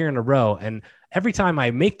for a year in a row and every time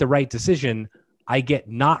I make the right decision, I get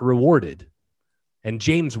not rewarded and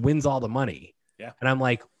James wins all the money. Yeah. And I'm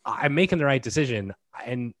like, I'm making the right decision.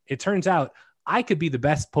 And it turns out I could be the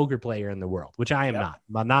best poker player in the world, which I am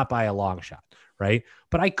not by a long shot. Right.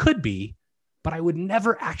 But I could be, but I would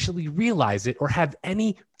never actually realize it or have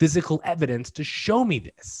any physical evidence to show me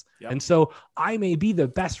this. Yep. And so I may be the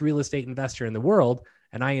best real estate investor in the world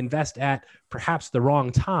and I invest at perhaps the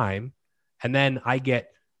wrong time. And then I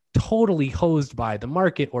get totally hosed by the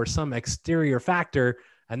market or some exterior factor.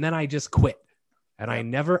 And then I just quit. And I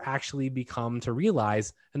never actually become to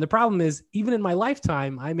realize. And the problem is, even in my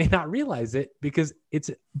lifetime, I may not realize it because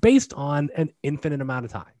it's based on an infinite amount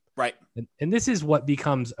of time. Right. And this is what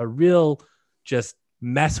becomes a real just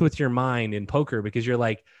mess with your mind in poker, because you're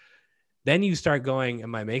like, then you start going,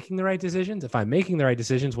 am I making the right decisions? If I'm making the right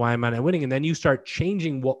decisions, why am I not winning? And then you start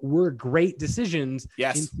changing what were great decisions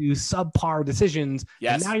into subpar decisions.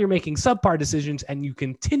 Yes. And now you're making subpar decisions and you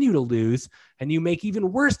continue to lose and you make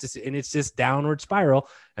even worse decisions. And it's this downward spiral.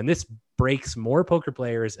 And this breaks more poker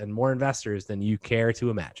players and more investors than you care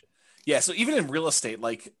to imagine. Yeah. So even in real estate,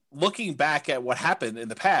 like looking back at what happened in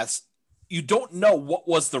the past, you don't know what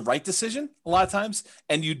was the right decision a lot of times.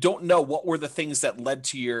 And you don't know what were the things that led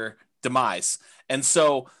to your demise. And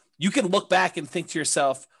so you can look back and think to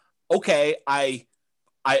yourself, okay, I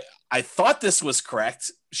thought this was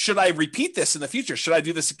correct. Should I repeat this in the future? Should I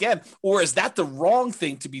do this again? Or is that the wrong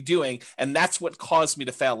thing to be doing? And that's what caused me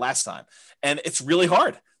to fail last time. And it's really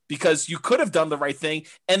hard because you could have done the right thing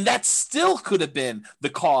and that still could have been the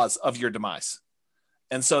cause of your demise.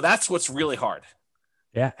 And so that's what's really hard.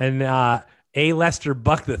 Yeah. And A. Lester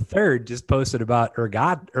Buck III just posted about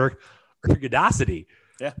ergodicity.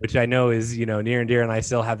 Yeah. Which I know is, near and dear. And I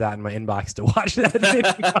still have that in my inbox to watch that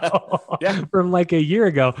video from like a year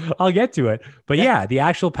ago. I'll get to it. But the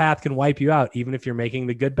actual path can wipe you out, even if you're making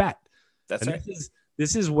the good bet. That's right.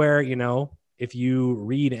 This is where, if you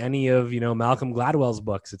read any of, Malcolm Gladwell's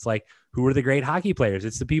books, it's like, who are the great hockey players?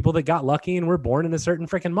 It's the people that got lucky and were born in a certain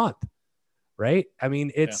freaking month. Right. I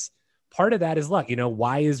mean, part of that is luck.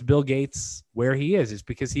 Why is Bill Gates where he is? It's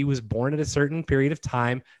because he was born at a certain period of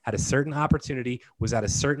time, had a certain opportunity, was at a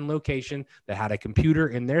certain location that had a computer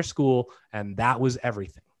in their school, and that was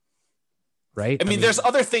everything. Right? I mean, there's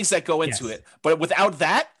other things that go into it, but without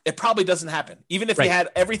that, it probably doesn't happen, even if they had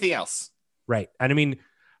everything else. Right. And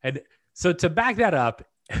so to back that up,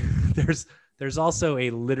 there's also a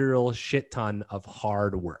literal shit ton of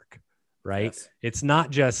hard work, right? Yes. It's not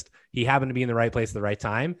just he happened to be in the right place at the right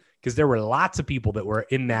time, because there were lots of people that were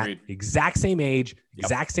in that exact same age,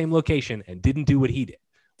 exact same location, and didn't do what he did.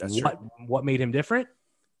 That's true. What made him different?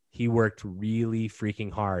 He worked really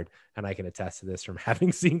freaking hard, and I can attest to this from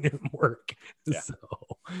having seen him work. Yeah. So,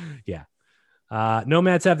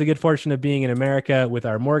 nomads have the good fortune of being in America with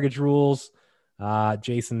our mortgage rules.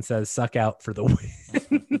 Jason says, "Suck out for the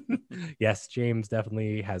win." Yes, James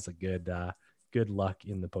definitely has a good luck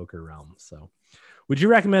in the poker realm. So. Would you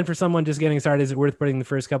recommend for someone just getting started, is it worth putting the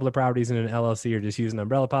first couple of properties in an LLC or just use an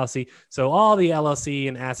umbrella policy? So all the LLC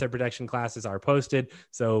and asset protection classes are posted.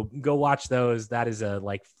 So go watch those. That is a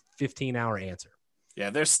 15-hour answer. Yeah,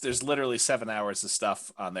 there's literally 7 hours of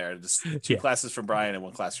stuff on there. Just two classes from Brian and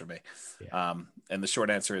one class from me. Yeah. And the short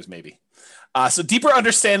answer is maybe. So deeper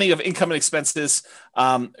understanding of income and expenses,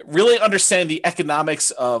 really understand the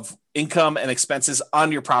economics of income and expenses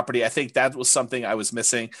on your property. I think that was something I was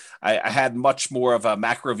missing. I had much more of a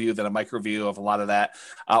macro view than a micro view of a lot of that.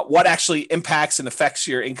 What actually impacts and affects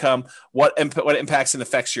your income? What impacts and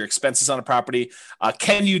affects your expenses on a property?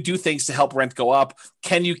 Can you do things to help rent go up?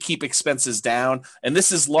 Can you keep expenses down? And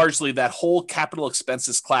this is largely that whole capital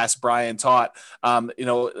expenses class Brian taught.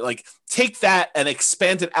 Take that and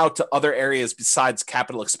expand it out to other areas besides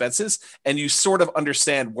capital expenses. And you sort of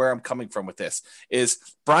understand where I'm coming from with this. Is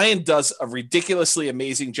Brian does a ridiculously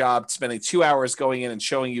amazing job spending 2 hours going in and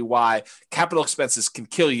showing you why capital expenses can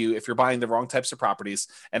kill you if you're buying the wrong types of properties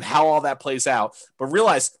and how all that plays out. But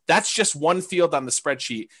realize that's just one field on the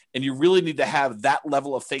spreadsheet. And you really need to have that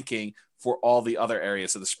level of thinking for all the other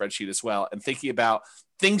areas of the spreadsheet as well. And thinking about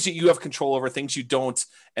things that you have control over, things you don't,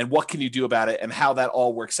 and what can you do about it and how that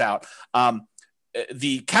all works out.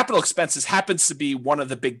 The capital expenses happens to be one of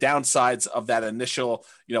the big downsides of that initial,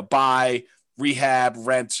 buy, rehab,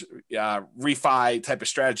 rent, refi type of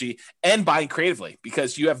strategy, and buying creatively,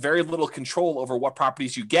 because you have very little control over what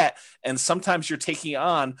properties you get. And sometimes you're taking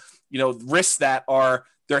on, risks that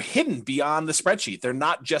they're hidden beyond the spreadsheet. They're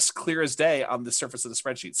not just clear as day on the surface of the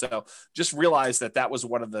spreadsheet. So just realize that was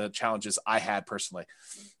one of the challenges I had personally.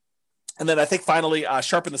 And then I think finally,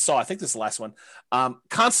 sharpen the saw. I think this is the last one.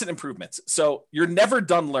 Constant improvements. So you're never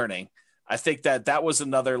done learning. I think that was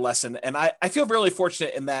another lesson. And I feel really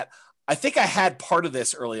fortunate in that I think I had part of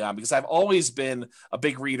this early on because I've always been a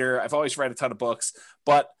big reader. I've always read a ton of books,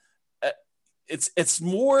 but it's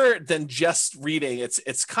more than just reading.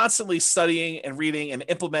 It's constantly studying and reading and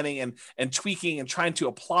implementing and tweaking and trying to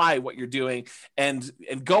apply what you're doing and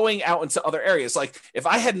going out into other areas. Like if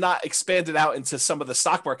I had not expanded out into some of the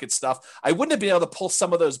stock market stuff, I wouldn't have been able to pull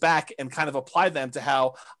some of those back and kind of apply them to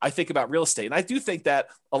how I think about real estate. And I do think that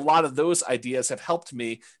a lot of those ideas have helped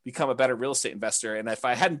me become a better real estate investor. And if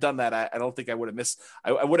I hadn't done that, I don't think I would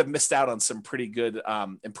have missed out on some pretty good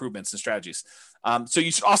improvements and strategies. So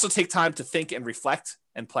you should also take time to think and reflect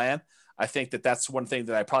and plan. I think that that's one thing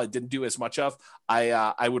that I probably didn't do as much of.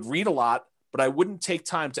 I would read a lot, but I wouldn't take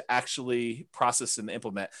time to actually process and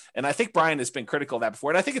implement. And I think Brian has been critical of that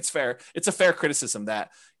before. And I think it's fair. It's a fair criticism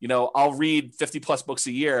that, I'll read 50 plus books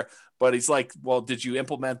a year, but he's like, well, did you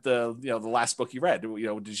implement the last book you read?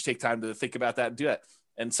 Did you take time to think about that and do it?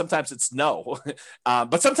 And sometimes it's no,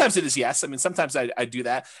 but sometimes it is yes. I mean, sometimes I do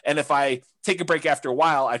that. And if I take a break after a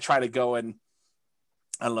while, I try to go and,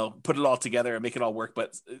 I don't know, put it all together and make it all work.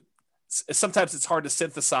 But sometimes it's hard to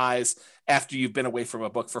synthesize after you've been away from a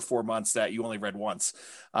book for 4 months that you only read once.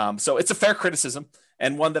 So it's a fair criticism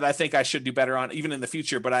and one that I think I should do better on even in the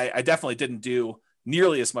future, but I definitely didn't do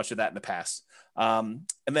nearly as much of that in the past. And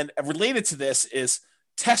then related to this is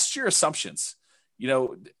test your assumptions.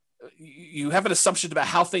 You have an assumption about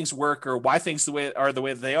how things work or why things the way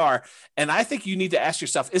that they are. And I think you need to ask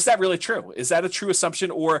yourself, is that really true? Is that a true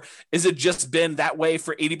assumption? Or is it just been that way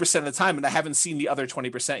for 80% of the time and I haven't seen the other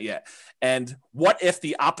 20% yet? And what if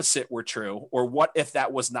the opposite were true? Or what if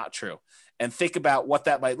that was not true? And think about what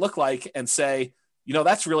that might look like and say,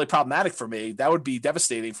 that's really problematic for me. That would be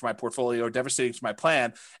devastating for my portfolio or devastating to my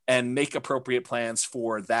plan, and make appropriate plans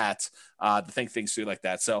for that, to think things through like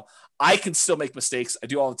that. So I can still make mistakes. I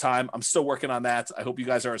do all the time. I'm still working on that. I hope you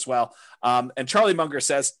guys are as well. And Charlie Munger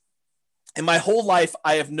says, in my whole life,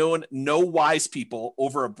 I have known no wise people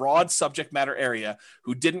over a broad subject matter area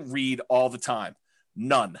who didn't read all the time.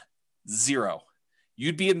 None. Zero.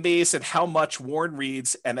 You'd be amazed at how much Warren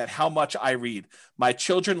reads and at how much I read. My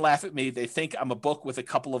children laugh at me. They think I'm a book with a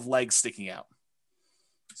couple of legs sticking out.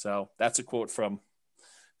 So that's a quote from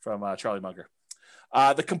Charlie Munger.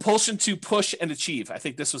 The compulsion to push and achieve. I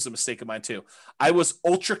think this was a mistake of mine too. I was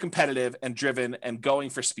ultra competitive and driven and going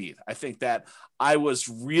for speed. I think that I was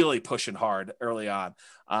really pushing hard early on.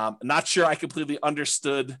 Not sure I completely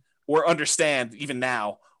understood or understand even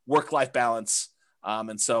now work-life balance.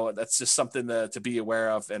 And so that's just something to be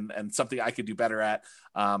aware of and something I could do better at.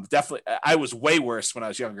 Definitely, I was way worse when I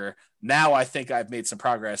was younger. Now I think I've made some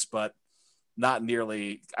progress, but not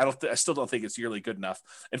nearly. I still don't think it's nearly good enough.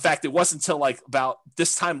 In fact, it wasn't until like about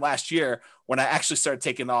this time last year when I actually started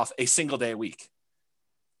taking off a single day a week,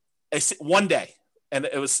 one day, and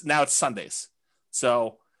now it's Sundays.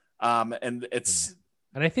 So, and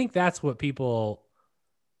I think that's what people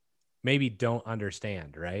maybe don't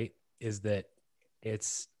understand, right? Is that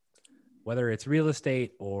it's whether it's real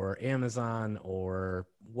estate or Amazon or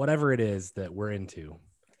whatever it is that we're into,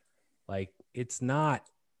 like, it's not,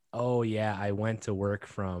 oh yeah, I went to work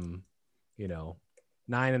from, 9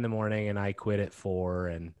 a.m. and I quit at 4.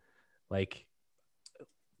 And like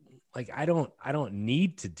I don't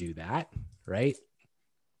need to do that. Right.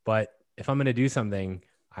 But if I'm going to do something,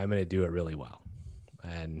 I'm going to do it really well.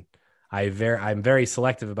 And I'm very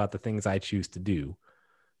selective about the things I choose to do,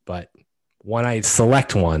 but when I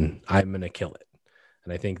select one, I'm going to kill it.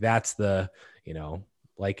 And I think that's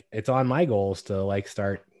it's on my goals to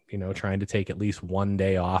start, trying to take at least one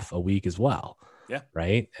day off a week as well. Yeah.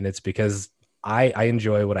 Right. And it's because I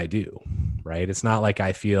enjoy what I do. Right. It's not like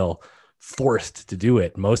I feel forced to do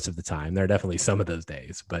it most of the time. There are definitely some of those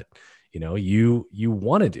days, but you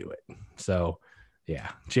want to do it. So yeah,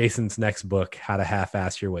 Jason's next book, How to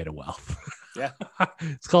Half-Ass Your Way to Wealth. Yeah.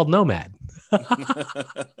 It's called Nomad.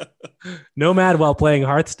 Nomad while playing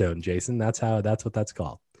Hearthstone, Jason. That's what that's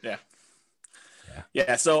called.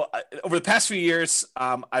 Yeah. So over the past few years,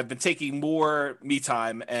 I've been taking more me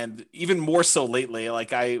time, and even more so lately.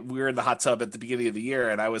 Like we were in the hot tub at the beginning of the year,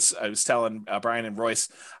 and I was telling Brian and Royce,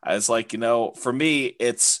 I was like, for me,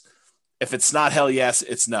 if it's not hell yes,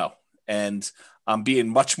 it's no. And I'm being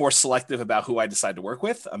much more selective about who I decide to work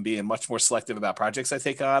with. I'm being much more selective about projects I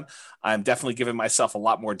take on. I'm definitely giving myself a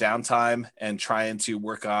lot more downtime and trying to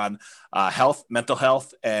work on health, mental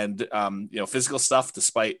health, and physical stuff,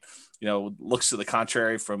 despite looks to the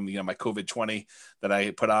contrary from my COVID-20 that I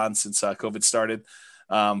put on since COVID started.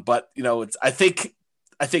 But I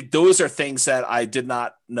think those are things that I did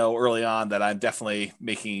not know early on that I'm definitely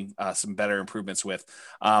making some better improvements with.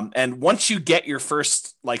 And once you get your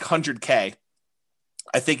first 100K,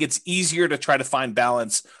 I think it's easier to try to find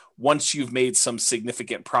balance once you've made some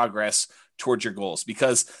significant progress towards your goals,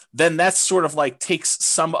 because then that's sort of takes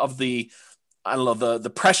some of the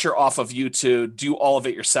pressure off of you to do all of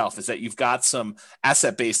it yourself. Is that you've got some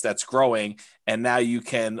asset base that's growing, and now you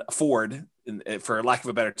can afford for lack of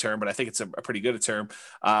a better term, but I think it's a pretty good term,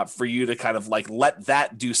 for you to kind of like let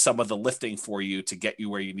that do some of the lifting for you to get you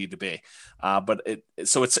where you need to be. But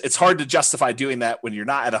it's hard to justify doing that when you're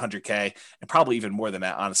not at 100K, and probably even more than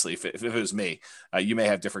that, honestly. If it was me, you may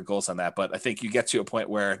have different goals on that, but I think you get to a point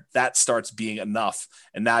where that starts being enough.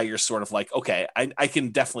 And now you're sort of like, okay, I can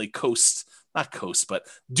definitely not coast, but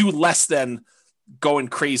do less than going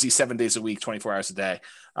crazy 7 days a week, 24 hours a day,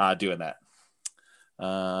 doing that.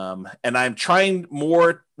 And I'm trying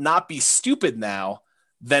more not be stupid now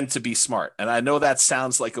than to be smart. And I know that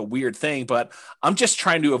sounds like a weird thing, but I'm just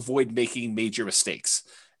trying to avoid making major mistakes.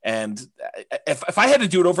 And if I had to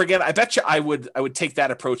do it over again, I bet you I would take that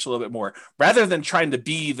approach a little bit more, rather than trying to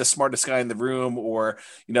be the smartest guy in the room, or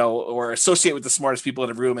associate with the smartest people in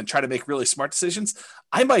the room and try to make really smart decisions.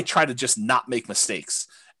 I might try to just not make mistakes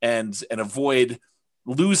and avoid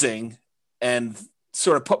losing, and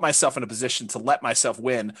sort of put myself in a position to let myself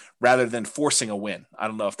win rather than forcing a win. I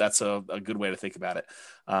don't know if that's a good way to think about it.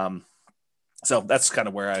 So that's kind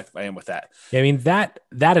of where I am with that. Yeah, I mean, that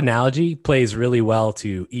analogy plays really well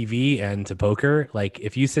to EV and to poker. Like,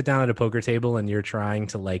 if you sit down at a poker table and you're trying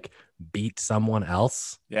to like beat someone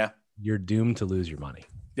else, yeah, you're doomed to lose your money.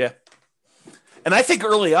 Yeah. And I think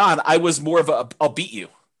early on, I was more of a I'll beat you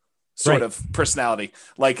sort of personality.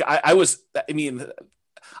 Like I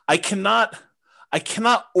cannot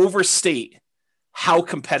overstate how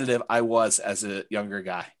competitive I was as a younger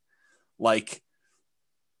guy. Like,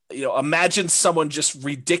 imagine someone just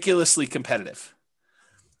ridiculously competitive.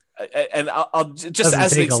 And I'll just doesn't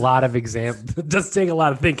take a lot of doesn't take a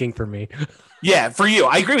lot of thinking for me. Yeah, for you,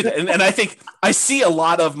 I agree with it, and I think I see a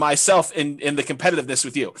lot of myself in the competitiveness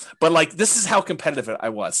with you. But like, this is how competitive I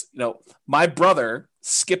was. My brother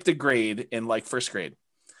skipped a grade in like first grade.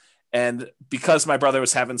 And because my brother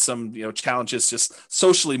was having some, challenges, just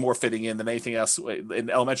socially more fitting in than anything else in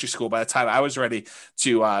elementary school, by the time I was ready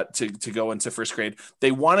to go into first grade,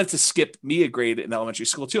 they wanted to skip me a grade in elementary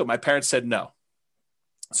school too. My parents said no.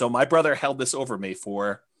 So my brother held this over me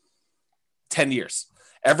for 10 years.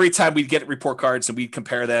 Every time we'd get report cards and we'd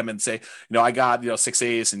compare them and say, I got, 6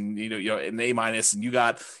 A's and, an A minus, and you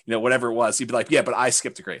got, whatever it was, he'd be like, yeah, but I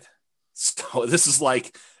skipped a grade. So this is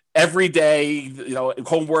like every day,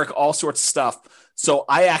 homework, all sorts of stuff. So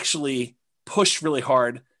I actually pushed really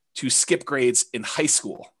hard to skip grades in high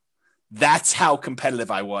school. That's how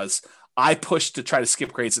competitive I was. I pushed to try to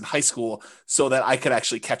skip grades in high school so that I could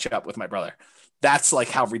actually catch up with my brother. That's like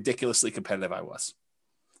how ridiculously competitive I was.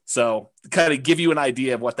 So kind of give you an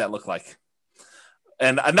idea of what that looked like.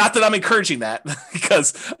 And not that I'm encouraging that,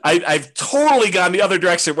 because I've totally gone the other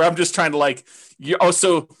direction where I'm just trying to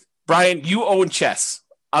so Brian, you own chess.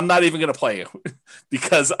 I'm not even going to play you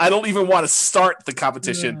because I don't even want to start the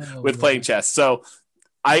competition with playing chess. So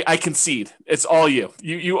I concede. It's all you.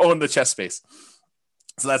 You own the chess space.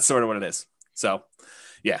 So that's sort of what it is. So,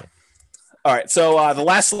 yeah. All right. So the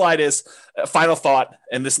last slide is final thought.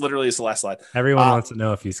 And this literally is the last slide. Everyone wants to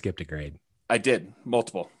know if you skipped a grade. I did.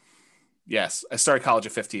 Multiple. Yes. I started college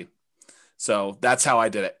at 15. So that's how I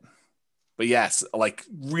did it. But yes, like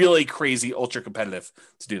really crazy, ultra competitive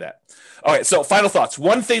to do that. All right. So final thoughts.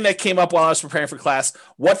 One thing that came up while I was preparing for class,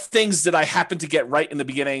 what things did I happen to get right in the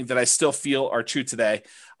beginning that I still feel are true today?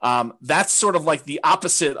 That's sort of like the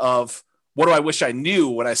opposite of what do I wish I knew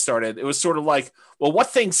when I started. It was sort of like, well,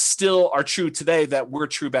 what things still are true today that were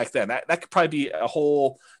true back then? That could probably be a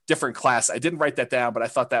whole different class. I didn't write that down, but I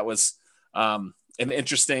thought that was an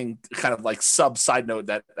interesting kind of like side note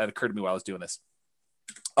that occurred to me while I was doing this.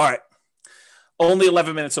 All right. Only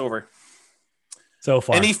 11 minutes over. So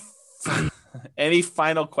far. Any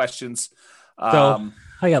final questions? So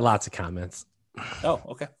I got lots of comments. Oh,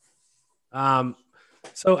 okay.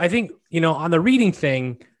 So I think, on the reading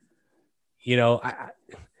thing,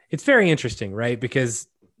 it's very interesting, right? Because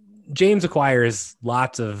James acquires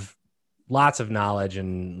lots of knowledge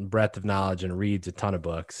and breadth of knowledge and reads a ton of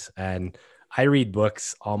books. And I read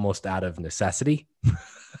books almost out of necessity.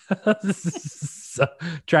 So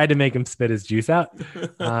tried to make him spit his juice out.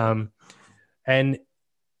 I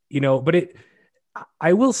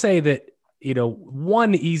will say that,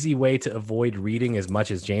 one easy way to avoid reading as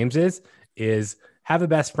much as James is have a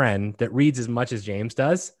best friend that reads as much as James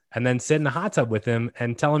does, and then sit in a hot tub with him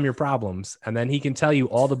and tell him your problems. And then he can tell you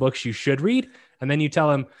all the books you should read. And then you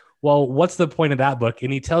tell him, well, what's the point of that book?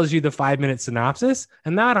 And he tells you the 5-minute synopsis,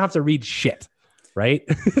 and now I don't have to read shit. Right.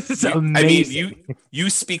 It's amazing. I mean, you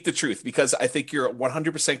speak the truth, because I think you're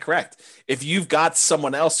 100% correct. If you've got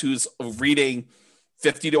someone else who's reading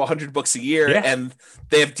 50 to 100 books a year and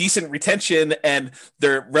they have decent retention and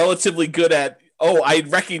they're relatively good at oh, I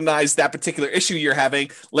recognize that particular issue you're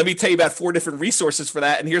having. Let me tell you about 4 different resources for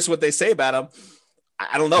that. And here's what they say about them.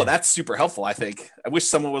 I don't know. That's super helpful, I think. I wish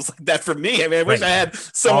someone was like that for me. I mean, I wish I had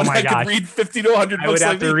someone that could read 50 to 100 books. I would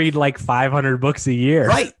have to read like 500 books a year.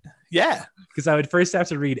 Right. Yeah. Because I would first have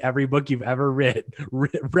to read every book you've ever read,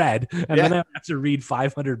 and then I would have to read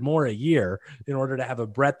 500 more a year in order to have a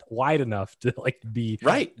breadth wide enough to like be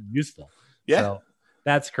useful. Yeah. So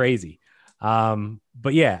that's crazy.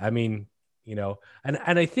 But yeah, I mean, you know, and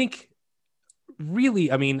I think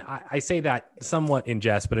really, I mean, I say that somewhat in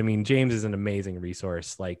jest, but I mean, James is an amazing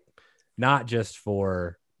resource, like not just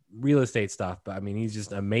for real estate stuff, but I mean, he's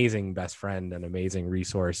just an amazing best friend and amazing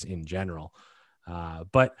resource in general.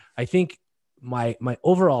 But I think my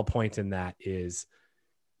overall point in that is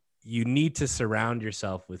you need to surround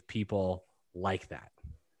yourself with people like that.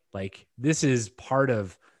 Like this is part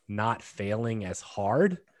of not failing as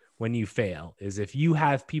hard when you fail, is if you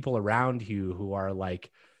have people around you who are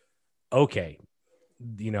like, okay,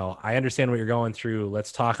 you know, I understand what you're going through.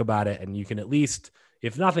 Let's talk about it. And you can at least,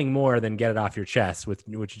 if nothing more than get it off your chest,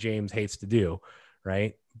 which James hates to do.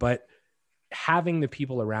 Right. But having the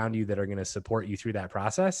people around you that are going to support you through that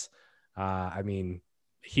process. I mean,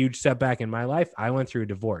 huge setback in my life. I went through a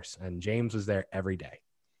divorce and James was there every day.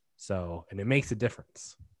 So, and it makes a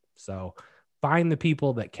difference. So find the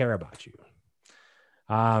people that care about you.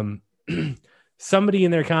 Somebody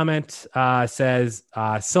in their comment says,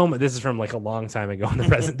 this is from like a long time ago in the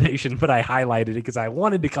presentation, but I highlighted it because I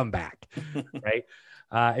wanted to come back, right?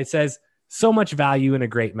 It says, so much value in a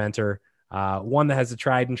great mentor, one that has a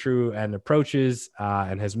tried and true and approaches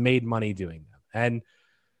and has made money doing them. And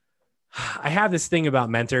I have this thing about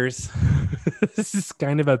mentors. This is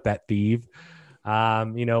kind of a pet peeve.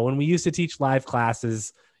 You know, when we used to teach live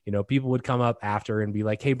classes, you know, people would come up after and be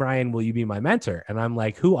like, hey, Brian, will you be my mentor? And I'm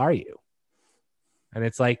like, who are you? And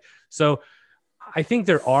it's like, so I think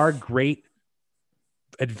there are great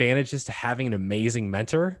advantages to having an amazing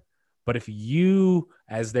mentor. But if you,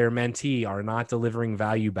 as their mentee, are not delivering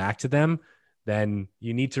value back to them, then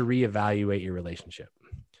you need to reevaluate your relationship.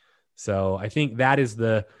 So I think that is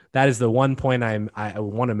the one point I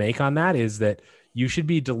want to make on that, is that you should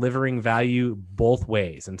be delivering value both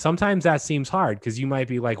ways. And sometimes that seems hard because you might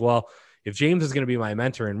be like, well, if James is going to be my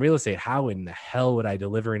mentor in real estate, how in the hell would I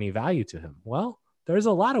deliver any value to him? Well, there's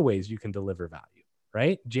a lot of ways you can deliver value,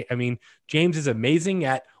 right? I mean, James is amazing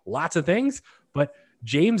at lots of things, but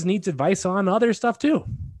James needs advice on other stuff too.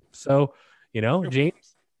 So, you know,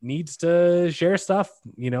 James needs to share stuff,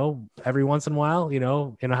 you know, every once in a while, you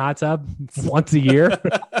know, in a hot tub once a year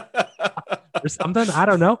or something. I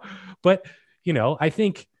don't know. But, you know, I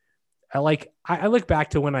think I look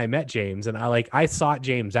back to when I met James and I sought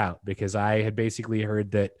James out because I had basically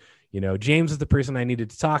heard that, you know, James is the person I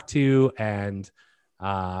needed to talk to. And,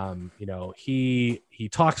 you know, he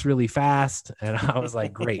talks really fast. And I was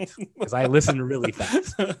like, great, because I listen really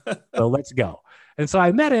fast. So let's go. And so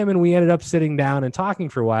I met him and we ended up sitting down and talking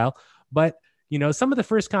for a while. But, you know, some of the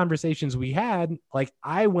first conversations we had, like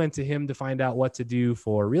I went to him to find out what to do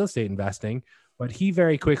for real estate investing, but he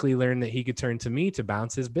very quickly learned that he could turn to me to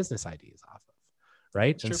bounce his business ideas off of.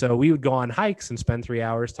 Right. Sure. And so we would go on hikes and spend 3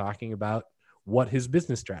 hours talking about what his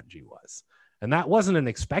business strategy was. And that wasn't an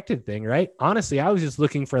expected thing, right? Honestly, I was just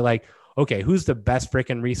looking for like, okay, who's the best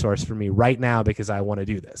freaking resource for me right now because I want to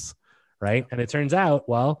do this, right? And it turns out,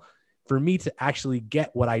 well, for me to actually get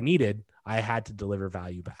what I needed, I had to deliver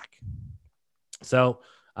value back. So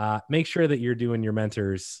make sure that you're doing your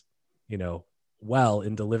mentors, you know, well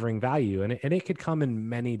in delivering value, and it could come in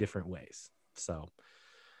many different ways. So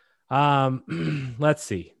let's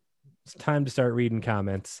see. It's time to start reading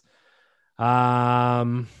comments.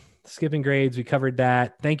 Skipping grades, we covered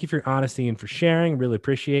that. Thank you for your honesty and for sharing. Really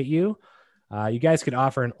appreciate you. You guys could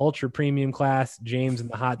offer an ultra premium class, James in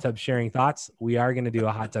the hot tub sharing thoughts. We are going to do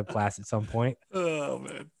a hot tub class at some point. Oh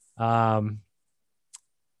man.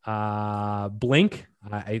 Blink.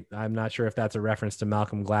 I'm not sure if that's a reference to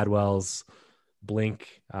Malcolm Gladwell's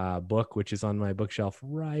Blink book, which is on my bookshelf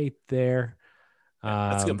right there.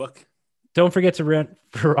 That's a good book. Don't forget to rent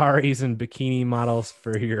Ferraris and bikini models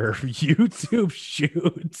for your YouTube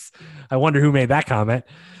shoots. I wonder who made that comment.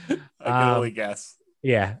 I can only guess.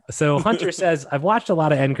 Yeah. So Hunter says, I've watched a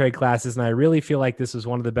lot of NCREG classes and I really feel like this was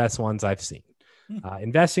one of the best ones I've seen.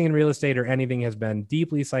 Investing in real estate or anything has been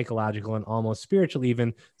deeply psychological and almost spiritual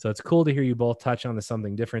even. So it's cool to hear you both touch on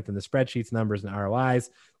something different than the spreadsheets, numbers, and ROIs.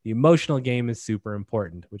 The emotional game is super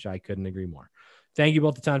important, which I couldn't agree more. Thank you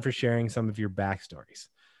both a ton for sharing some of your backstories.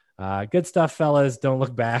 Good stuff, fellas. Don't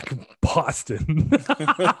look back. Boston.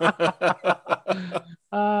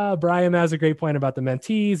 Brian has a great point about the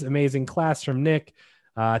mentees. Amazing class from Nick.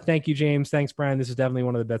 Thank you, James. Thanks, Brian. This is definitely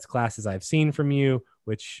one of the best classes I've seen from you,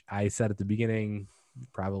 which I said at the beginning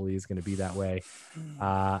probably is going to be that way.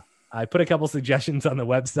 I put a couple suggestions on the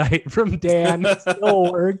website from Dan. It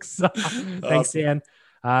still works. Thanks, Dan.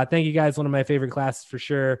 Thank you guys. One of my favorite classes for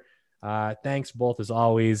sure. Thanks both as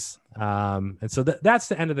always. And so that's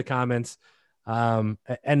the end of the comments.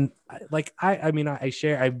 And like, I mean,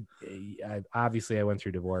 I obviously I went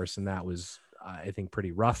through divorce, and that was, I think,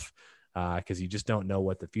 pretty rough, because you just don't know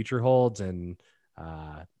what the future holds. And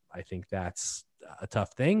I think that's a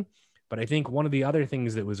tough thing. But I think one of the other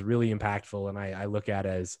things that was really impactful, and I look at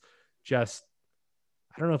as just,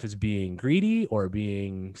 I don't know if it's being greedy or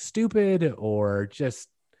being stupid, or just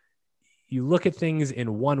you look at things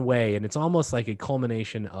in one way, and it's almost like a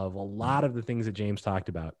culmination of a lot of the things that James talked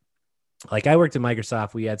about. Like, I worked at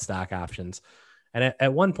Microsoft, we had stock options. And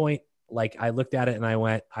at one point, like, I looked at it and I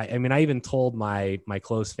went, I mean, I even told my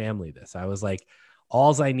close family this. I was like,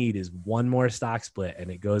 alls I need is one more stock split and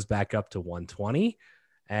it goes back up to 120.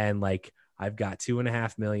 And like, I've got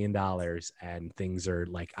 $2.5 million and things are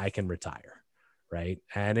like, I can retire. Right.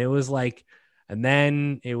 And it was like, and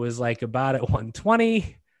then it was like about at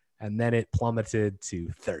 120, and then it plummeted to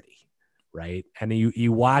 30. Right. And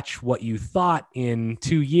you watch what you thought in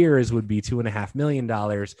 2 years would be $2.5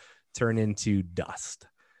 million turn into dust.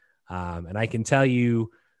 And I can tell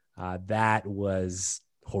you that was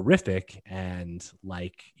horrific. And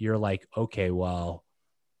like, you're like, okay, well,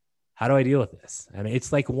 how do I deal with this? And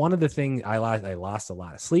it's like one of the things I lost a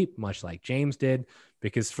lot of sleep, much like James did,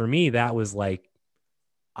 because for me, that was like,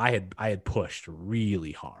 I had pushed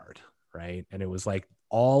really hard. Right. And it was like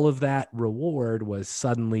all of that reward was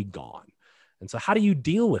suddenly gone. And so how do you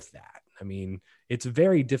deal with that? I mean, it's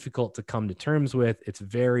very difficult to come to terms with. It's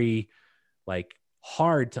very like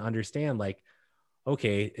hard to understand, like,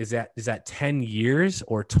 okay, is that 10 years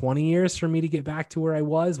or 20 years for me to get back to where I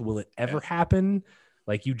was? Will it ever happen?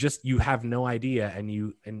 Like, you have no idea.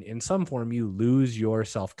 And in some form, you lose your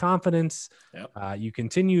self-confidence. Yep. You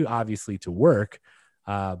continue obviously to work,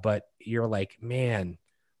 but you're like, man,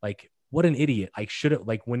 like, what an idiot. I should have,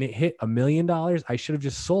 like, when it hit $1 million, I should have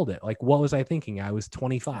just sold it. Like, what was I thinking? I was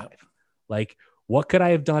 25. Yep. Like, what could I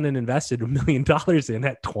have done and invested $1 million in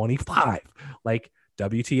at 25? Like,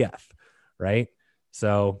 WTF. Right.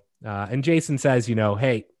 So, and Jason says, you know,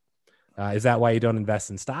 hey, is that why you don't invest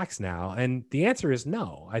in stocks now? And the answer is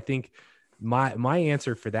no. I think my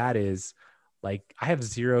answer for that is, like, I have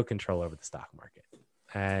zero control over the stock market.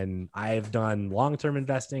 And I've done long-term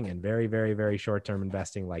investing and very, very, very short-term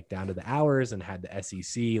investing, like down to the hours, and had the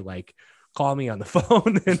SEC like call me on the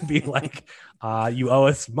phone and be like, you owe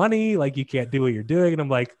us money. Like, you can't do what you're doing. And I'm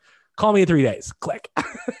like, call me in 3 days, click.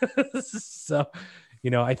 So,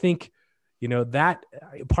 you know, I think, you know, that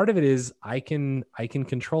part of it is I can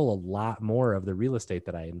control a lot more of the real estate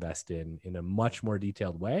that I invest in a much more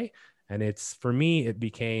detailed way. And it's, for me, it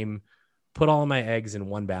became put all of my eggs in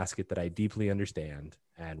one basket that I deeply understand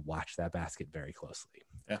and watch that basket very closely.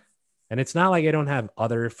 Yeah. And it's not like I don't have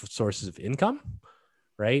other sources of income,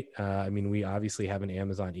 right? I mean, we obviously have an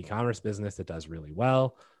Amazon e-commerce business that does really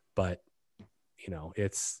well, but, you know,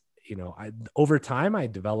 it's, you know, over time, I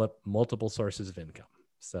develop multiple sources of income.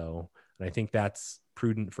 So, and I think that's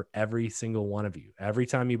prudent for every single one of you. Every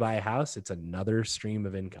time you buy a house, it's another stream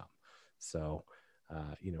of income. So,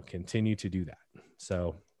 you know, continue to do that.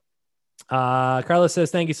 So, Carlos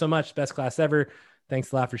says, thank you so much. Best class ever.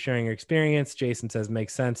 Thanks a lot for sharing your experience. Jason says,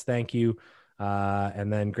 makes sense. Thank you.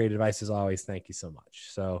 And then great advice as always. Thank you so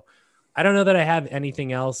much. So I don't know that I have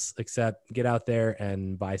anything else except get out there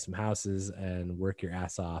and buy some houses and work your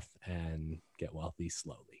ass off and get wealthy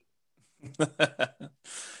slowly.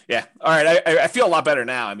 Yeah. All right. I feel a lot better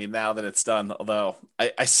now. I mean, now that it's done, although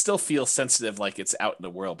I still feel sensitive, like it's out in the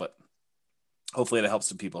world, but hopefully it helps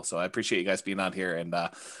some people. So I appreciate you guys being on here and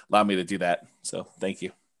allow me to do that. So thank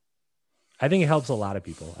you. I think it helps a lot of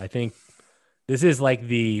people. I think this is like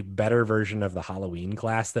the better version of the Halloween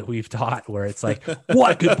class that we've taught, where it's like,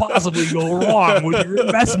 what could possibly go wrong with your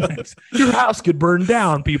investments? Your house could burn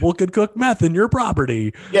down. People could cook meth in your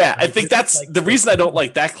property. Yeah, I think that's like, the reason I don't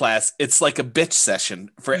like that class. It's like a bitch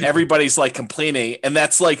session for everybody's like complaining. And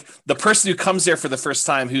that's like the person who comes there for the first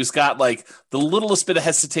time, who's got like the littlest bit of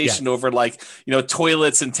hesitation over like, you know,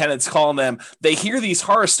 toilets and tenants calling them. They hear these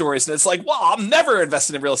horror stories and it's like, well, I'm never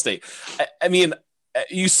investing in real estate. I mean,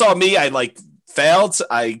 you saw me, I like failed.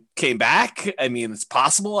 I came back. I mean, it's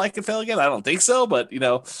possible I could fail again. I don't think so, but you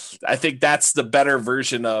know, I think that's the better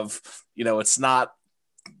version of, you know, it's not,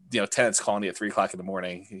 you know, tenants calling you at 3:00 in the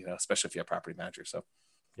morning, you know, especially if you're a property manager. So,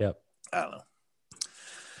 yep. I don't know.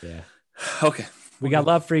 Yeah. Okay. We got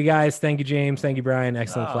love for you guys. Thank you, James. Thank you, Brian.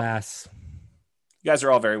 Excellent class. You guys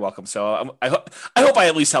are all very welcome. So I hope I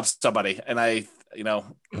at least help somebody. And I don't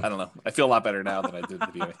know. I feel a lot better now than I did at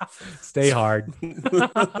the beginning. Stay hard.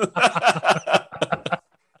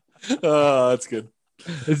 Oh, that's good.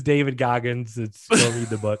 It's David Goggins. It's go read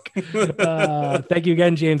the book. Thank you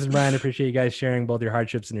again, James and Brian. I appreciate you guys sharing both your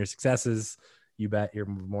hardships and your successes. You bet. You're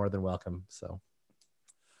more than welcome. So,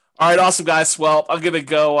 all right, awesome, guys. Well, I'm gonna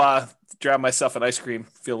go grab myself an ice cream.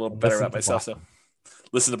 Feel a little better about myself. Boston. So,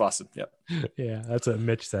 listen to Boston. Yep. Yeah, that's what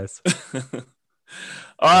Mitch says.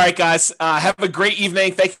 All right, guys. Have a great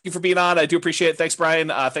evening. Thank you for being on. I do appreciate it. Thanks, Brian.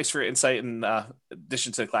 Thanks for your insight and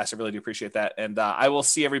addition to the class. I really do appreciate that. And I will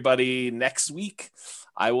see everybody next week.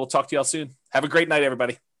 I will talk to y'all soon. Have a great night,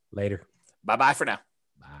 everybody. Later. Bye-bye for now.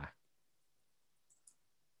 Bye.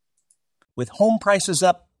 With home prices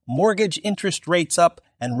up, mortgage interest rates up,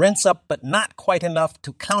 and rents up but not quite enough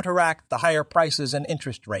to counteract the higher prices and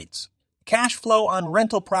interest rates, cash flow on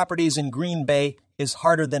rental properties in Green Bay is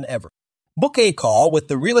harder than ever. Book a call with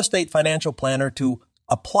the Real Estate Financial Planner to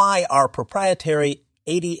apply our proprietary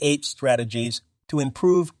 88 strategies to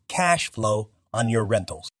improve cash flow on your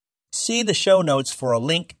rentals. See the show notes for a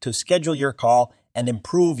link to schedule your call and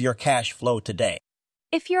improve your cash flow today.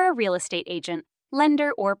 If you're a real estate agent,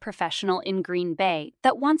 lender, or professional in Green Bay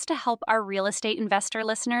that wants to help our real estate investor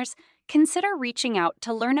listeners, consider reaching out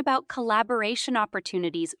to learn about collaboration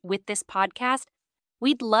opportunities with this podcast.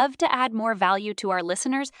 We'd love to add more value to our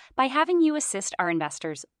listeners by having you assist our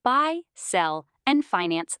investors buy, sell, and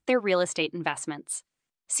finance their real estate investments.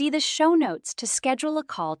 See the show notes to schedule a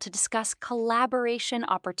call to discuss collaboration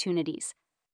opportunities.